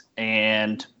right.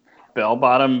 And Bell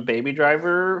Bottom Baby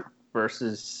Driver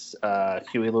versus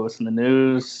Huey Lewis in the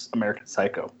News, American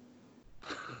Psycho.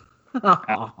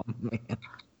 Oh, man.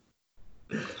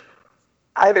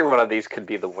 Either one of these could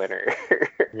be the winner.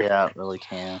 Yeah, it really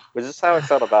can. Which is how I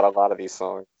felt about a lot of these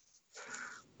songs.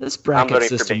 This I'm bracket voting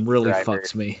for system Baby really Driver.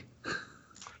 fucks me.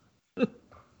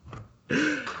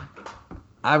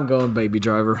 I'm going Baby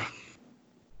Driver.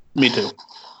 Me too.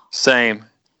 Same.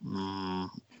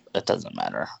 It doesn't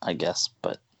matter, I guess,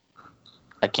 but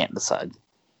I can't decide.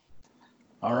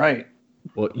 All right.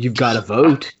 Well, you've got to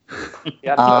vote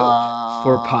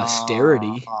for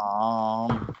posterity.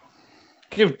 I'll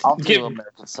give do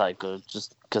American Psycho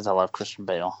just because I love Christian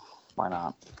Bale. Why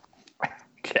not?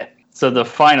 Okay. So the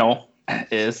final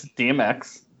is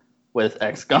DMX with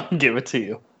X Gon Give It To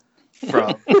You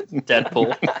from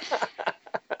Deadpool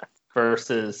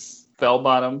versus Bell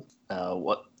Bottom.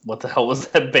 What the hell was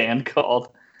that band called?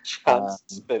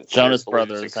 Jonas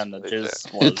Brothers and the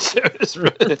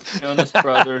Jonas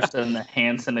Brothers and the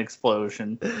Hanson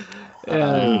Explosion.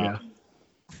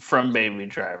 From Baby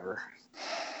Driver.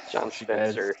 John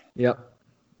Spencer. Yep.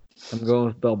 I'm going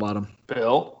with Bell Bottom.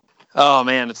 Bill? Oh,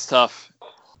 man, it's tough.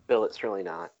 Bill, it's really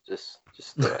not. Just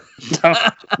do it.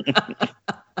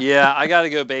 Yeah, I got to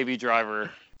go Baby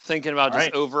Driver. Thinking about just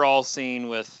right. overall scene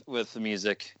with the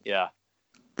music. Yeah.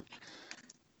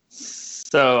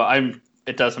 So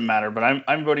it doesn't matter, but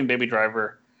I'm voting Baby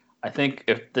Driver. I think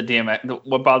if the DMX,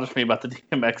 what bothers me about the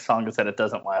DMX song is that it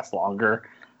doesn't last longer.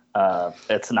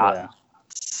 It's not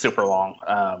super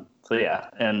long. So yeah,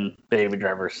 and Baby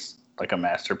Driver's like a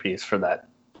masterpiece for that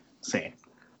scene.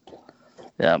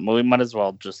 Yeah, we might as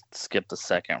well just skip the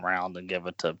second round and give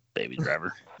it to Baby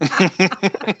Driver.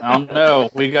 I don't know.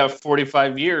 We got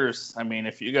 45 years. I mean,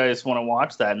 if you guys want to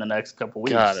watch that in the next couple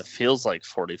weeks. God, it feels like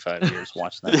 45 years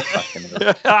watching that fucking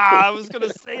movie. I was going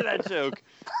to say that joke.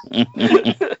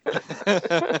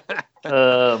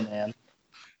 Oh, man.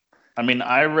 I mean,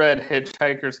 I read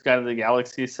Hitchhiker's Guide to the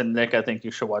Galaxy, so Nick, I think you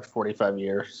should watch 45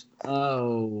 Years.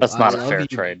 Oh, That's not I a love fair you,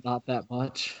 trade. Not that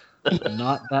much.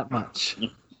 Not that much.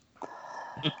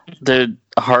 Dude,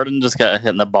 Harden just got hit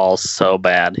in the balls so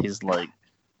bad. He's like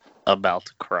about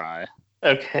to cry.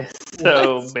 Okay,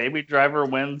 so Baby Driver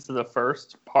wins the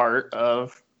first part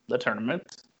of the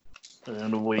tournament.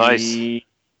 And we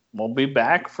will be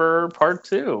back for part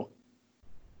 2.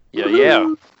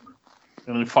 Yeah.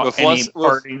 Any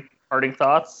parting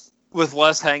thoughts? With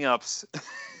less hang-ups.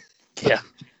 Yeah.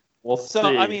 We'll So,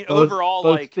 see. I mean, Both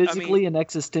overall, physically and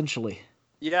existentially.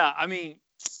 Yeah, I mean,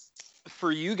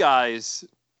 for you guys,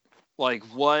 like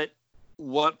what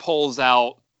pulls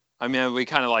out? I mean, we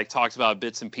kind of like talked about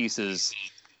bits and pieces,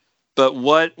 but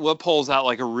what pulls out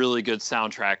like a really good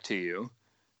soundtrack to you?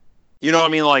 You know what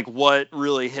I mean? Like what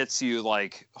really hits you?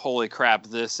 Like, holy crap,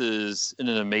 this is an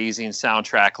amazing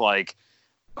soundtrack. Like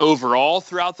overall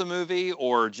throughout the movie,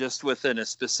 or just within a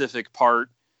specific part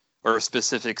or a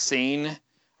specific scene?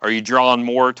 Are you drawn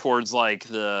more towards like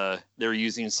they're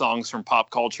using songs from pop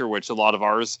culture, which a lot of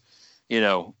ours,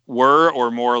 were,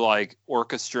 or more like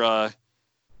orchestra?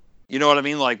 You know what I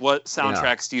mean? Like what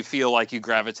soundtracks do you feel like you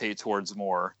gravitate towards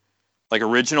more? Like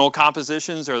original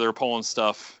compositions, or they're pulling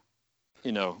stuff,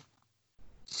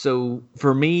 So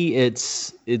for me,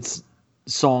 it's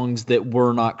songs that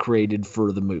were not created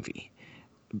for the movie.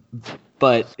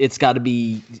 But it's got to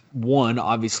be, one,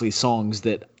 obviously songs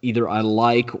that either I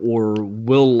like or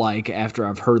will like after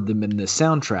I've heard them in this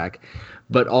soundtrack.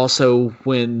 But also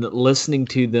when listening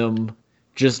to them,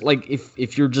 just like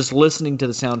if you're just listening to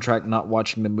the soundtrack, not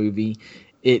watching the movie,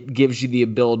 it gives you the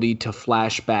ability to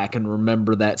flash back and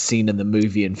remember that scene in the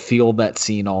movie and feel that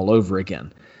scene all over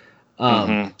again.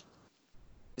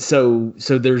 So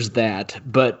there's that.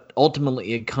 But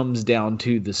ultimately it comes down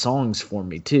to the songs for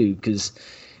me too, because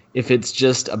if it's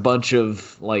just a bunch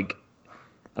of like,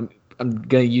 I'm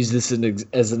going to use this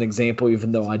as an example,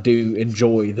 even though I do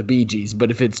enjoy the Bee Gees,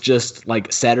 but if it's just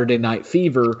like Saturday Night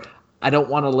Fever, I don't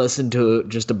want to listen to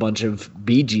just a bunch of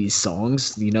Bee Gees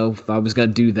songs. If I was going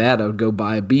to do that, I would go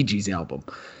buy a Bee Gees album.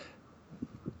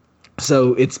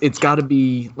 So it's got to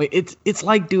be, it's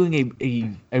like doing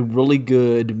a really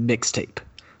good mixtape.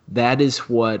 That is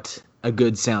what a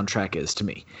good soundtrack is to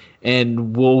me.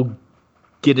 And we'll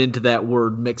get into that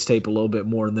word mixtape a little bit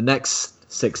more in the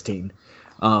next 16.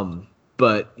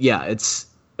 But yeah, it's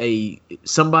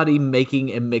somebody making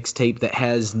a mixtape that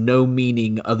has no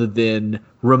meaning other than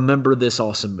remember this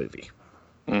awesome movie.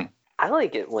 I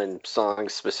like it when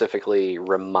songs specifically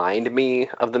remind me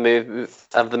of the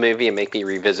movie and make me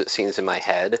revisit scenes in my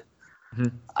head.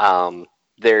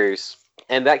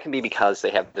 And that can be because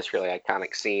they have this really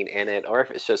iconic scene in it, or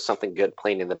if it's just something good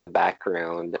playing in the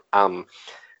background.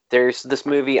 There's this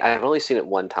movie, I've only seen it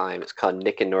one time. It's called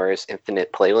Nick and Nora's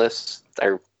Infinite Playlist,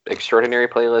 or Extraordinary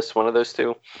Playlist, one of those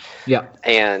two. Yeah.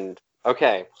 And,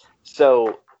 okay,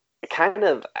 so I kind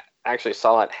of actually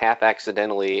saw it half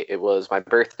accidentally. It was my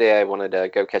birthday. I wanted to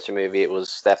go catch a movie. It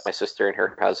was Steph, my sister, and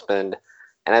her husband.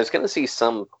 And I was going to see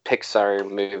some Pixar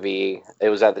movie. It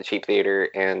was at the cheap theater,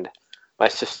 and my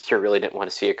sister really didn't want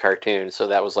to see a cartoon. So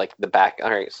that was like the back.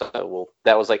 All right, so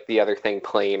that was like the other thing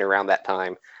playing around that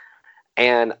time.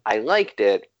 And I liked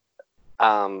it.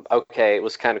 Okay, it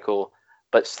was kind of cool.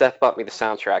 But Steph bought me the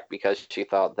soundtrack because she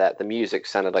thought that the music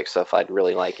sounded like stuff I'd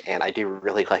really like. And I do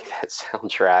really like that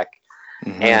soundtrack.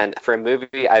 And for a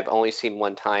movie I've only seen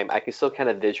one time, I can still kind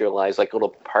of visualize like little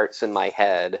parts in my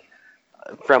head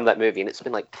from that movie. And it's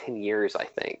been like 10 years, I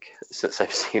think, since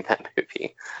I've seen that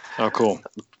movie. Oh, cool.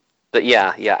 But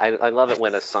yeah, I love it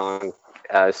when a song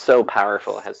is so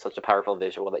powerful, it has such a powerful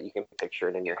visual that you can picture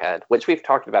it in your head, which we've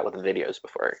talked about with the videos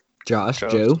before. Josh,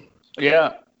 Joe?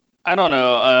 Yeah, I don't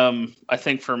know. I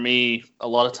think for me, a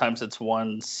lot of times it's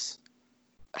ones,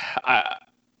 I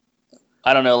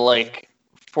don't know, like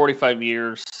 45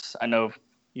 Years. I know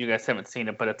you guys haven't seen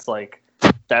it, but it's like,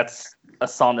 that's a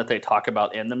song that they talk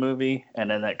about in the movie,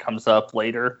 and then that comes up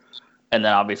later, and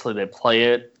then obviously they play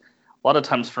it. A lot of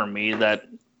times for me, that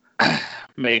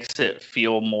makes it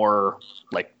feel more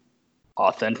like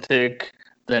authentic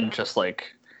than just like,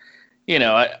 you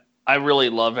know, I really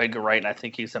love Edgar Wright, and I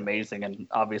think he's amazing, and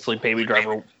obviously Baby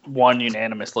Driver won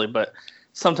unanimously, but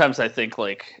sometimes I think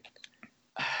like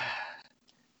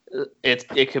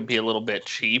it could be a little bit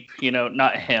cheap, you know,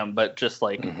 not him, but just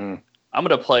like, I'm going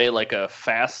to play like a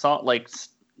fast song. Like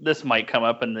this might come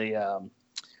up in the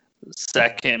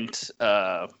second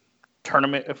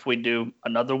tournament if we do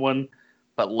another one,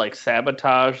 but like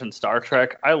Sabotage and Star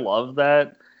Trek, I love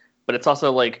that. But it's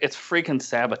also like, it's freaking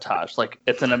Sabotage. Like,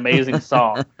 it's an amazing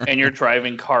song, and you're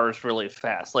driving cars really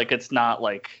fast. Like, it's not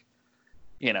like,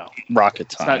 you know,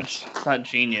 rocket science. It's not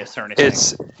genius or anything.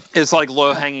 It's like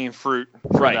low hanging fruit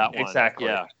for right, that one. Exactly.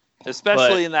 Yeah.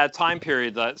 Especially in that time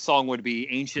period, that song would be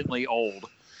anciently old.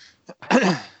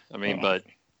 I mean, but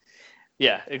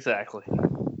yeah, exactly.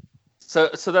 So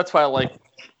that's why I like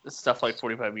stuff like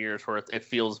 45 Years, where it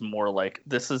feels more like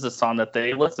this is a song that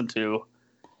they listen to,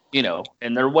 you know,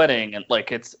 in their wedding, and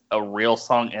like it's a real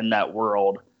song in that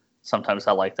world. Sometimes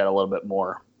I like that a little bit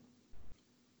more.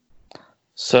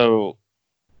 So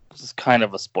this is kind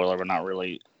of a spoiler, but not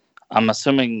really. I'm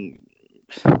assuming,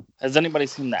 has anybody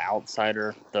seen The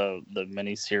Outsider, the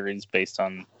miniseries based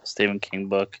on Stephen King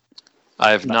book?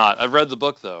 I have not. I've read the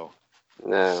book though.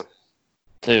 No.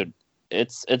 Dude,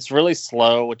 it's really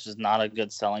slow, which is not a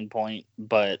good selling point,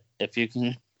 but if you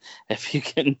can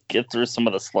get through some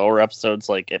of the slower episodes,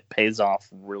 like it pays off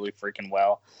really freaking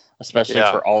well, especially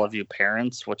for all of you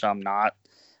parents, which I'm not.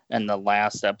 And the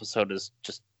last episode is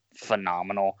just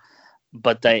phenomenal.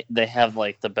 But they have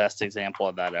like the best example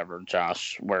of that ever,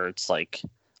 Josh, where it's like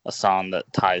a song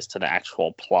that ties to the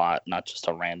actual plot, not just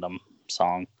a random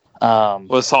song.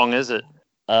 What song is it?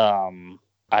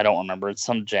 I don't remember. It's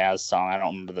some jazz song. I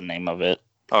don't remember the name of it.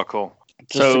 Oh, cool.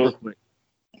 Just super quick.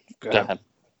 Go ahead.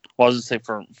 Well, I was going to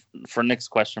say for Nick's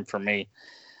question for me,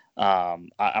 I'm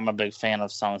a big fan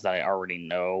of songs that I already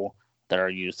know that are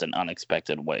used in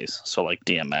unexpected ways. So like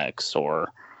DMX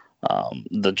or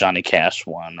the Johnny Cash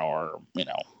one, or, you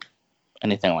know,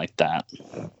 anything like that.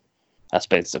 That's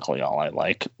basically all I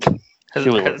like.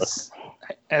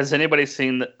 Has anybody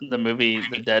seen the movie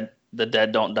The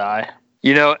Dead Don't Die?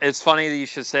 You know, it's funny that you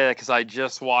should say that because I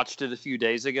just watched it a few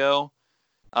days ago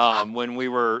when we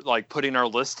were like putting our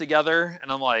list together,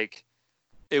 and I'm like,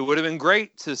 it would have been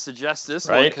great to suggest this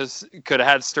one because it could have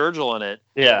had Sturgill in it.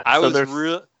 Yeah, I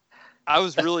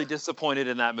was really disappointed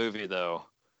in that movie though.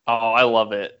 Oh, I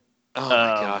love it. Oh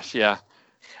my gosh, yeah.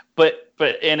 But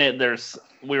in it,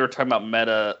 we were talking about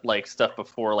meta like stuff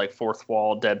before, like fourth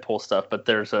wall Deadpool stuff. But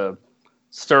there's a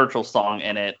Sturgill song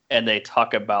in it, and they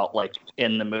talk about like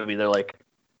in the movie, they're like,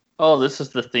 "Oh, this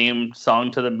is the theme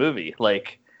song to the movie."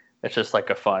 Like, it's just like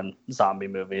a fun zombie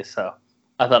movie. So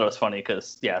I thought it was funny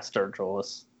because Sturgill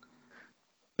was a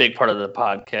big part of the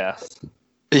podcast.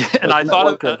 Yeah, and I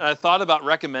thought about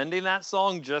recommending that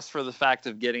song just for the fact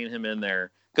of getting him in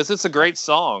there because it's a great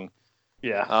song.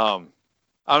 Yeah.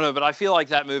 I don't know, but I feel like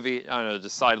that movie, I don't know, to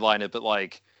sideline it, but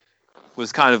like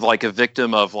was kind of like a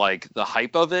victim of like the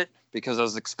hype of it, because I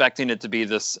was expecting it to be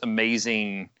this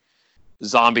amazing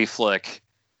zombie flick,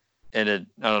 and it,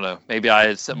 I don't know, maybe I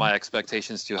had set my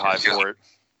expectations too high for it.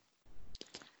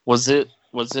 Was it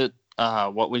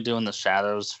What We Do in the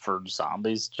Shadows for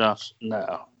zombies, Josh?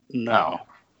 No. Oh,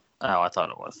 I thought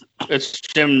it was. It's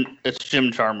Jim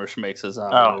Jarmusch makes his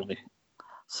movie.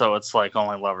 So it's like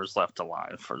Only Lovers Left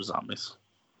Alive for zombies.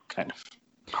 Kind of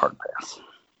hard pass.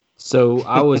 So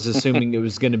I was assuming it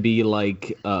was going to be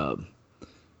like, well,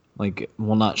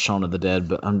 not Shaun of the Dead,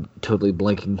 but I'm totally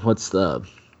blanking. What's the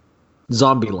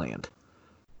Zombieland?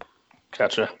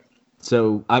 Gotcha.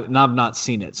 So I've not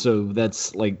seen it. So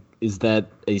that's like, is it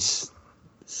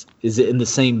in the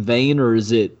same vein, or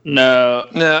is it? No,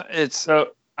 it's so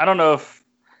I don't know if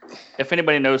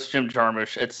anybody knows Jim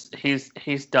Jarmusch.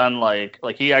 He's done like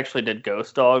he actually did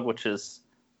Ghost Dog, which is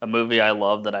a movie I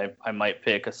love that I might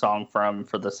pick a song from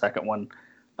for the second one.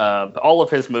 All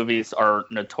of his movies are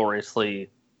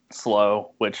notoriously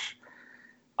slow, which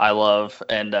I love,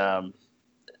 and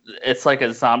it's like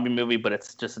a zombie movie, but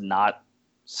it's just not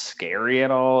scary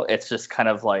at all. It's just kind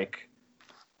of like,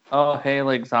 oh hey,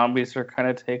 like zombies are kind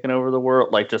of taking over the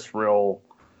world, like just real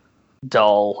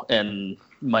dull and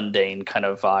mundane kind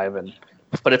of vibe,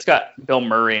 but it's got Bill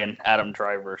Murray and Adam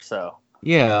Driver, so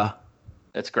yeah,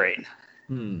 it's great.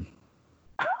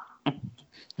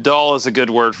 Dull is a good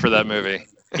word for that movie.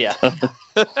 Yeah.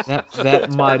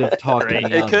 that might have talked me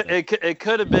out of it. It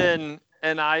could have been,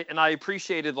 and I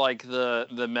appreciated like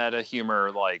the meta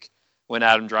humor, like when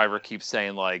Adam Driver keeps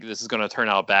saying like this is going to turn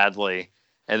out badly,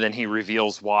 and then he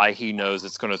reveals why he knows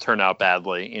it's going to turn out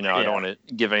badly. You know, I don't want to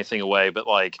give anything away, but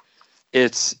like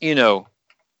it's, you know,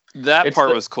 that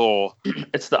part was cool.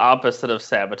 It's the opposite of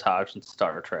Sabotage in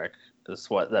Star Trek. Is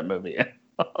what that movie is.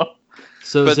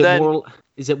 So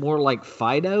is it more like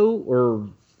Fido, or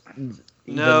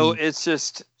no? It's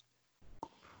just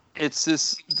it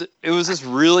was just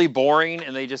really boring,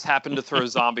 and they just happened to throw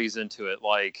zombies into it.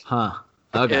 Like,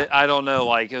 okay. I don't know.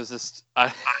 Like it was just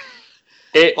oh,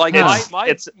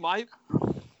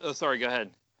 sorry. Go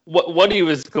ahead. What he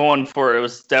was going for, it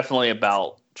was definitely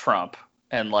about Trump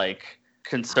and like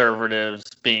conservatives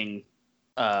being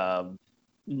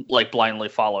like blindly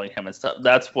following him and stuff.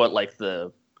 That's what like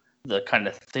the kind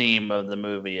of theme of the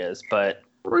movie is, but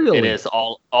really? It is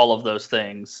all of those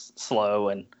things, slow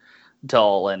and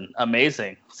dull and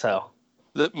amazing. So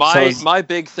my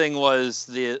big thing was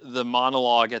the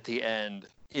monologue at the end,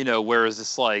 you know, where is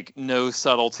this like no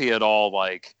subtlety at all,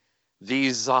 like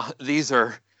these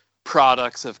are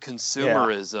products of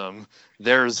consumerism. Yeah.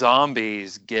 They're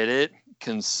zombies, get it?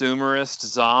 Consumerist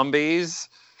zombies,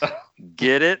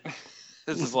 get it?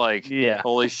 This is like,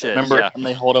 holy shit. Remember when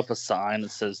they hold up a sign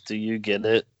that says, "Do you get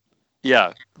it?"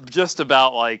 Yeah, just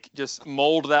about like, just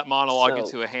mold that monologue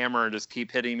into a hammer and just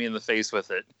keep hitting me in the face with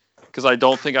it. Because I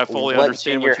don't think I fully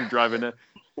understand what you're driving at.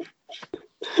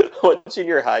 What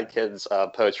junior high kids'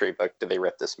 poetry book did they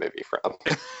rip this movie from?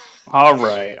 All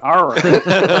right.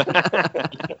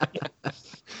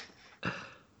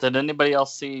 Did anybody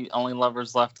else see Only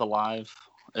Lovers Left Alive?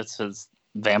 It's his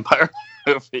vampire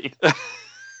movie.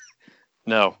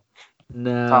 No.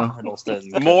 Tom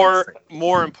Hiddleston.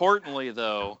 More importantly,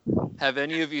 though, have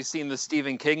any of you seen the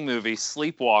Stephen King movie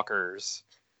Sleepwalkers?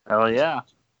 Oh yeah.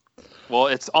 Well,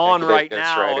 it's on right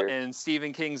now, and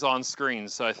Stephen King's on screen,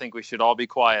 so I think we should all be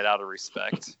quiet out of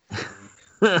respect.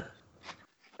 And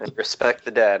respect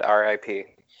the dead. R.I.P.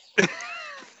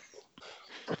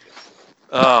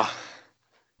 Oh,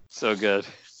 so good.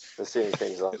 The Stephen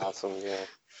King's awesome. Yeah.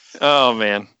 Oh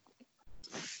man.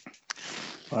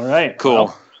 All right. Cool.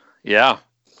 Well, yeah.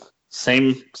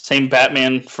 Same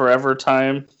Batman Forever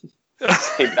time.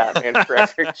 Same Batman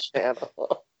Forever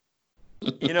channel.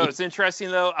 You know, it's interesting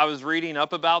though. I was reading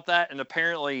up about that, and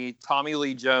apparently Tommy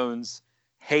Lee Jones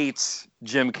hates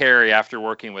Jim Carrey after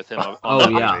working with him on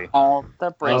that movie. Oh,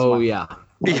 that breaks my yeah.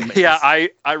 Yeah,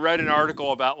 I read an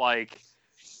article about like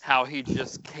how he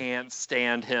just can't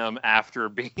stand him after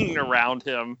being around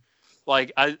him.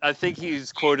 Like, I think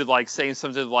he's quoted like saying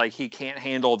something like he can't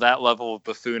handle that level of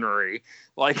buffoonery.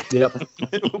 Like, yep.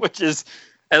 Which is,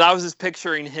 and I was just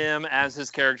picturing him as his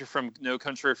character from No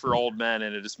Country for Old Men,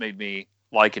 and it just made me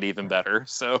like it even better.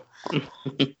 So,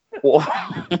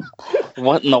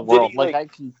 what in the world? Like, I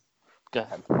can go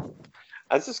ahead.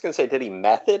 I was just gonna say, did he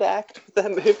method act with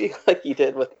that movie like he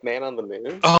did with Man on the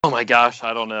Moon? Oh my gosh,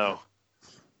 I don't know.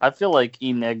 I feel like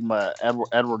Edward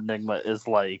Nygma is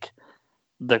like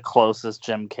the closest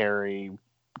Jim Carrey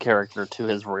character to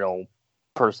his real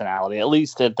personality, at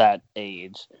least at that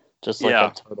age. Just like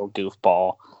a total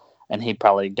goofball. and he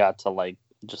probably got to like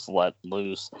just let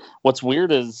loose. What's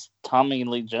weird is Tommy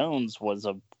Lee Jones was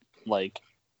a like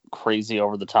crazy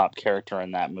over the top character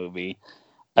in that movie.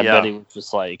 I bet he was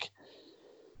just like,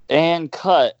 and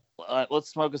cut. Let's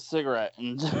smoke a cigarette.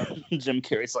 And Jim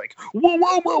Carrey's like, whoa,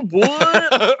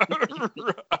 what?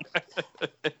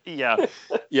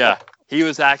 Yeah. He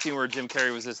was acting where Jim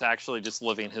Carrey was just actually just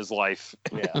living his life.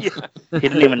 Yeah. He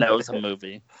didn't even know it was a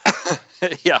movie.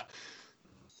 Yeah.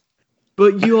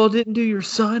 But you all didn't do your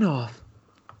sign off.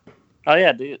 Oh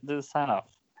yeah, do the sign off.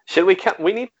 Should we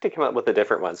we need to come up with a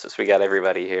different one since we got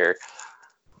everybody here.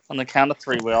 On the count of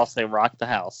 3, we all say rock the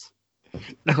house.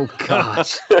 Oh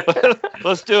gosh.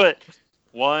 Let's do it.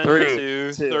 1, 3,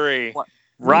 2, 3.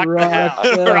 Rock the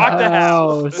house. Rock the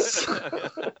house.